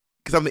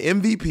 because I'm the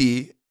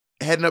MVP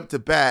heading up to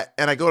bat,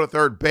 and I go to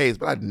third base.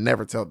 But I'd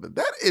never tell them.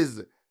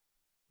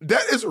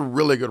 That is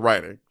really good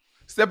writing.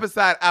 Step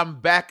aside, I'm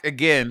back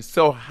again.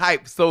 So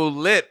hype, so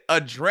lit,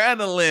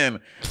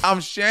 adrenaline. I'm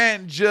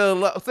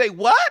Shangela. Say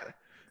what?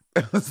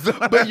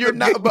 But you're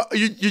not. But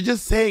you're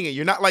just saying it.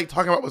 You're not like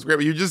talking about what's great,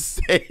 but you're just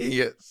saying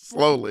it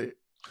slowly.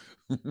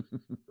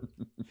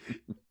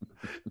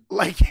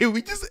 Like, can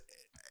we just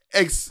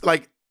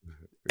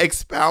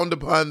expound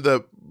upon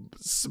the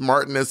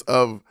smartness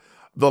of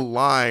the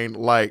line?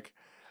 Like,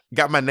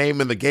 got my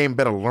name in the game.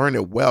 Better learn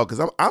it well, because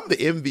I'm the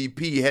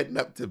MVP heading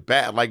up to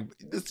bat. Like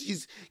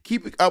she's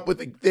keeping up with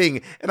the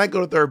thing, and I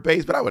go to third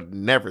base, but I would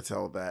never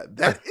tell that.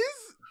 That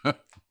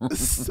is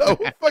so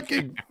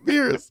fucking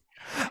fierce.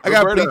 I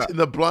got bleach in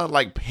the blonde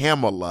like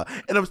Pamela,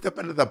 and I'm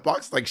stepping into the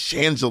box like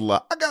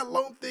Shangela. I got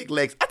long, thick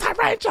legs. A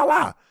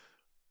tarantula.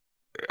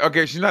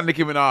 Okay, she's not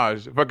Nicki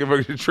Minaj.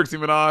 Fucking Trixie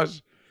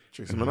Minaj.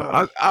 Trixie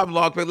Minaj. I'm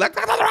long, thick legs. A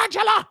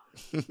tarantula.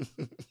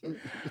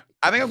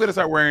 I think I'm gonna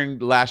start wearing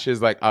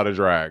lashes like out of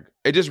drag.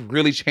 It just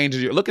really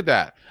changes you. Look at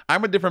that.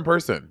 I'm a different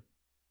person.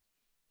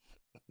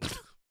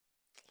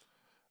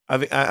 I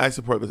think I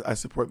support this. I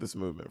support this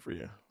movement for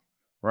you.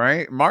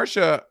 Right,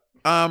 Marsha.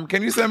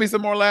 Can you send me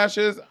some more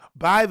lashes?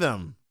 Buy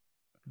them.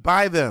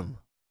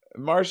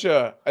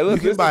 Marsha, you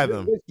can buy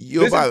them.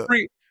 You'll buy them.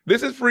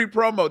 This is free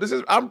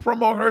promo. I'm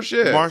promoting her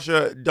shit.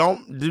 Marsha,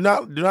 do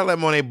not let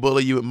Monet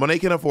bully you. Monet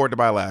can afford to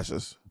buy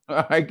lashes.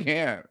 I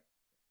can't.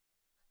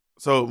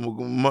 So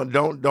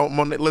don't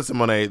Monet. Listen,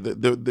 Monet.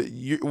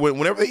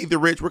 Whenever they eat the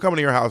rich, we're coming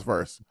to your house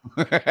first.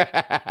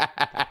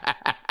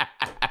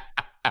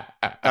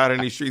 Out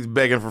in these streets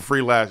begging for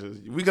free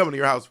lashes. We coming to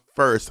your house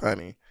first,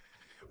 honey.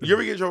 You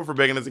ever get in trouble for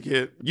begging as a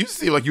kid? You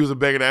seem like you was a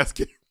begging ass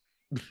kid.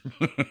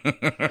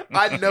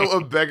 I know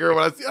a beggar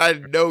when I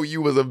know you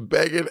was a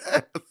begging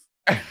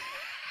ass.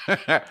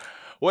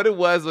 What it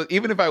was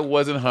even if I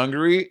wasn't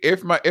hungry,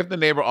 if the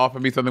neighbor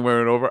offered me something when we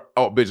went over,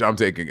 oh bitch, I'm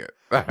taking it.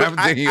 I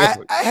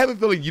have a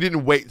feeling you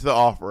didn't wait to the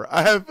offer.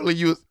 I have a feeling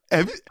you was.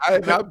 I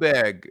did not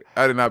beg.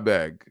 I did not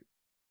beg.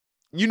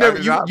 You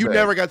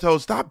never got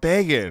told stop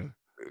begging.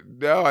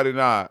 No, I did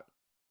not.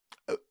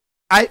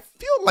 I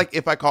feel like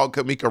if I called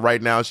Kamika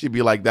right now, she'd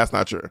be like, "That's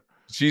not true."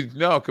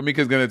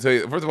 Kamika's gonna tell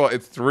you. First of all,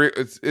 it's 3.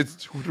 It's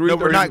 3. No,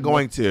 we're not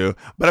going to.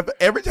 But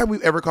every time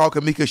we've ever called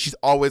Kamika, she's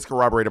always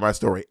corroborated my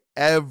story.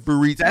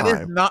 Every time.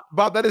 That is not,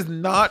 Bob. That is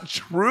not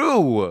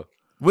true.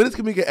 When has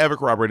Kamika ever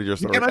corroborated your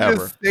story? You cannot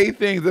just say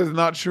things that's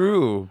not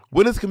true.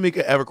 When has Kamika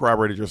ever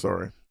corroborated your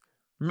story?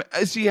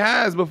 She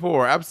has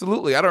before.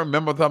 Absolutely. I don't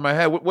remember off the top of my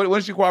head. When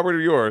did she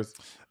corroborate yours?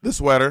 The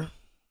sweater.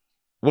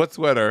 What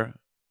sweater?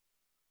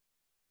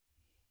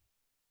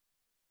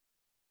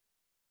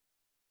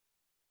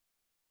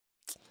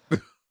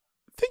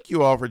 Thank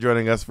you all for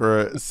joining us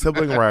for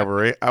Sibling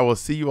Rivalry. I will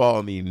see you all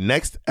in the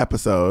next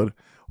episode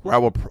where I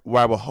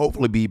will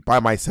hopefully be by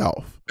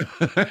myself.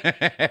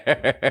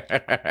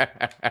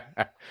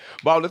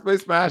 Bob, let's play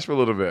Smash for a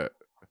little bit.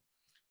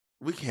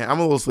 We can. I'm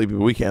a little sleepy,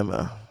 but we can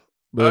though.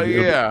 Oh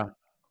yeah.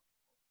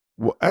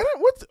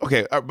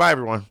 Okay. Bye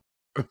everyone.